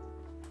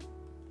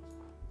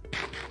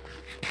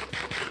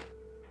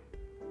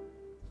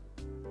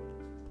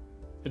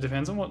 It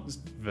depends on what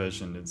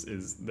version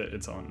is that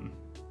it's on.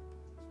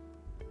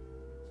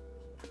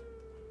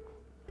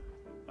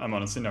 I'm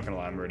honestly not gonna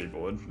lie, I'm already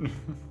bored.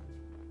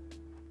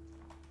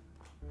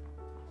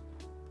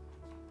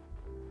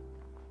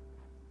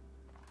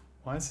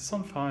 Why is this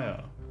on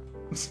fire?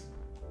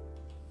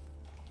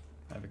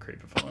 I have a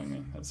creeper following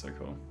me, that's so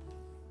cool.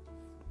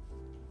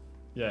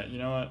 Yeah, you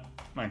know what?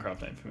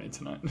 Minecraft ain't for me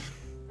tonight.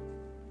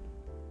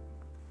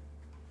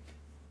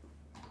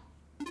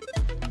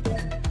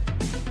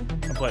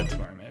 I'll play it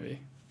tomorrow maybe.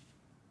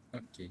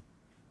 Okay.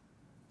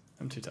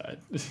 I'm too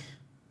tired.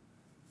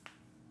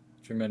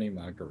 Too many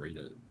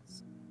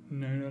margaritas.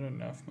 No, not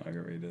enough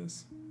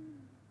margaritas.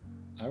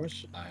 I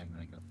wish I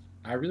might have.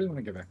 I really want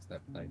to go back to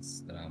that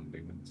place that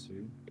we went to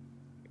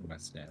in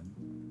West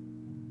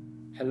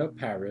End. Hello,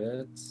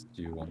 parrots.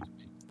 Do you want to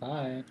be?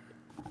 Hi.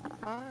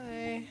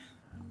 Hi.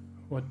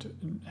 What?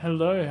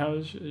 Hello, how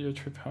was your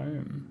trip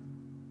home?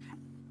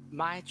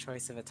 My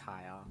choice of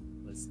attire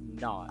was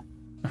not.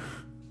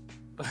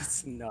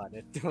 Was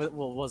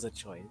a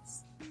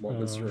choice. What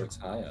was your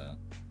attire?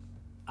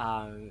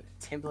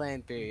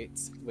 Timberland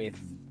boots with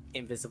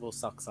invisible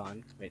socks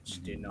on,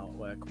 which do not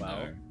work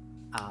well.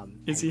 No.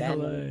 Izzy, and then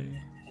hello.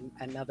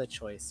 Another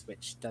choice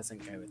which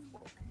doesn't go with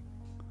walking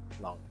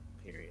long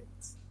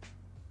periods.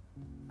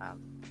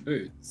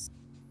 Boots.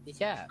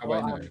 Yeah. Oh,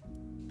 well, wait,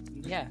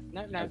 no. yeah.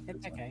 No, Oh,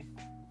 it's that's okay.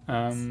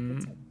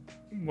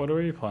 What are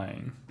we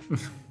playing?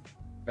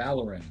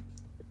 Valorant.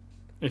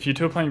 If you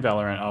two are playing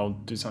Valorant, I'll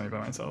do something by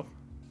myself.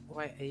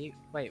 Wait, are you?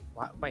 Wait,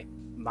 what? Wait,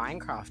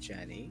 Minecraft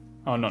Journey?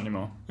 Oh, not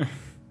anymore.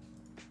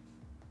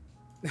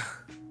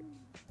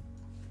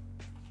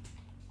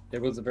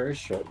 It was a very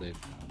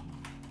short-lived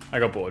I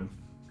got bored.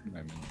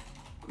 moment.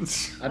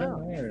 I don't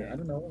know. okay. I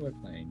don't know what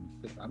we're playing.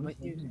 I'm What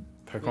you-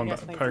 Pokemon. You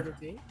guys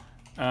playing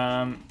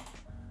PvP?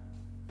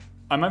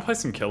 I might play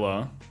some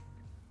Killer,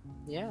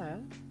 Yeah.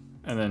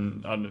 and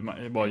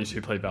then while you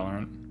two play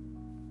Valorant.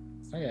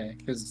 Okay,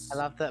 because I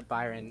love that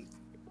Byron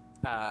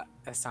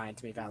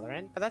assigned me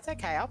Valorant, but that's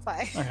okay. I'll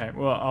play. Okay,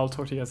 well, I'll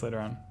talk to you guys later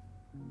on.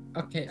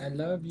 okay, I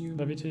love you.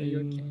 Love you Are too. you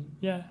okay?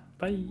 Yeah,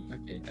 bye.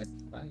 Okay,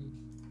 bye.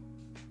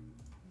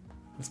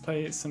 Let's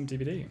play some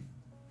DVD.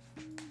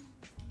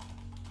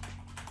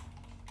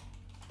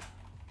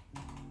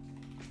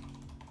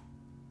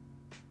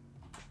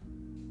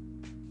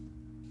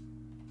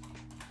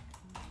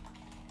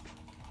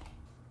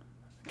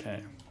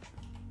 Okay.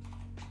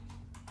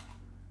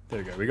 There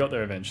we go. We got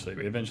there eventually.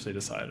 We eventually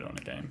decided on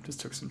a game. Just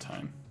took some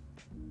time.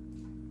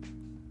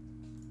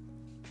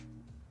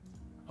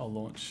 I'll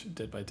launch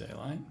Dead by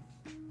Daylight.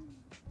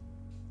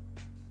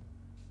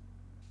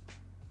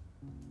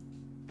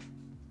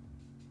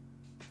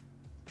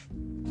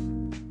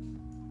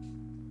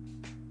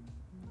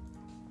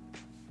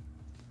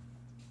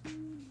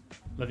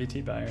 Love you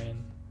too,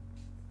 Byron.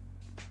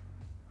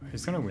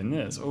 Who's gonna win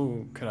this?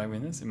 Oh, could I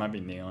win this? It might be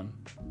Neon.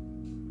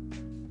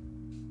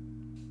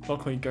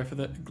 Lockley, go for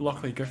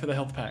the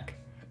health pack.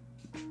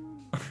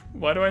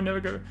 Why do I never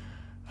go?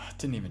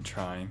 Didn't even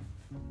try.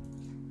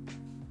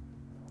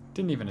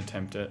 Didn't even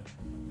attempt it.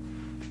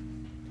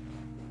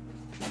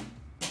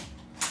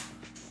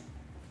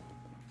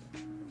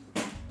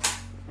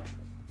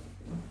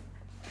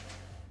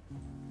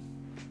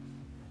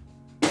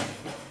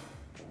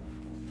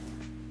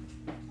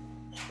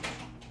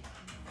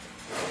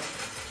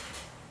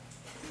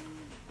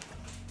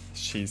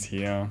 She's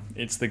here.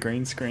 It's the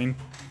green screen.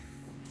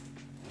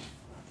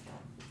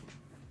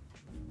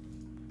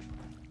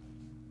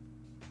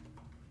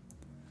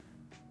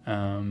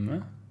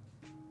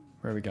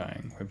 Where are we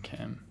going?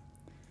 Webcam.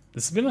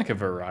 This has been like a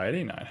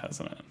variety night,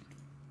 hasn't it?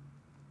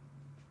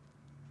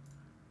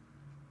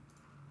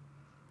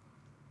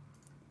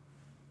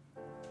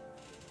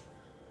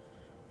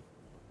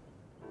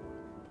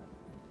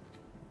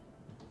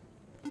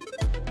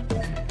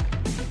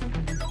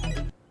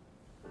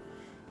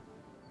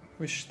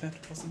 Wish that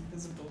wasn't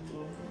visible.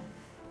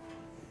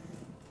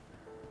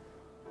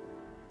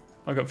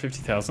 I got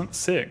 50,000.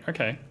 Sick.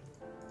 Okay.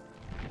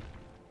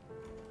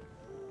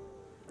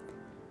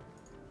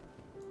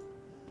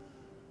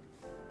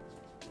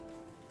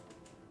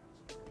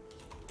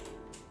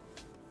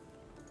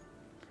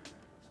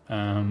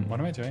 What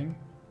am I doing?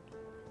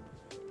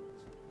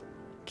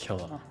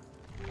 Killer.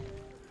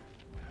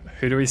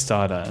 Who do we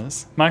start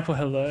as? Michael,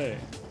 hello.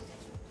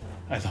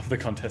 I love the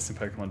contest in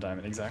Pokemon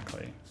Diamond,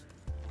 exactly.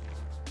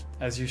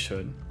 As you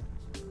should.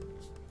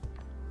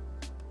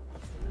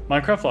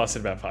 Minecraft lasted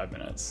about 5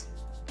 minutes.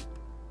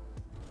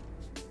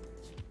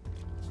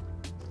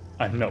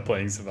 I'm not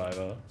playing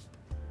Survivor.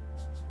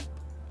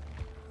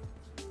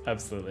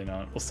 Absolutely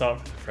not. We'll start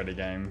with the Freddy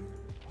game.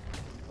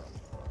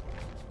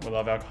 We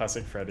love our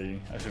classic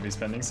Freddy. I should be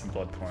spending some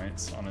blood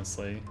points,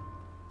 honestly.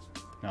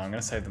 No, I'm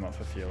gonna save them up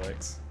for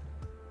Felix.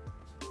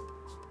 You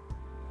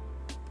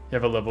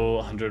have a level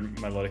 100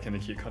 Melodic in the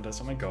cute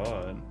contest. Oh my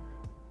god.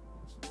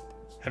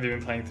 Have you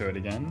been playing through it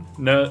again?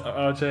 No,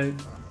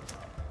 RJ.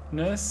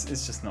 Nurse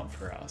is just not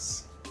for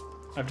us.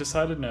 I've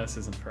decided Nurse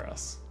isn't for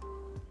us.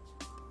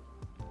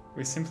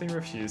 We simply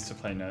refuse to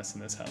play Nurse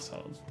in this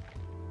household.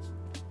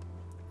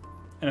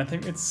 And I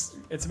think it's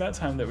about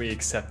time that we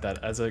accept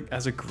that as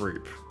a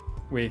group.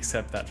 We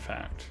accept that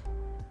fact.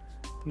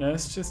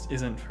 Nurse just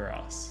isn't for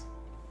us.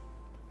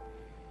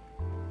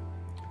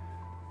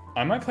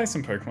 I might play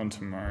some Pokemon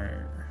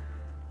tomorrow.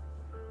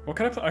 What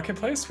could I play? I could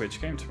play a Switch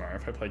game tomorrow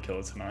if I play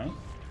Killer tonight.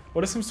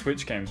 What are some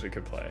Switch games we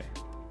could play?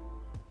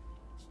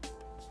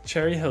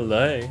 Cherry,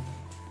 hello.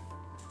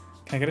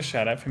 Can I get a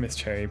shout out for Miss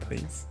Cherry,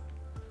 please?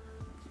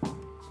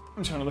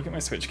 I'm trying to look at my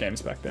Switch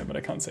games back there, but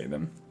I can't see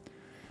them.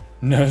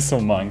 Nurse or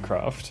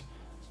Minecraft.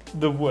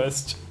 The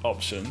worst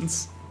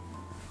options.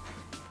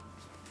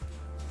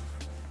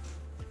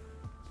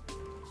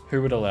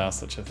 Who would allow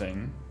such a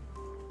thing?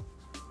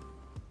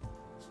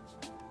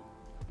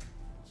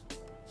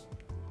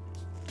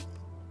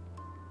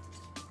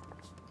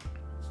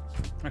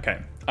 Okay,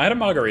 I had a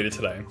margarita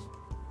today,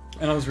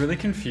 and I was really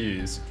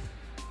confused.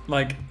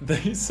 Like,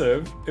 they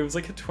served, it was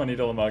like a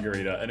 $20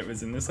 margarita, and it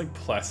was in this like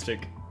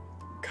plastic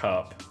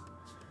cup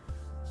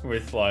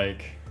with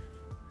like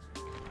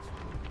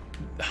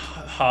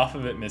half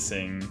of it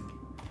missing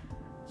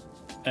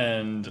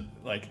and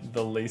like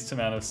the least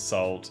amount of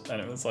salt,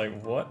 and it was like,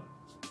 what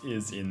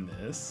is in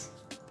this?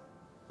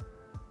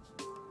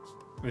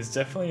 It was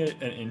definitely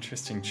an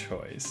interesting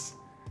choice.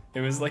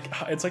 It was like,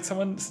 it's like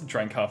someone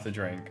drank half the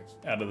drink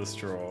out of the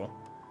straw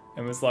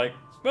and was like,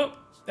 well,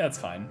 that's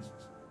fine.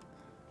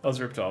 I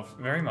was ripped off,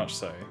 very much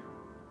so.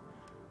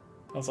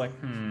 I was like,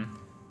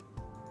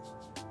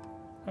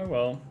 oh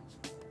well,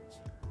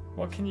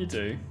 what can you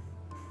do?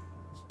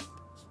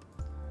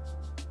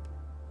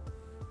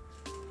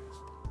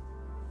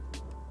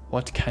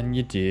 What can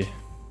you do?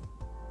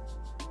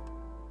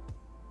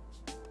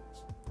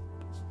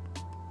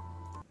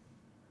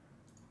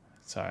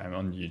 Sorry, I'm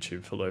on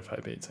YouTube for lo-fi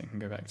beats. I can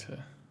go back to...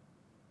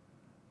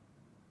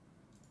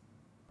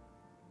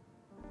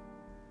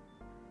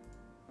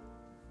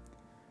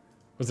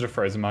 Was it a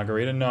frozen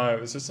margarita? No,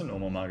 it was just a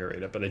normal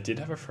margarita, but I did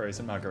have a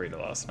frozen margarita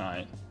last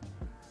night.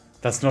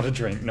 That's not a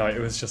drink. No, it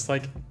was just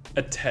like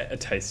a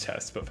taste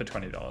test, but for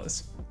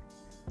 $20.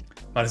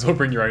 Might as well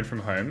bring your own from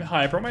home.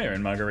 Hi, I brought my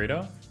own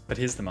margarita, but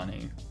here's the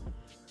money.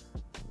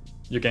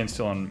 Your game's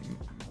still on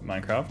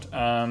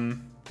Minecraft?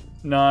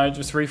 No,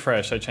 just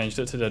refresh. I changed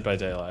it to Dead by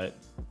Daylight.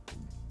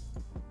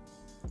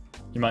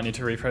 You might need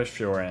to refresh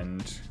your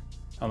end,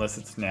 unless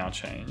it's now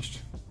changed.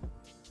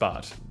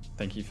 But,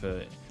 thank you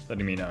for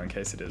letting me know in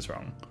case it is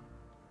wrong.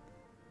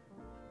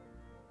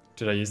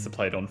 Did I use the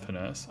plate on for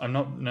Nurse? I'm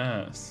not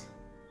Nurse.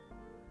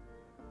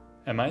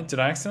 Am I? Did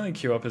I accidentally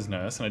queue up as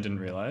Nurse and I didn't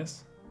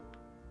realize?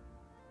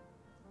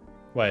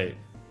 Wait.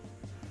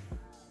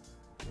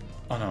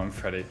 Oh no, I'm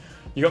Freddy.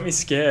 You got me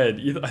scared.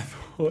 I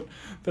thought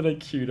that I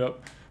queued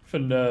up for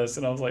Nurse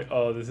and I was like,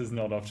 oh, this is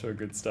not off to a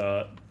good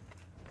start.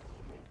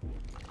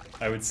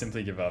 I would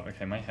simply give up.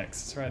 Okay, my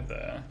hex is right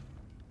there.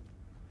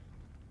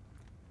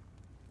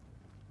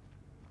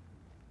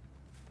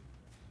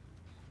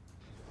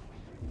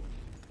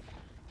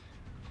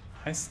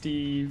 Hi,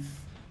 Steve.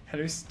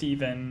 Hello,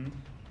 Steven.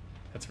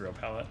 That's a real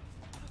palette.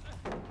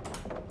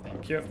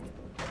 Thank you.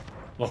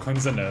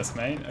 Lachlan's a nurse,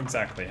 mate.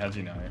 Exactly. How'd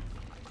you know?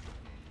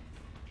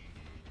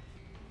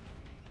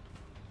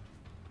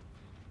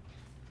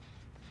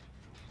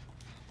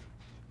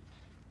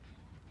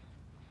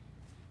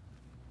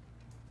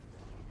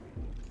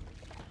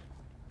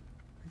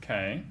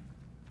 Okay.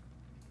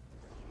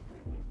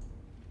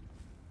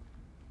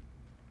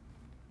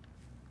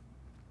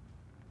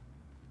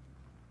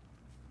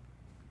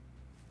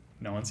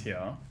 No one's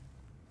here.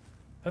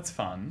 That's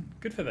fun.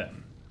 Good for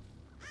them.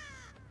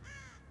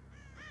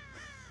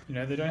 You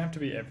know, they don't have to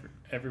be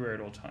everywhere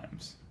at all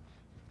times.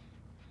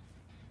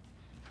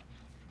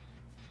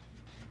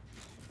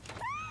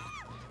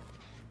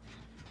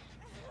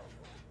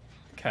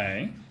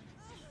 Okay.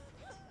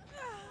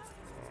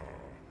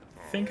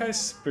 I think I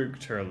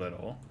spooked her a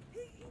little.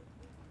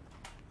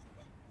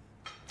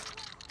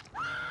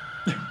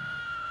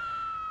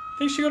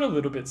 I think she got a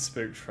little bit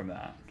spooked from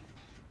that.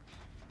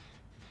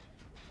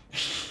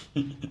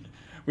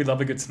 We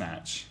love a good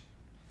snatch.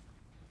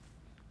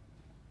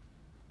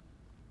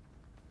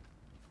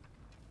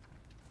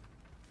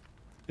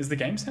 Is the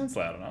game sounds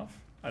loud enough?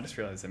 I just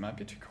realized it might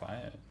be too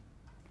quiet.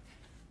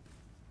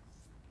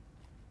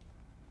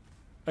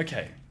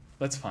 Okay,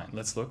 that's fine.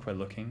 Let's look. We're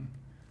looking.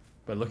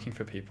 We're looking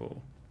for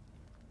people.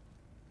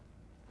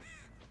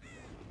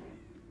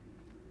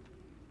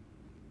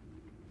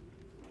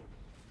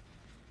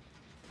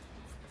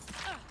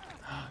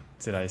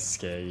 Did I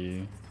scare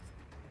you?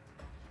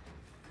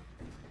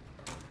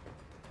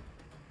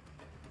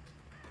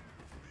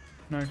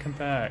 No, come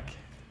back.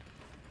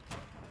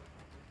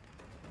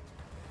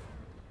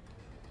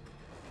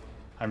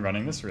 I'm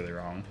running this really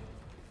wrong.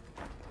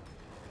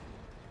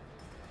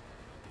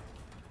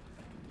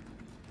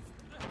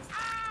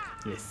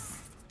 Yes.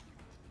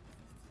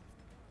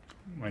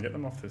 When I get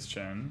them off this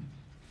gen,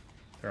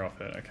 they're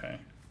off it, okay.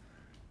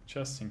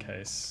 Just in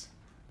case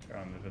they're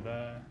under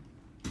there.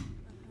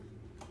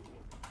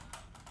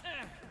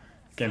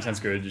 Game sounds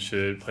good, you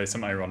should play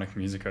some ironic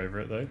music over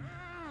it though.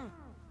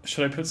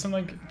 Should I put some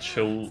like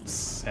chill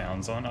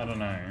sounds on? I don't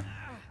know.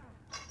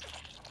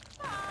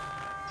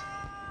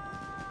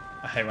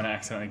 I hate when I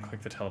accidentally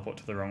click the teleport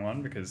to the wrong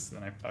one because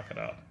then I fuck it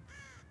up.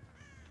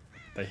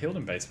 They healed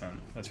in basement.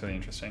 That's really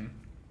interesting.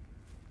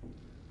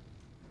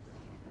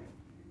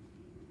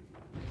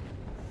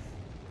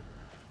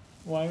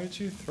 Why would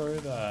you throw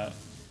that?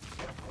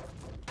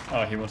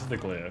 Oh, he wanted the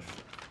glyph.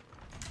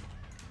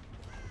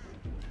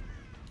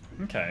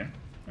 Okay.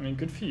 I mean,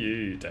 good for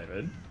you,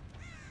 David.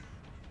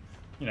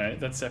 You know,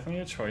 that's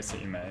definitely a choice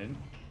that you made.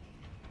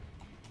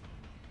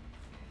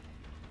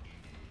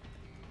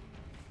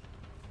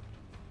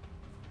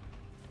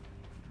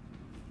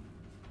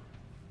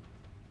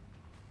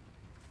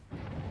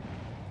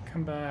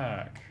 Come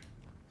back.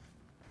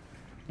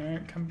 No,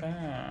 come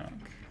back.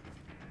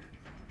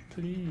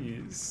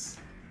 Please.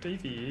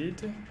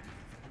 David.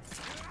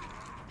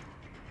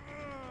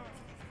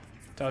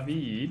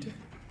 David.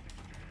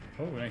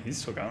 Oh, no, he's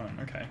still going.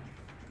 Okay.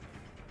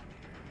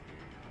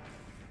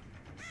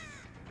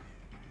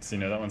 Does he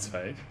know that one's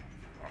fake?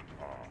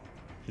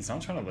 He's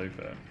not trying to loop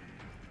it.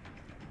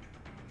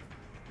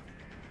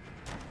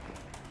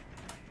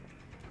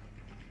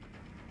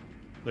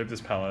 Loop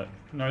this pallet.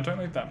 No, don't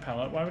loop that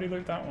pallet. Why would he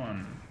loop that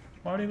one?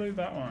 Why would he loop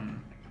that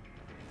one?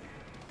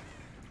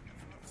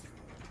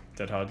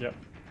 Dead hard, yep.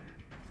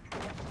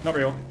 Not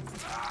real.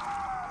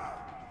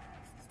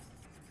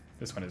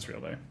 This one is real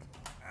though.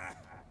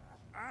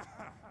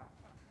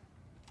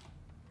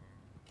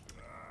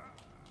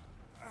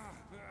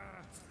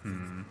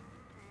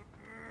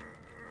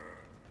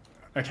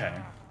 Okay.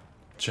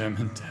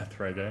 German death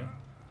reggae.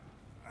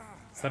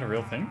 Is that a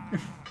real thing?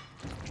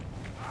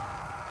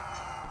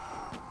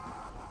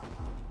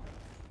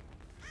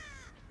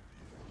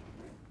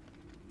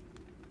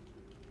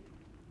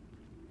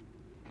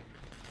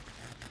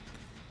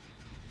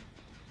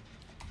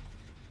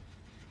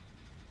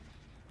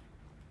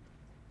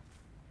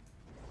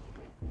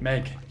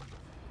 Meg.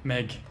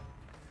 Meg.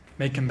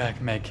 Meg, come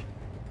back, Meg.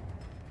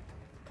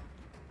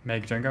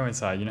 Meg, don't go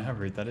inside. You know how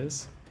rude that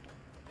is?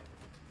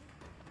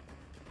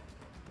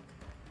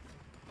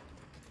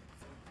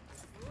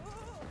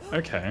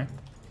 Okay.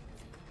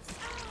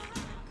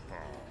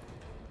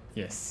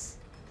 Yes.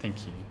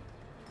 Thank you.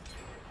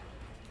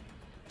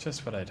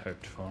 Just what I'd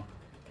hoped for.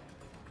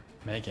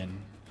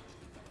 Megan.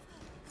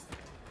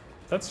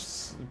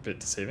 That's a bit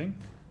deceiving.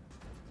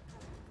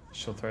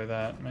 She'll throw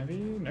that, maybe?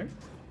 No?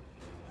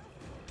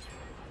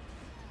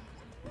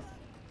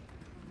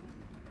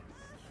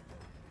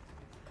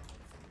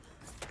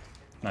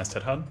 Nice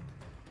Ted Hud.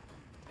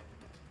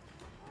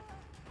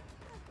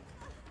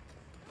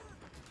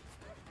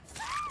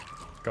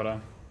 Got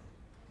her.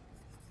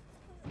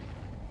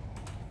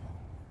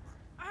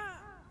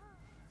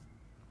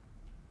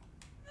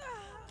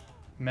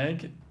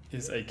 Meg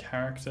is a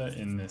character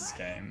in this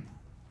game.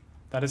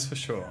 That is for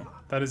sure.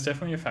 That is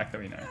definitely a fact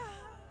that we know.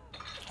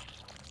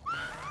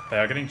 They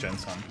are getting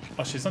gens on.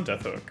 Oh, she's on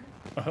Death Hook.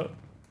 Oh,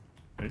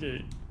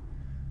 okay.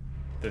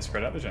 They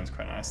spread out the gens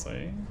quite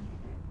nicely.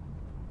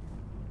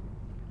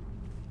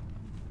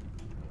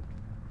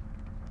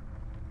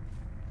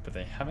 But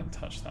they haven't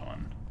touched that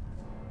one.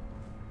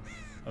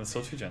 Oh, there's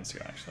still 2 gens to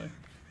go, actually.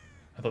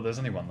 I thought there was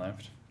only 1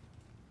 left.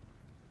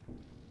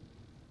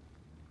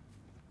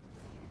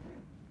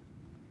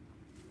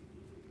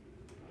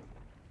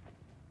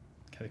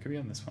 Okay, they could be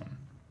on this one.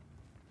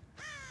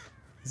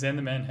 Zan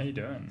the Man, how you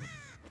doing?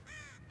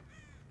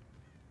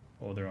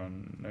 Oh, they're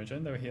on no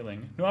gen, they were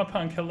healing. Noah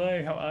Punk,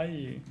 hello, how are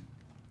you?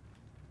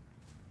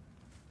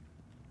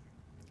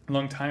 A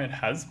long time it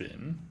has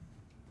been.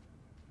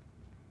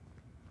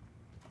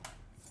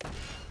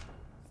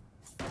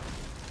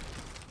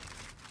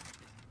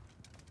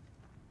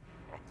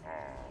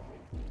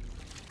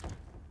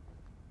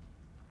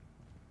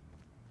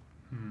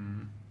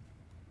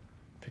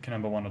 Pick a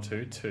number 1 or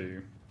 2.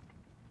 2.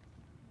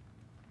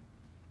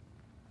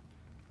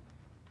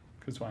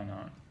 Because why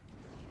not?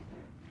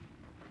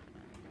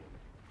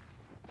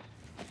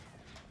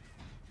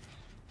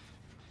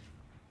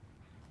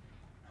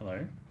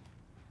 Hello?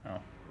 Oh.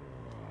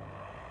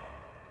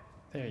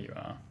 There you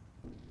are.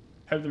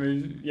 Hope the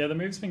move. Yeah, the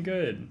move's been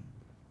good.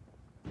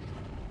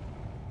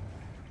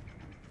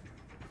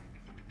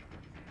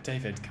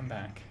 David, come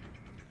back.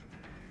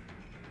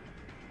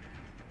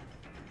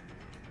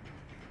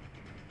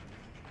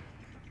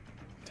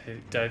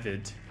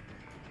 David.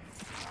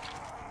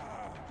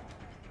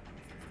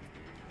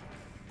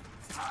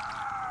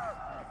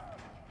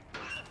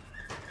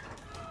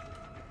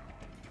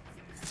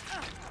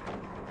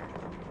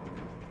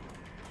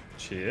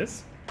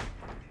 Cheers.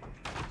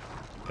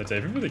 But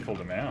David really called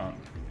him out.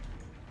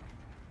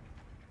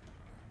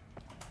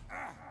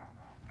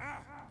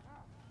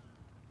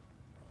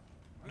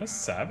 What a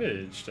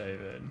savage,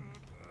 David.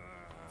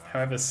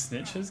 However,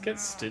 snitches get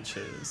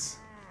stitches.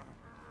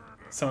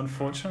 So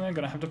unfortunately, I'm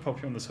gonna have to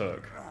pop you on this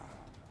hook.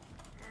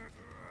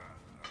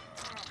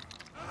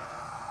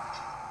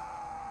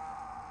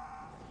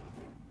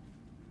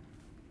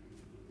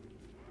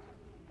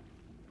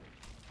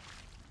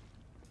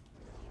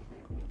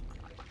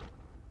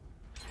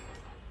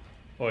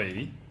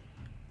 Oi.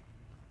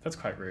 That's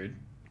quite rude.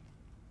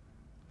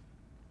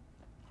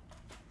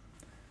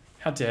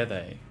 How dare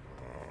they?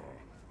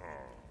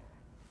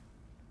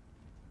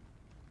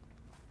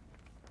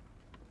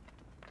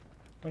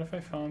 What if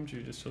I farmed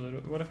you just a little?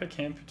 What if I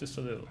camped just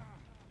a little?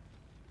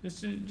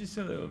 Just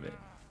a little bit.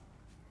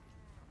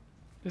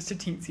 Just a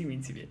teensy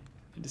weensy bit.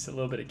 Just a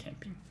little bit of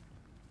camping.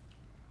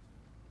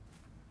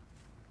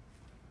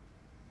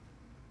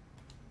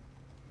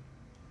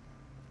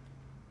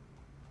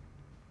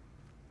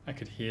 I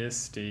could hear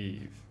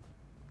Steve.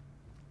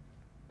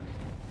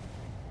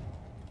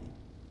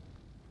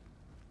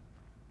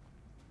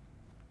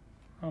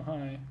 Oh,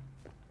 hi.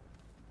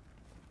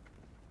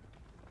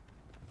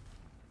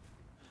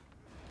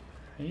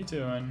 How you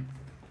doing?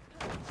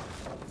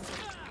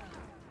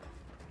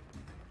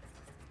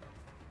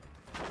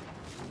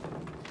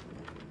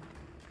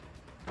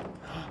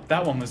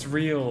 That one was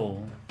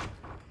real.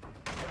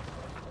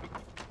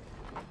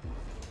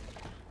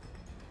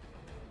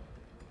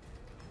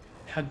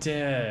 How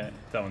dare...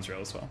 That one's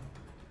real as well.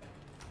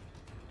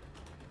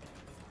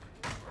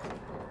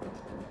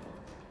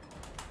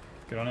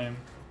 Good on him.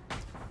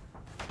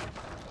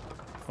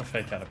 We'll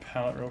fake out a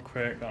pallet real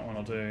quick. That one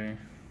will do.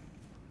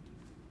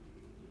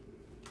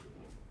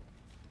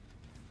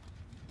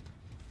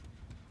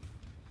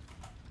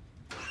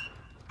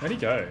 Where'd he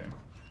go?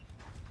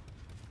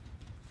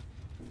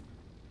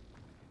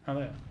 Oh,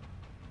 there.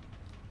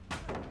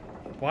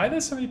 Why are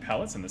there so many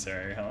pallets in this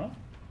area, huh?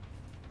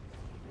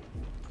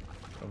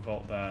 Go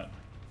vault that.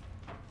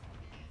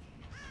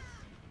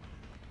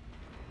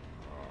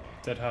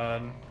 Dead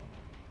hard.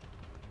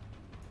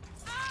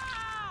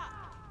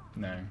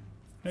 No.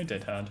 No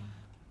dead hard.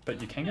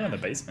 But you can go in the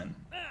basement.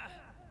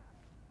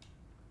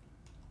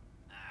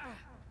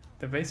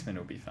 The basement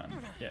will be fun.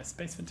 Yes,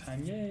 basement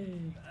time, yay!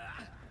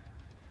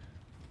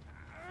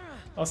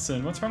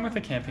 Austin, what's wrong with the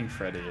camping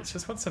Freddy? It's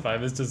just what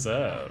survivors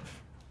deserve.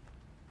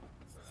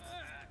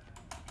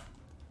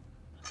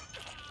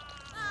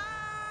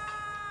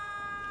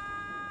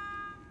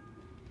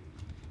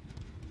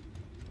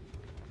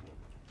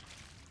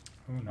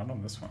 Oh, not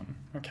on this one.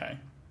 Okay.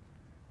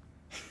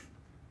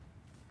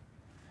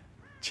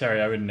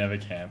 Cherry, I would never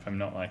camp. I'm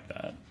not like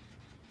that.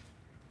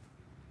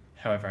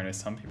 However, I know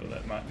some people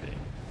that might be.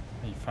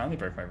 You finally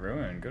broke my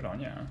ruin. Good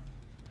on ya.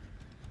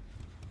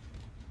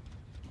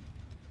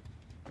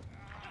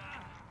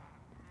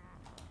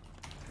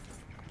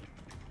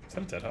 Is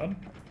that a dead hard?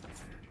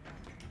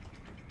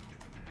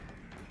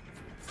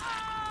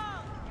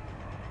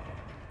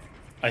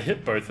 I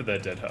hit both of their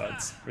dead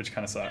hards, which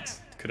kind of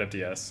sucks. Could have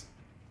DS.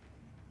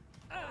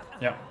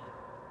 Yep.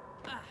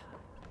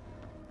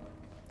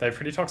 They have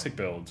pretty toxic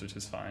builds, which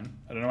is fine.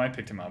 I don't know why I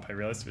picked him up. I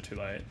realized a bit too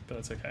late, but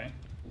that's okay.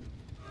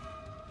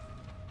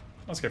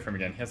 Let's go for him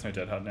again. He has no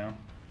dead hard now.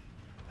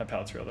 That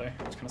pallet's real though,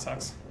 which kind of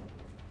sucks.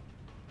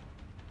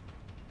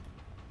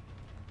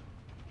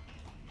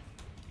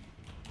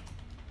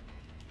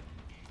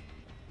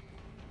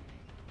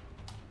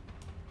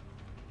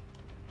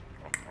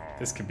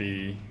 This could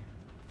be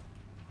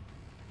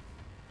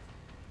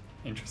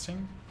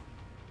interesting.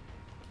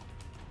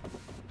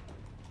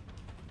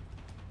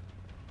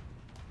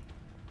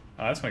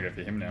 I just want to go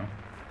for him now.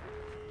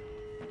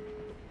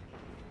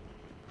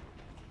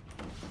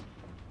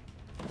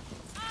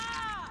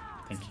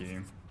 Thank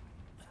you.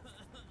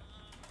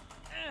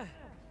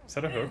 Is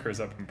that a hook or is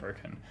that one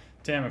broken?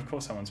 Damn, of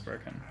course that one's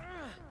broken.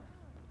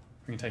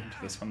 We can take him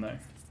to this one though.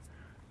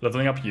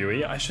 Leveling up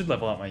Yui? I should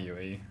level up my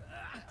Yui.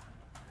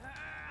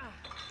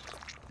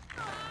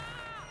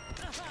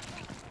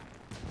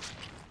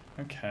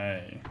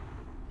 Okay.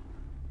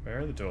 Where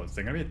are the doors?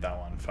 They're gonna be at that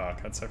one.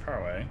 Fuck, that's so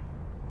far away.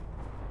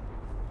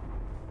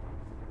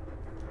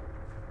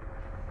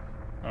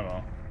 Oh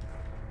well.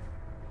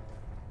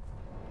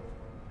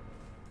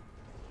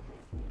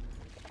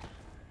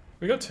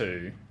 We got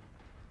two.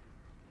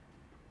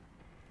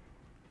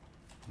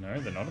 No,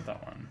 they're not at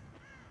that one.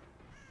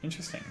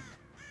 Interesting.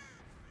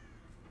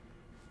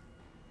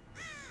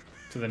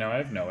 Do they know I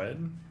have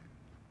Noed?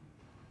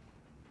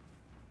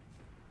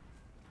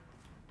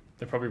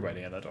 They're probably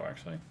waiting at that door,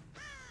 actually.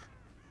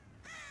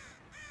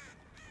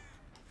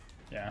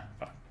 Yeah,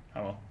 fuck.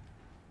 Oh well.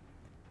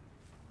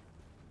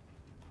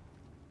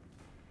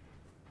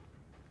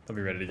 They'll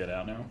be ready to get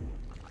out now.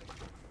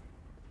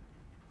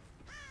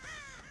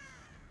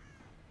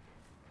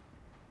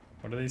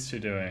 What are these two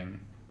doing?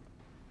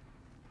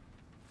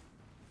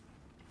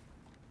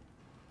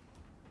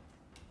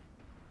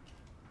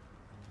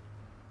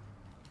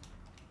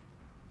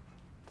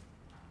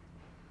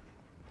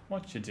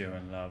 What you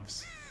doing,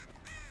 loves?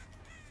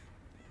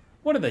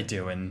 What are they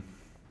doing?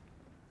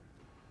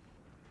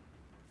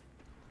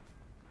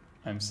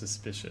 I'm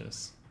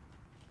suspicious.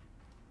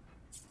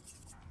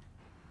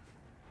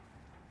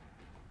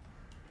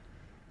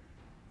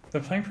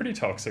 They're playing pretty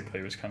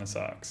toxically, which kind of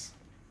sucks.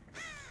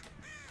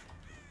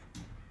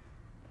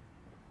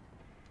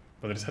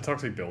 But they just had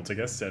toxic builds, I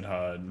guess. Dead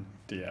hard,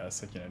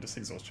 DS, like, you know, just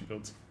exhaustion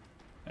builds.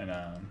 And,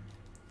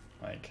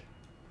 like,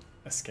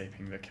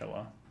 escaping the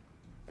killer.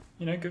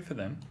 You know, good for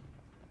them.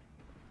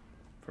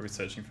 Probably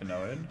searching for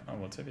Noed. Oh,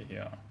 what's over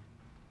here?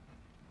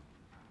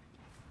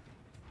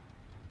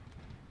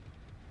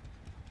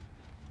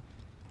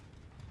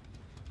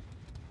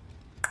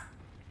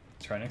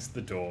 It's right next to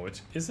the door, which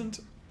isn't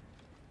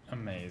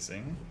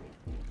amazing.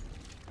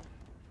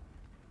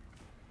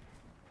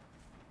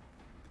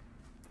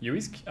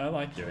 Yui's... I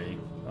like Yui.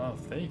 Oh,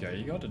 there you go.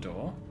 You got a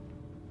door.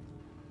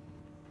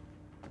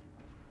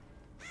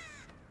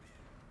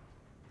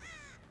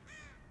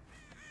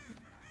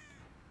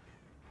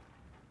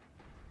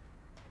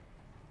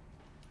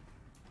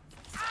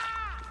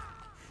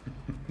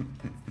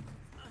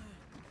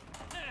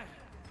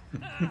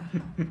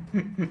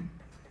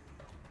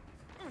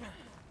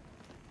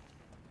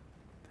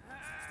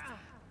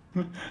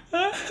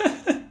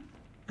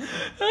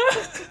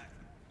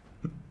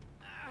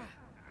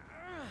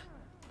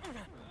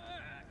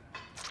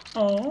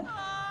 Oh,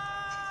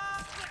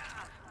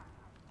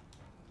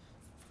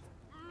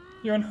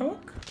 you're on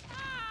hook?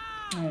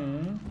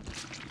 Oh,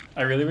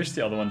 I really wish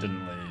the other one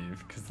didn't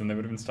leave because then they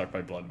would have been stuck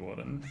by Blood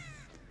Warden.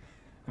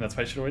 And that's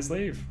why you should always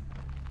leave.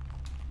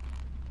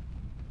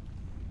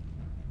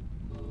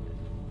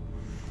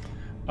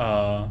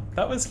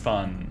 That was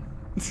fun.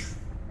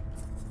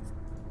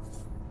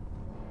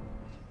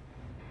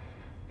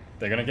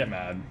 They're gonna get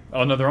mad.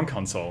 Oh no, they're on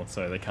console,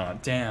 so they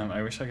can't. Damn,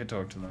 I wish I could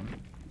talk to them.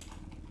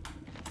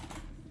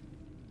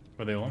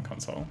 Were they all on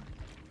console?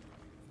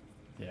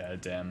 Yeah,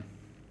 damn.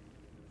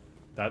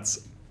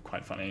 That's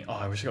quite funny. Oh,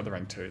 I wish I got the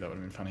rank 2, that would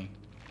have been funny.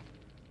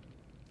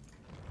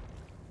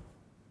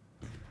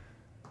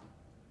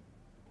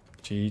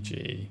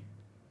 GG.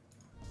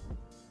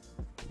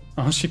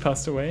 Oh, she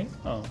passed away?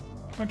 Oh,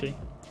 okay.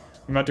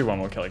 We might do one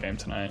more killer game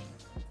tonight.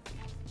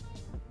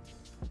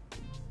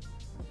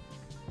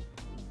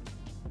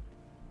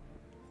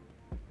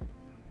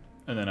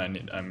 And then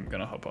I'm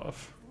gonna hop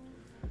off.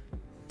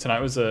 Tonight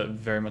was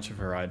very much a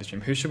variety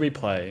stream. Who should we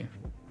play?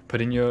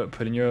 Put in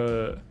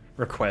your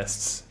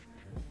requests,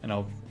 and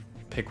I'll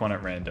pick one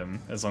at random,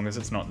 as long as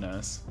it's not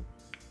Nurse.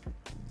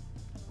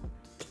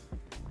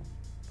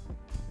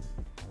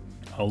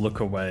 I'll look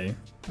away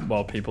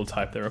while people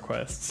type their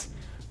requests.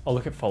 I'll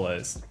look at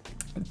follows.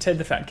 Ted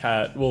the Fat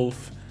Cat,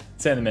 Wolf,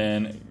 Sam the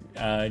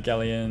Man,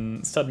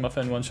 Galleon, Stud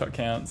Muffin, One Shot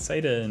Count,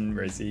 Satan,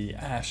 Rosie,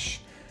 Ash,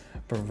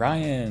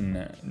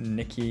 Brian,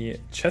 Nikki,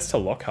 Chester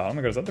Lockhart. Oh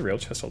my god, is that the real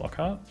Chester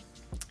Lockhart?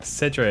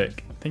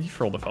 Cedric, thank you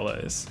for all the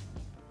follows.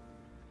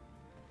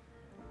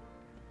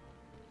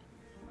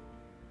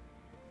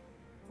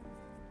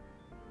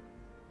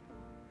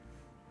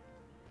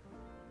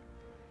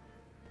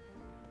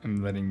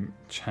 I'm letting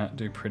chat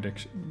do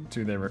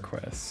their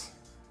requests.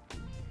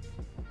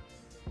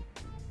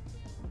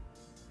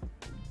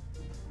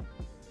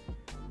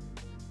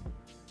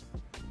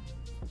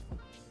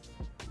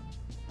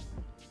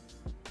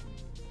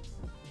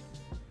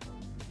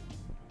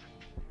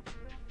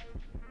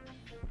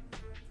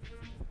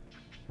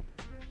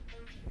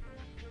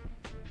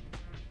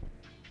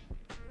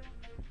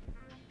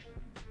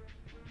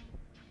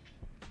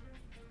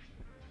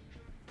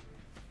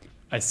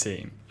 I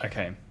see.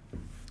 Okay.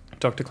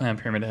 Dr. Clown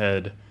Pyramid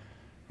Head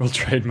will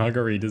trade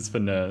margaritas for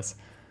Nurse.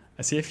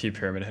 I see a few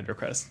Pyramid Head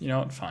requests. You know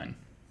what? Fine.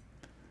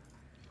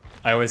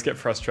 I always get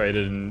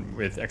frustrated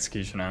with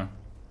Executioner.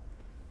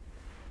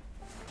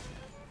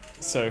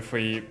 So if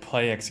we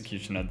play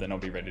Executioner, then I'll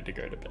be ready to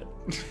go to bed.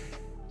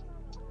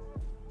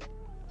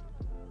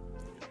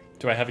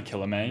 Do I have a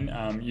killer main?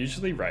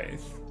 Usually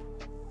Wraith.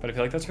 But I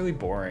feel like that's really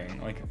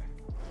boring. Like,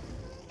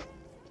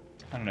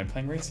 I don't know,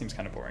 playing Wraith seems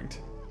kind of boring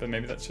too. But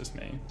maybe that's just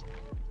me.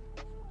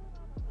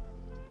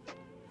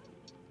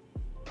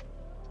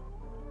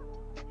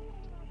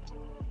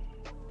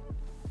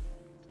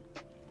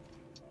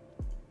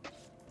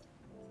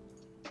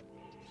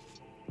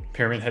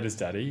 Pyramid Head is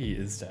daddy? He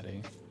is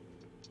daddy.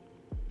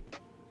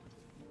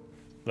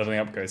 Leveling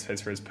up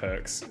Ghostface for his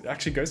perks.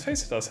 Actually,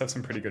 Ghostface does have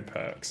some pretty good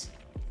perks.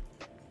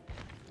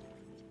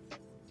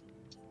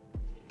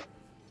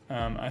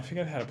 I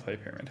figured out how to play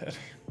Pyramid Head.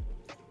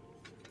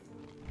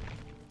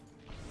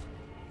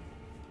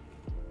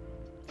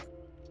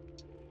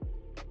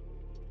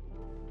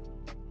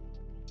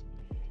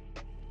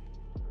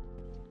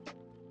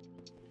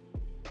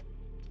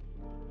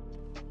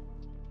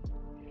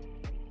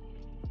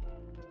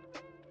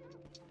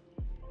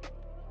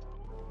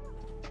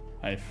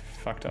 I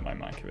fucked up my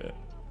mic a bit.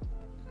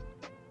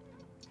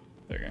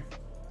 There we go.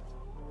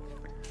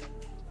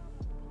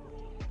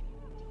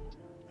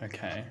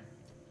 Okay.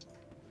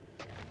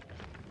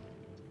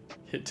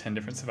 Hit 10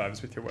 different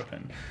survivors with your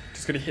weapon.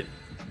 Just gotta hit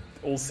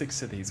all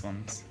 6 of these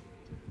ones.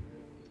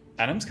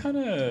 Adam's kind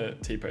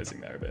of T-posing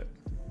there a bit.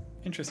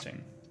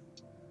 Interesting.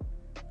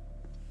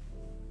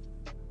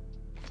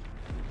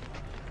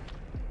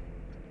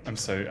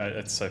 It's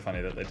so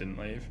funny that they didn't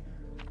leave.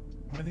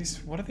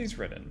 What are these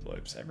red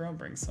envelopes? Everyone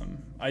brings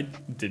them. I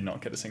did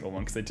not get a single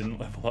one because they didn't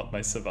level up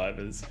my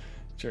survivors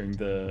during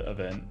the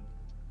event.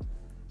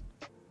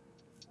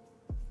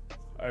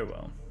 Oh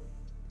well.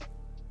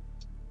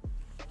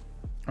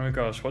 Oh my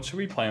gosh, what should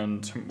we play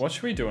on? What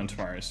should we do on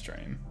tomorrow's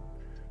stream?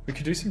 We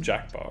could do some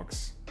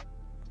Jackbox.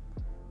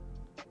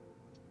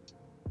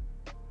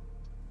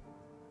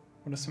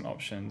 What are some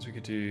options? We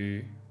could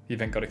do. The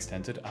event got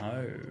extended.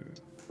 Oh.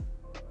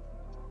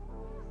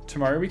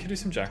 Tomorrow we could do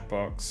some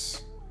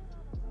Jackbox.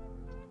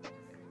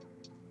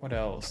 What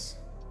else?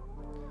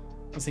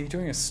 I was thinking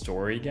doing a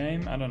story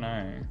game? I don't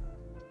know.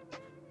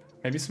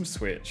 Maybe some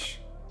Switch.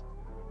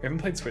 We haven't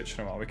played Switch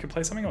in a while. We could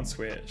play something on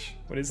Switch.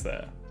 What is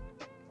there?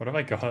 What have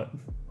I got?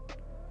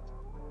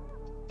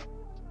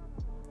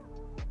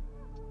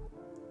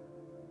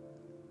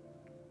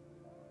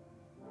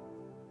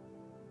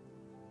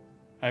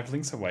 I have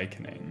Link's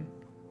Awakening.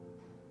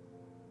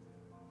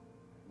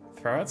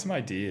 Throw out some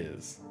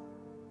ideas.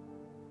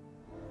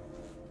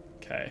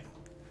 Okay.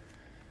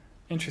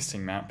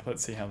 Interesting map.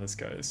 Let's see how this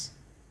goes.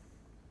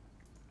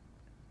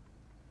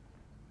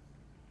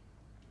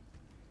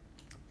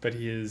 But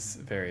he is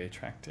very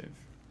attractive.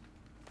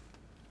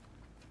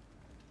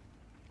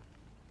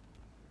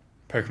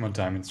 Pokemon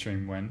Diamond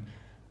stream when?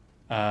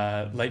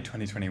 Late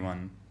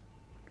 2021.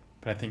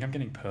 But I think I'm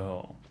getting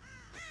Pearl.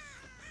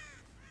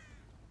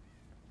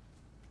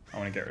 I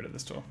want to get rid of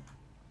this door.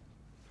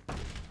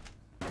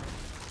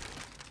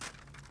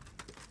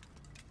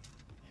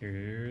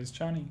 Here's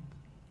Johnny.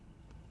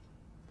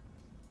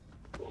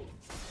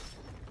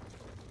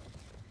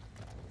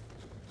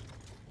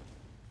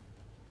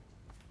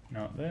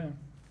 Not there.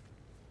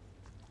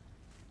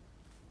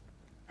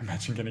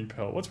 Imagine getting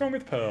Pearl. What's wrong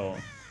with Pearl?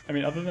 I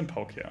mean, other than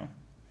Palkia.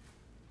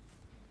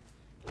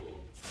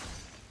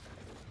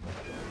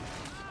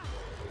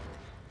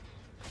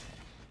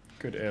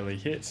 Good early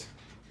hit.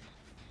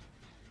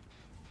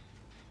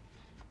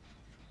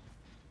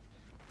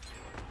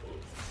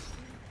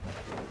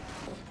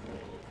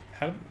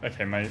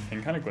 Okay, my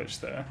thing kind of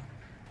glitched there.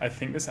 I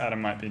think this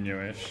Adam might be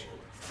newish.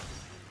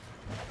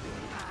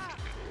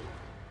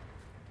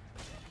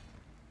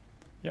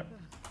 Yep.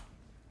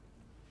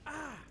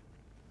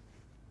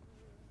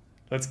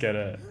 Let's get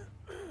it.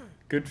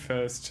 Good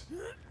first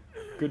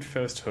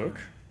hook.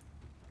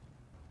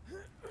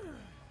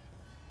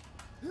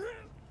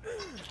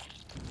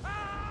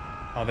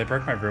 Oh, they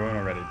broke my ruin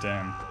already,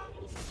 damn.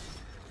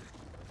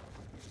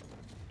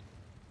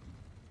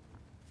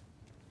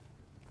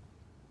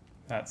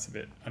 That's a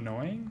bit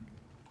annoying.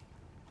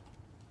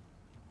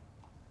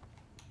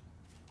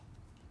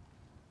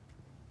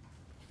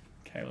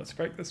 Okay, let's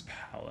break this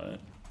pallet.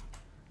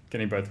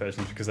 Getting both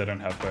versions because I don't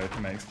have both, it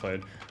may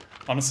explode.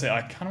 Honestly,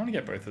 I kind of want to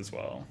get both as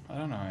well. I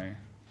don't know.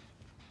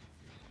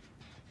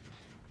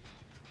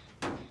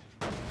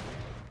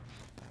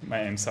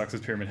 My aim sucks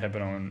as Pyramid Head,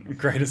 but on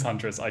great as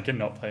Huntress. I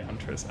cannot play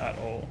Huntress at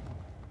all.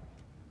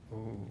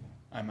 Ooh,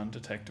 I'm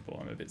undetectable.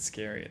 I'm a bit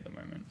scary at the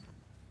moment.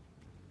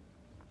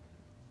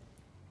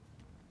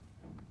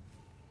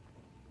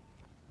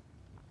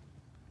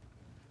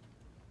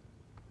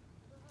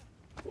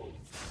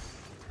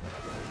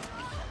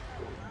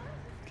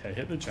 Okay,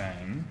 hit the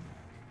Jane.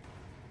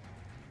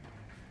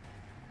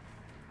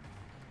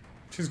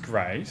 Which is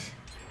great.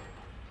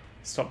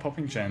 Stop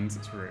popping gens,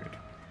 it's rude.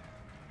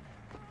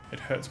 It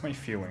hurts my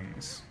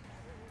feelings.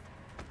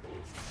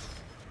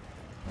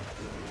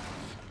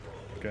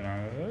 Good,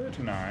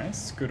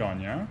 nice. Good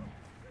on ya.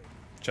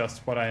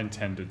 Just what I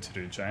intended to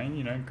do, Jane.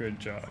 You know, good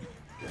job.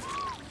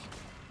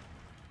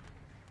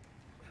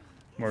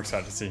 More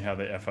excited to see how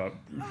they F up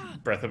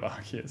Breath of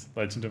Arceus.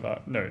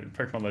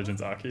 Pokemon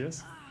Legends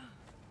Arceus.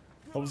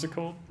 What was it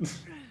called?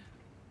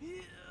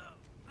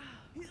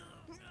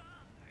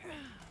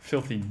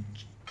 Filthy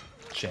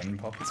gen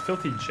poppers.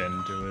 Filthy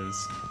gen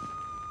doers.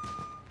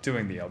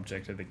 Doing the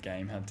object of the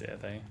game, how dare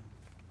they?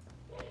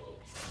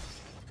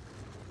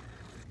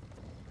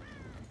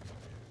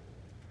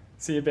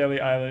 See you, Billie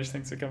Eilish,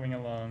 thanks for coming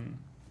along.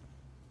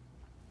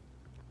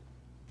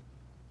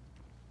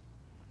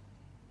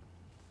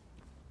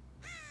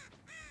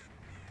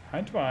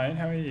 Hi Dwight,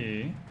 how are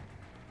you?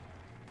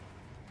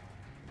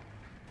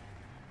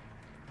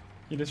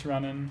 You just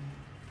running?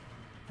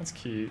 That's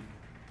cute.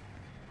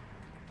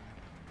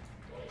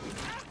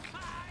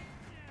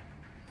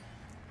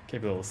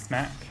 Give a little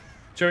smack.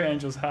 Joey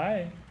Angels,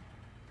 hi!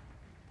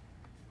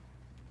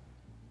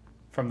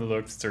 From the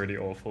looks, it's already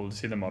awful to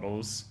see the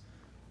models.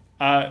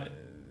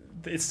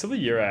 It's still a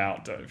year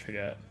out, don't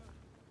forget.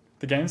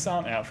 The games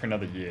aren't out for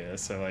another year,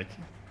 so like,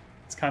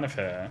 it's kind of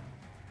fair.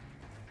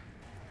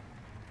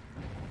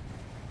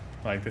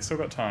 Like, they still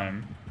got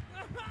time.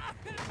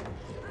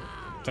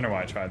 Don't know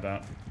why I tried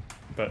that,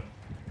 but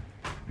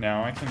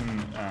now I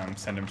can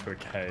send him to a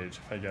cage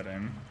if I get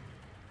him.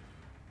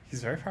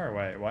 He's very far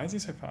away. Why is he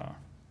so far?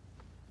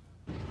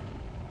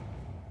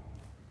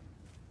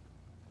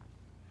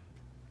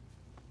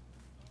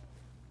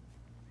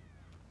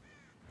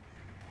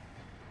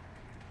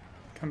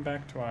 Come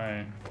back,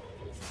 Dwight.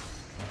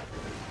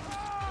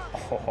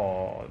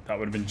 Oh, that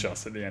would have been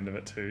just at the end of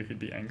it too. He'd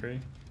be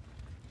angry.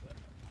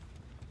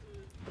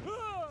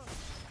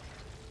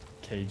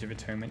 Cage of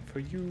Atonement for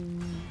you.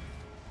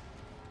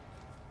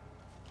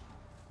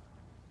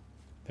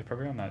 They're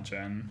probably on that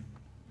gen.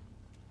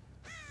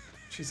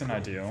 She's an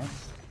ideal.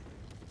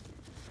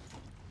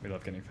 We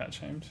love getting fat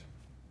shamed.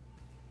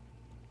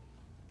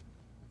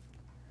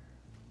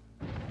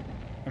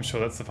 I'm sure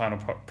that's the final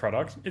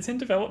product. It's in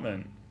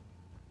development.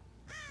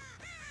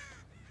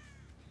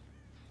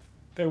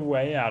 They're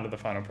way out of the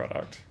final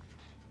product.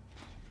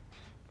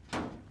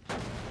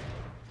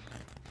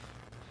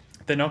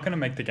 They're not going to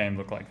make the game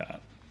look like that.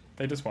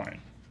 They just won't.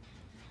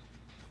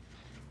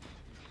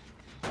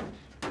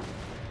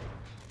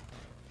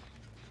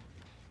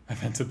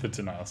 I've entered the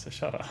denial, so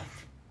shut up.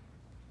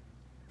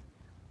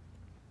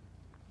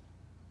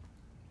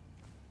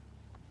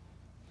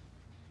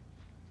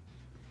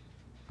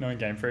 No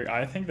Game Freak.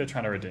 I think they're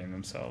trying to redeem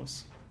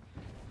themselves.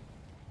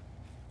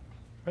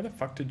 Where the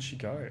fuck did she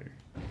go?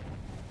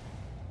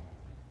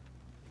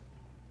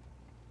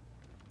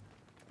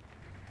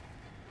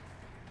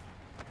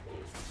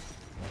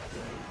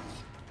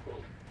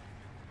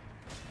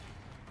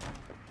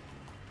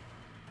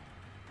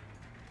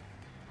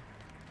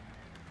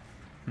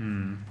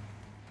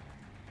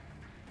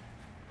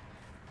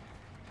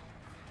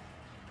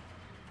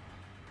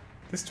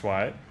 This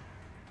Dwight.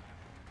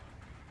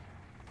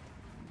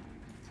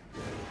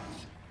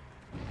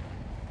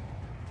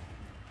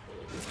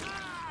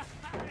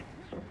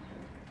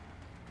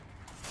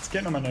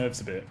 getting on my nerves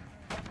a bit.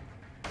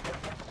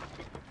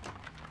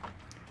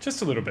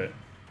 Just a little bit.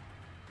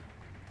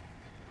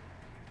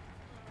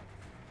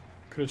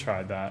 Could have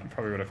tried that.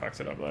 Probably would have fucked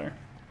it up though.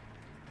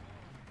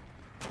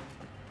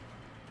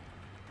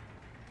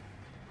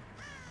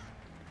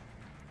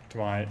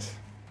 Dwight,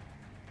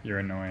 you're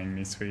annoying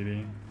me,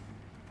 sweetie.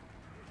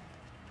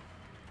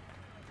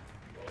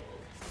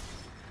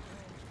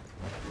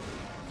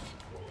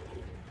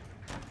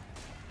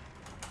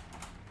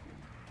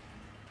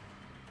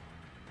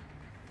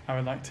 I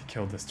would like to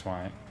kill this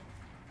Dwight.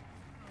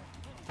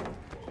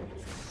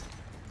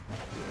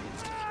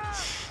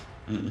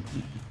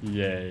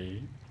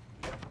 Yay.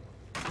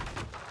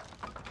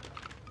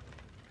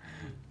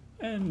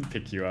 And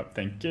pick you up,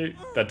 thank you.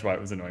 That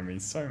Dwight was annoying me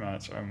so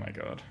much, oh my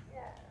god.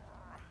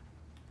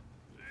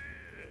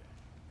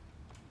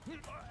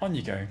 On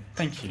you go,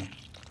 thank you.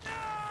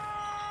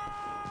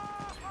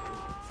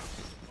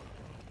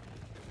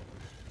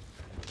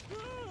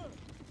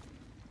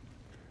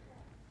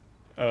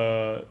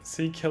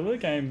 See, killer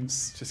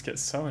games just get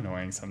so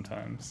annoying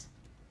sometimes.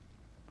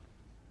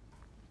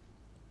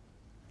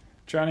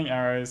 Drowning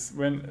Arrows,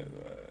 when...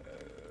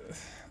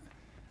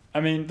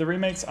 I mean, the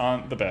remakes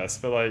aren't the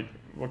best, but like,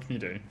 what can you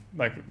do?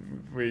 Like,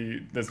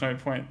 there's no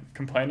point,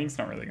 complaining's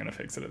not really gonna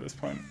fix it at this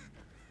point.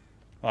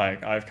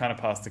 Like, I've kind of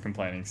passed the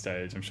complaining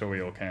stage, I'm sure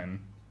we all can.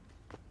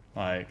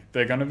 Like,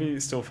 they're gonna be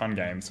still fun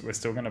games, we're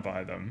still gonna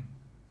buy them.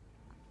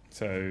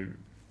 So...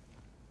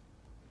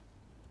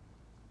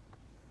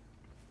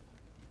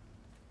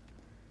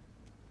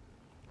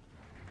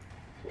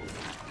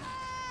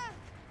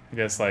 I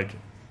guess, like,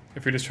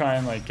 if we just try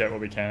and, like, get what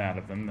we can out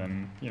of them,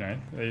 then, you know,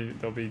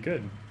 they'll be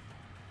good.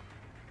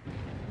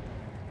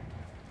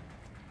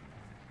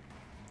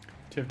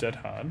 Do you have Dead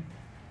Hard?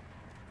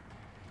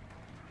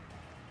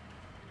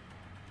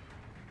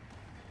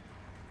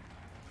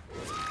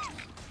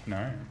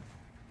 No.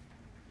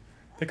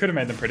 They could have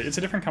made them pretty. It's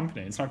a different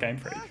company, it's not Game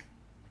Freak.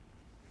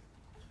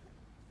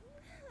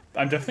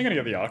 I'm definitely going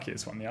to get the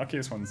Arceus one. The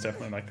Arceus one's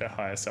definitely, like, their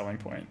highest selling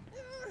point.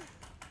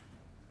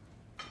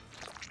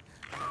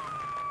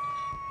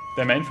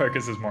 Their main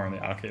focus is more on the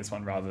Arceus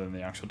one rather than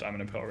the actual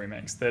Diamond and Pearl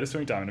remakes. They're just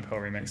doing Diamond and Pearl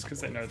remakes because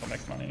they know they'll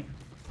make money.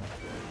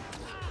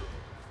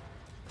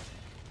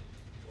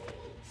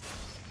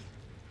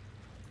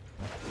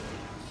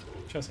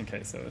 Just in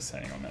case they were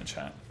saying on that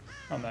chat,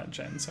 on that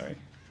gen, sorry.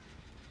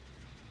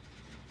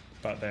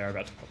 But they are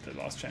about to pop their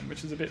last gen,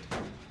 which is a bit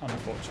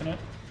unfortunate.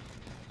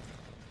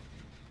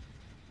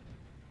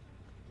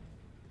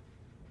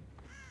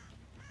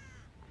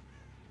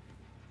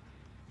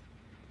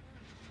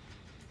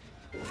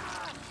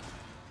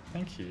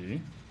 Thank you.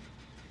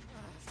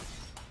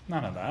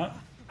 None of that.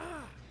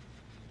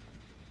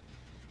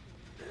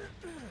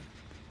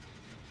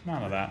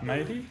 None of that,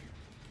 matey.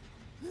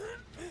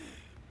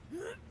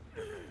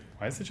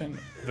 Why is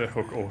the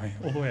hook all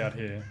the way out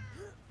here?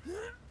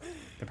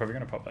 They're probably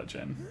gonna pop that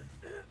gen.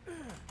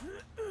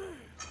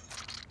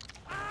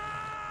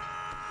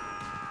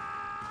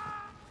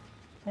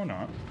 Or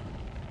not.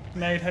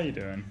 Nate, how you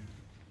doing?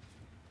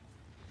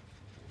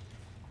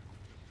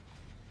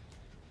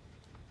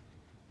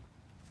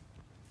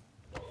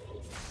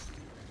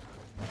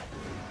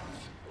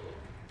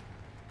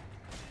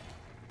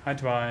 Hi,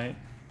 Dwight.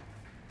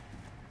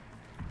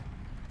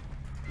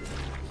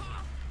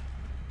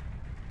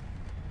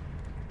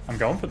 I'm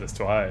going for this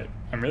Dwight.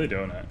 I'm really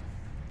doing it.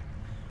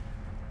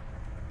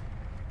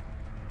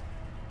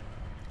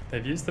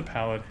 They've used the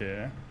pallet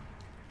here.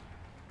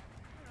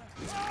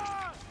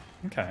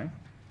 Okay.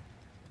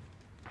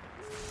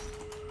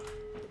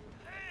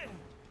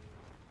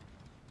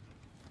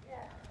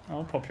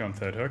 I'll pop you on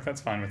third hook,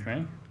 that's fine with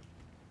me.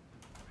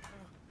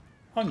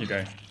 On you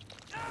go.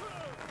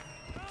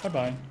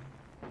 Bye-bye.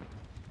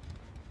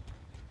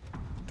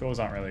 Doors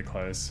aren't really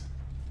closed,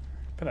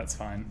 but that's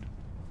fine.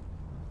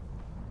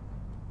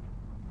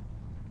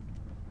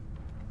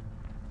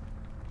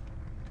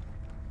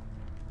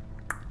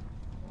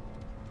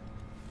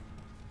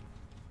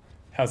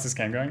 How's this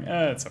game going?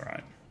 It's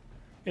alright.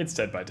 It's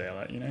Dead by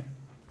Daylight, you know.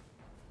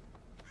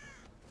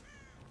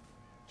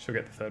 She'll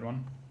get the third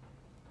one.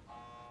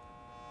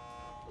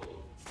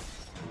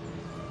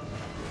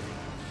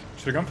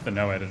 Should have gone for the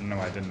no edit, no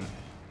I didn't.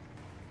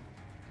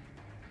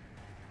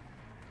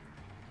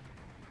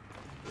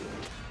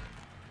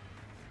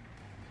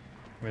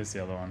 Where's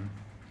the other one?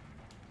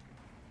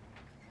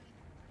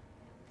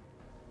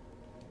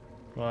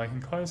 Well, I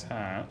can close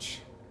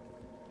hatch.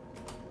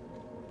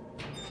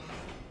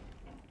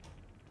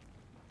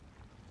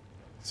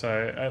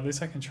 So at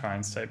least I can try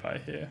and stay by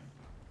here.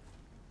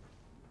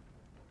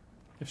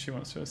 If she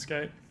wants to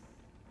escape.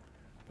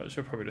 But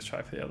she'll probably just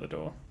try for the other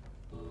door.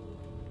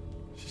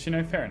 Should she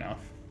know? Fair enough.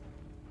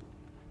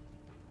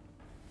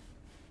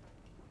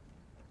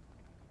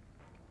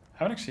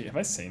 Have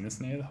I seen this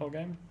near the whole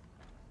game?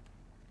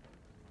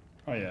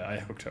 Oh yeah, I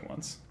hooked her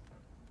once.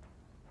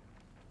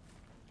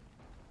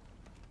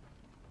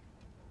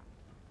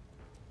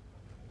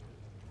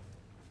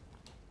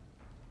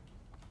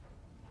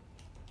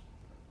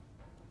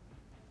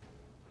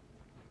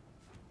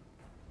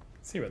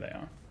 See where they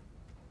are.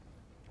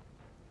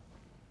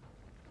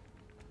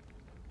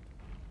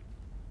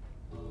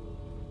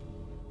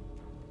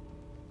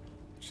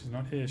 She's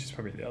not here. She's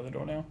probably at the other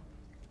door now.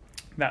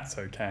 That's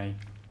okay.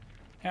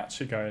 Out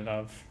she go,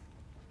 love.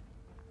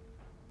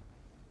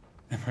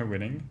 Am I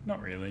winning?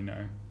 Not really,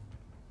 no.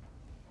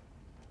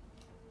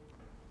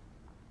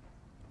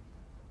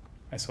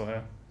 I saw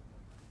her.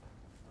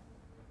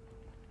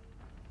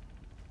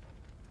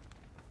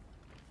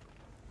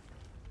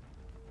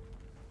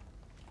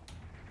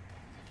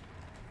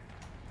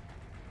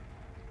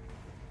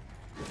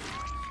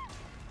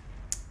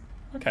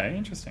 Okay,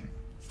 interesting.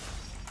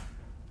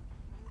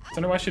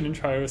 Don't know why she didn't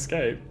try to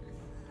escape.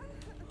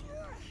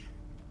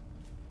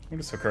 We'll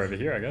just hook her over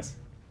here, I guess.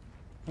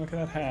 Look at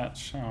that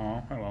hatch.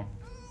 Oh well.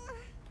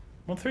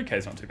 Well, 3k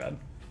is not too bad.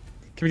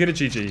 Can we get a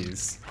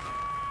GG's?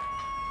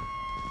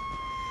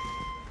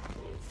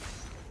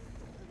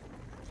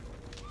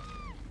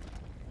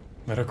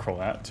 Let her crawl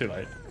out. Too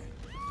late.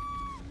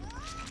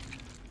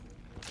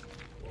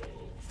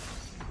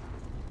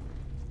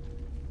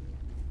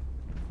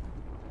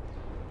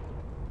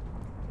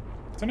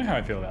 Don't know how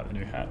I feel about the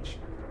new hatch.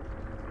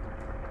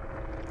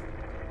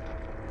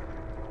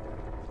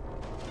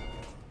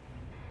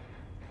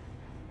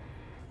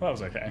 Well,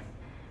 that was okay.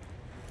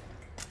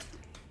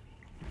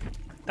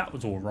 That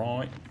was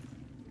alright.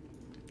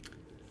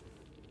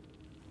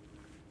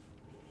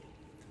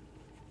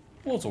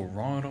 Was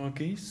alright, I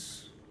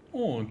guess.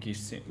 Oh, I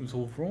guess it was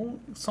alright.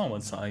 Some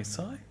would say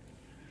so.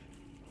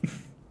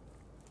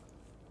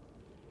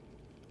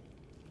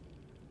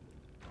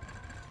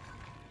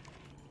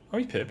 Oh,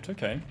 he pipped.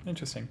 Okay,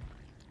 interesting.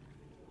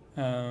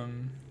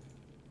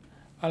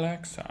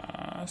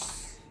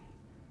 Alexas.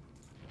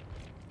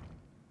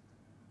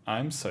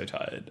 I'm so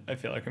tired. I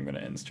feel like I'm going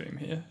to end stream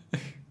here.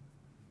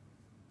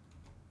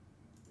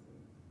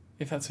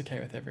 If that's okay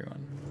with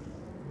everyone.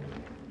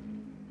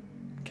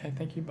 Okay,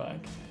 thank you, bye.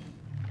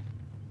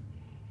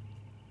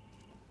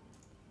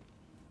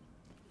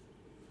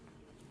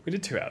 We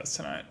did 2 hours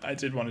tonight. I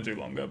did want to do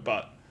longer,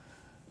 but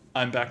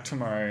I'm back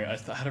tomorrow.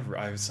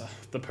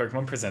 The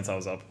Pokemon Presents, I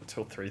was up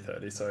till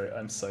 3:30, so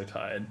I'm so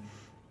tired.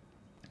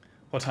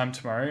 What time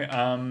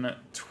tomorrow?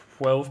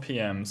 12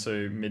 PM,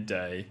 so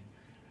midday.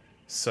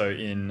 So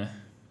I'm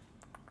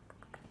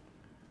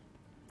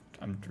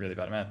really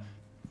bad at math.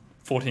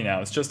 14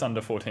 hours, just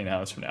under 14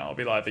 hours from now, I'll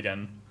be live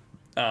again.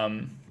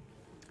 I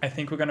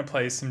think we're going to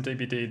play some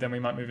DBD, then we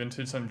might move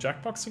into some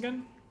Jackbox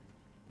again.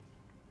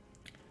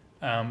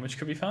 Which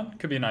could be fun.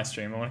 Could be a nice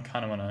stream. I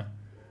kind of want to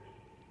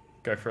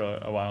go for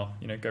a while,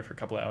 you know, go for a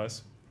couple of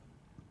hours.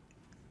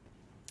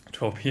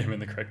 12 PM in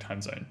the correct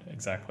time zone.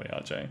 Exactly,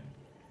 RJ.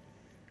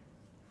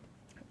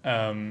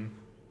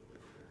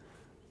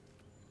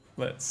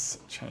 Let's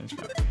change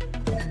back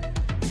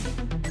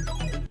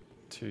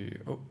to,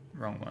 oh,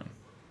 wrong one.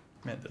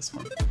 Meant this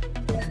one.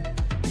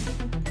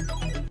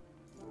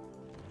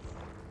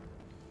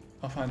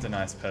 I'll find a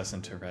nice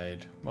person to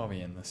raid while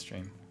we end the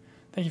stream.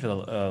 Thank you for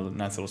the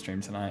nice little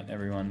stream tonight,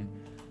 everyone.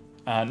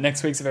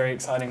 Next week's a very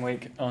exciting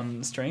week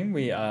on stream.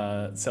 We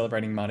are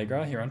celebrating Mardi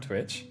Gras here on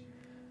Twitch.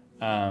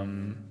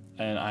 And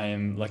I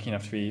am lucky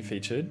enough to be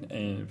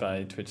featured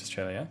by Twitch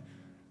Australia.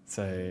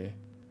 So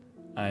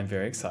I'm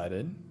very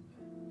excited.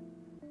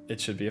 It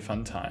should be a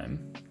fun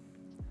time.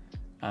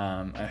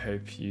 I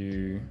hope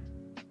you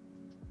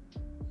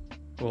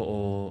will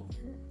all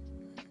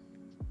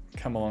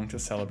come along to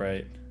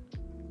celebrate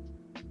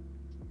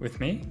with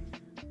me.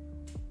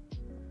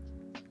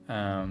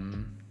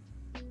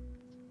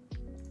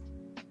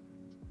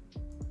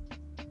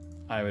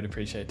 I would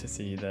appreciate to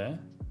see you there.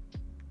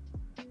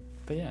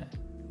 But yeah,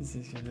 this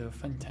is your little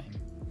fun time.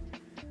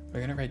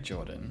 We're gonna raid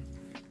Jordan.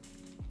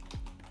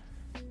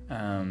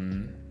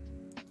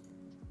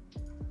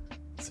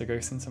 So go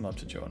send some love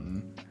to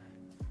Jordan.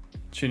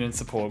 Tune in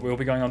support. We'll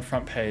be going on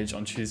front page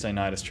on Tuesday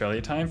night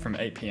Australia time from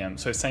 8 PM.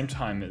 So same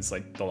time as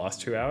like the last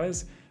 2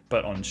 hours,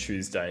 but on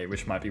Tuesday,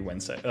 which might be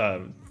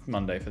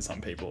Monday for some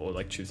people, or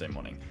like Tuesday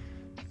morning.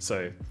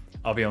 So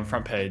I'll be on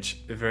front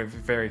page. Very,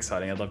 very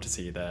exciting. I'd love to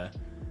see you there.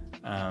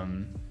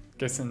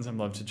 Go send some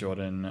love to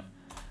Jordan.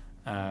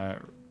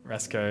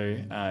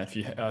 Rasco, if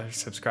you are a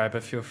subscriber,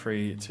 feel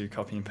free to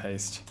copy and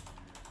paste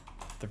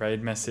the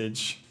raid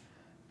message.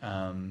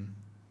 And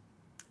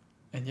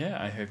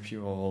yeah, I hope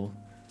you all...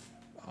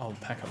 I'll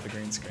pack up the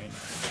green screen.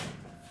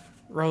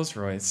 Rolls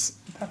Royce.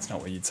 That's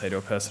not what you'd say to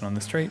a person on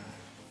the street.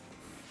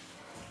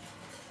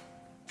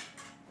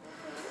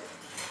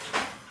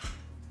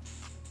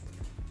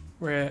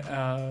 Where,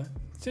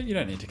 you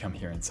don't need to come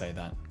here and say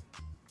that.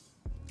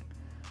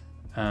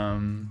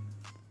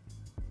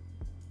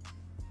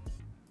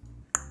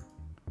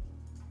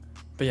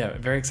 But yeah,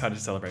 very excited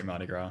to celebrate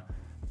Mardi Gras.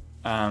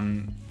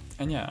 And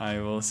yeah, I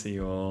will see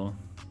you all.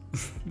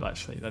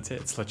 Actually, that's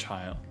it. It's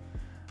LaChile.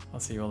 I'll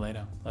see you all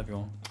later. Love you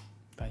all.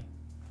 Bye.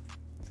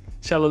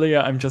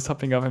 Shalalia, I'm just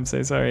hopping up. I'm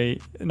so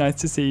sorry.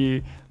 Nice to see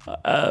you.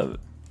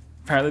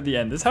 Apparently the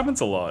end. This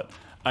happens a lot.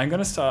 I'm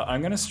gonna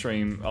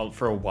stream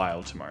for a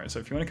while tomorrow. So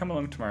if you want to come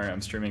along tomorrow,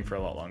 I'm streaming for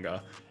a lot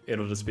longer.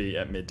 It'll just be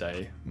at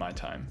midday my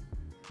time.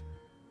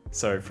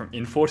 So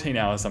in 14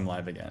 hours, I'm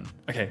live again.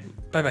 Okay,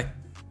 bye bye.